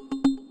out.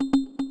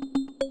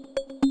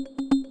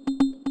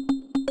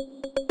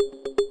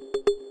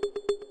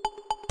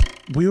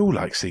 We all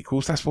like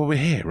sequels. That's why we're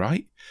here,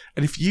 right?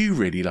 And if you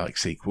really like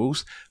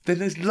sequels, then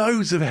there's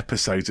loads of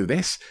episodes of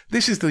this.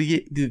 This is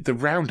the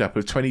roundup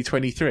of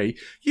 2023.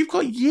 You've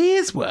got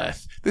years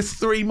worth. There's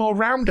 3 more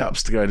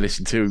roundups to go and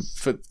listen to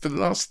for the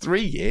last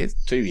 3 years.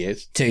 2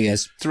 years. 2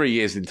 years. 3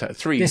 years in total.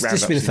 3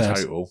 roundups in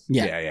total.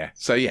 Yeah.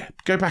 So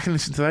go back and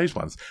listen to those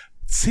ones.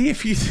 See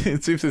if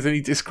there's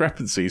any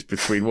discrepancies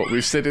between what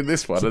we've said in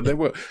this one, and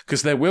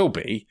because there will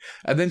be,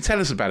 and then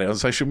tell us about it on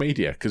social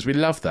media because we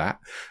love that.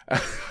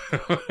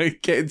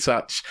 Get in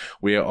touch.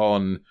 We are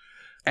on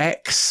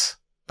X.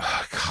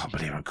 Oh, I can't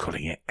believe I'm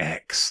calling it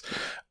X.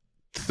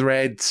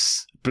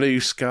 Threads, Blue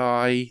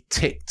Sky,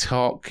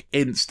 TikTok,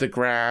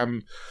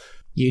 Instagram,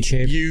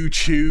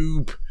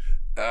 YouTube,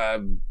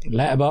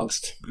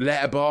 Letterboxd.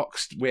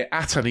 We're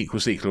at Unequal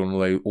Sequel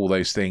on all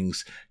those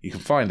things. You can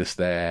find us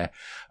there.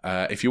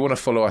 If you want to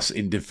follow us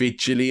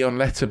individually on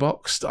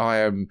Letterboxd, I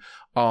am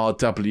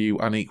RW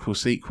Unequal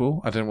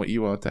Sequel. I don't know what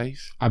you are,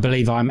 Dave. I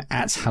believe I'm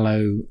at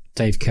Hello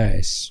Dave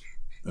Curtis.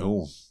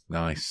 Oh,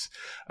 nice.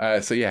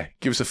 So yeah,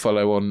 give us a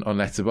follow on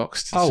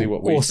Letterboxd to see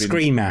what we've or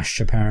Screamash,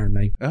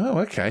 apparently. Oh,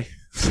 okay.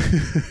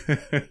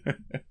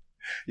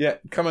 Yeah,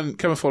 come and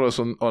follow us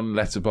on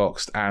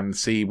Letterboxd and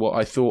see what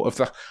I thought of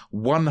the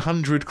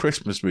 100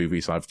 Christmas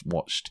movies I've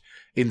watched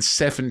in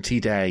 70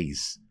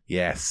 days.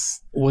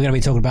 Yes. We're going to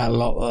be talking about a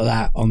lot of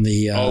that on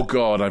the... oh,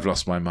 God, I've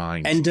lost my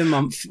mind. End of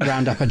month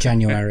roundup of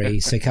January,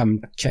 so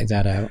come check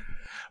that out.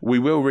 We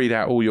will read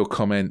out all your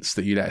comments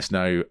that you let us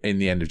know in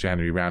the end of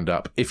January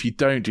roundup. If you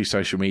don't do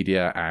social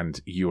media and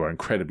you are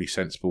incredibly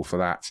sensible for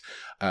that,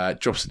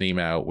 drop us an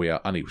email. We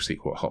are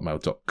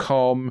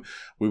unequalsequel@hotmail.com.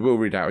 We will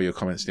read out all your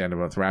comments at the end of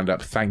the month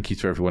roundup. Thank you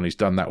to everyone who's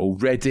done that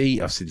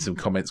already. I've seen some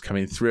comments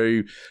coming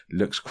through.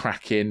 Looks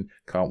cracking.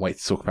 Can't wait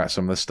to talk about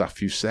some of the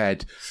stuff you've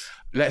said.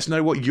 Let us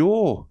know what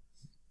your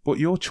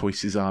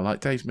choices are, like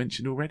Dave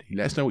mentioned already.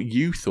 Let us know what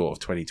you thought of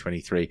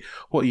 2023.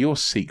 What are your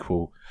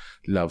sequel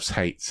loves,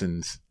 hates,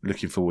 and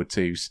looking forward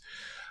to's?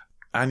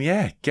 And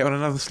yeah, get on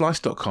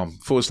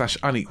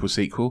anotherslice.com/unequal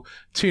sequel,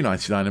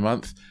 $2.99 a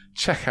month.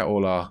 Check out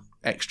all our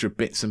extra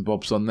bits and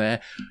bobs on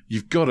there.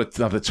 You've got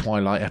another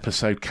Twilight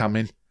episode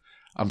coming.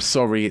 I'm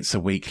sorry it's a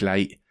week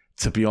late.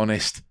 To be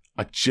honest,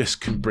 I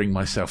just couldn't bring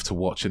myself to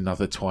watch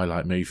another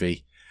Twilight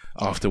movie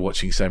after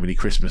watching so many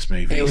Christmas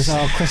movies. It was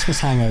our Christmas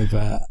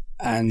hangover,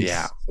 and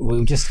we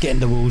were just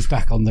getting the wheels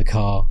back on the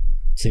car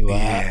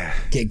to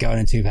get going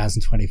in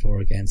 2024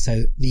 again.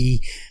 So the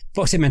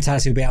Boxing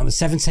Mentality will be out on the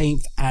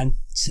 17th, and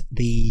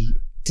the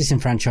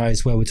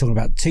Disenfranchised, where we're talking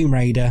about Tomb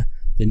Raider,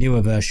 the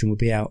newer version, will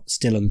be out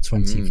still on the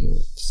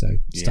 24th. So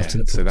stuff to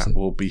look forward to. So that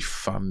will be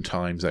fun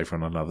times over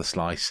on Another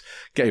Slice.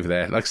 Get over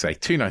there. Like I say,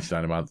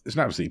 $2.99 a month. It's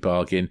an absolute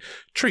bargain.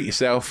 Treat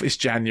yourself. It's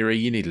January.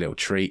 You need a little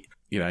treat.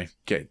 You know,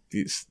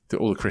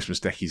 all the Christmas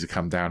deckies have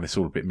come down. It's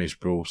all a bit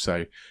miserable.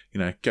 So,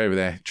 go over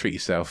there, treat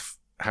yourself,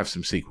 have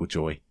some sequel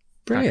joy.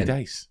 Brilliant.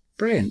 Happy days.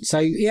 Brilliant. So,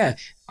 yeah,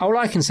 all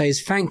I can say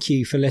is thank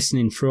you for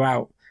listening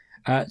throughout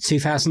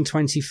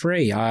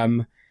 2023.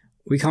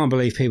 We can't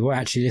believe people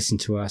actually listen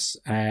to us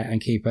and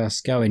keep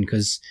us going,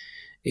 because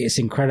it's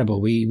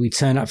incredible. We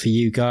turn up for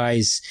you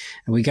guys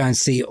and we go and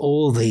see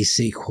all these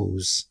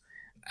sequels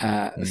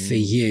for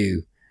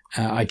you.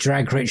 I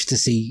drag Rich to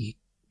see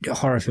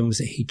horror films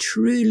that he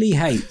truly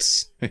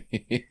hates.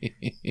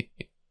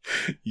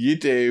 You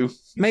do.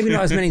 Maybe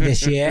not as many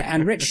this year.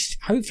 And Rich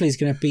hopefully is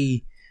going to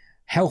be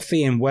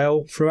healthy and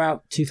well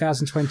throughout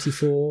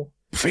 2024.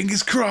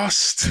 Fingers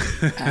crossed.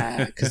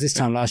 Because this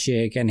time last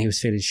year, again, he was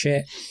feeling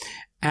shit.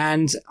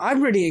 And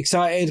I'm really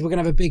excited. We're going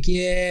to have a big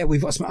year.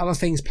 We've got some other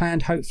things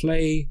planned,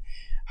 hopefully.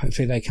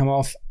 Hopefully they come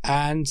off.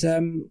 And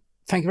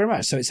thank you very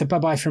much. So it's a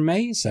bye-bye from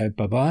me. So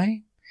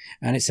bye-bye.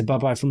 And it's a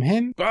bye-bye from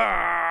him.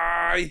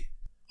 Bye.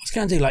 I was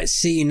going to do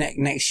see you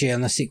next year on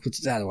the sequel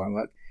to that. Won't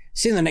work.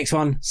 See you in the next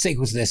one.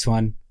 Sequel to this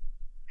one.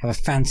 Have a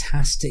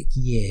fantastic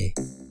year.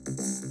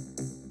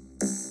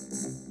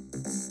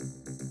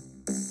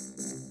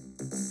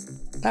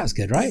 That was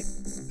good, right?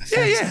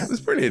 Yeah, that was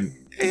brilliant.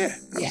 Yeah,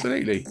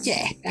 absolutely.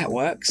 Yeah, that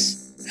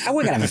works. We're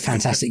going to have a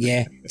fantastic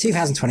year.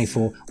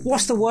 2024.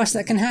 What's the worst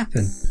that can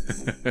happen?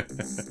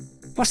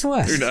 What's the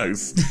worst? Who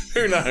knows?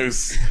 Who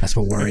knows? That's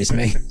what worries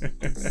me.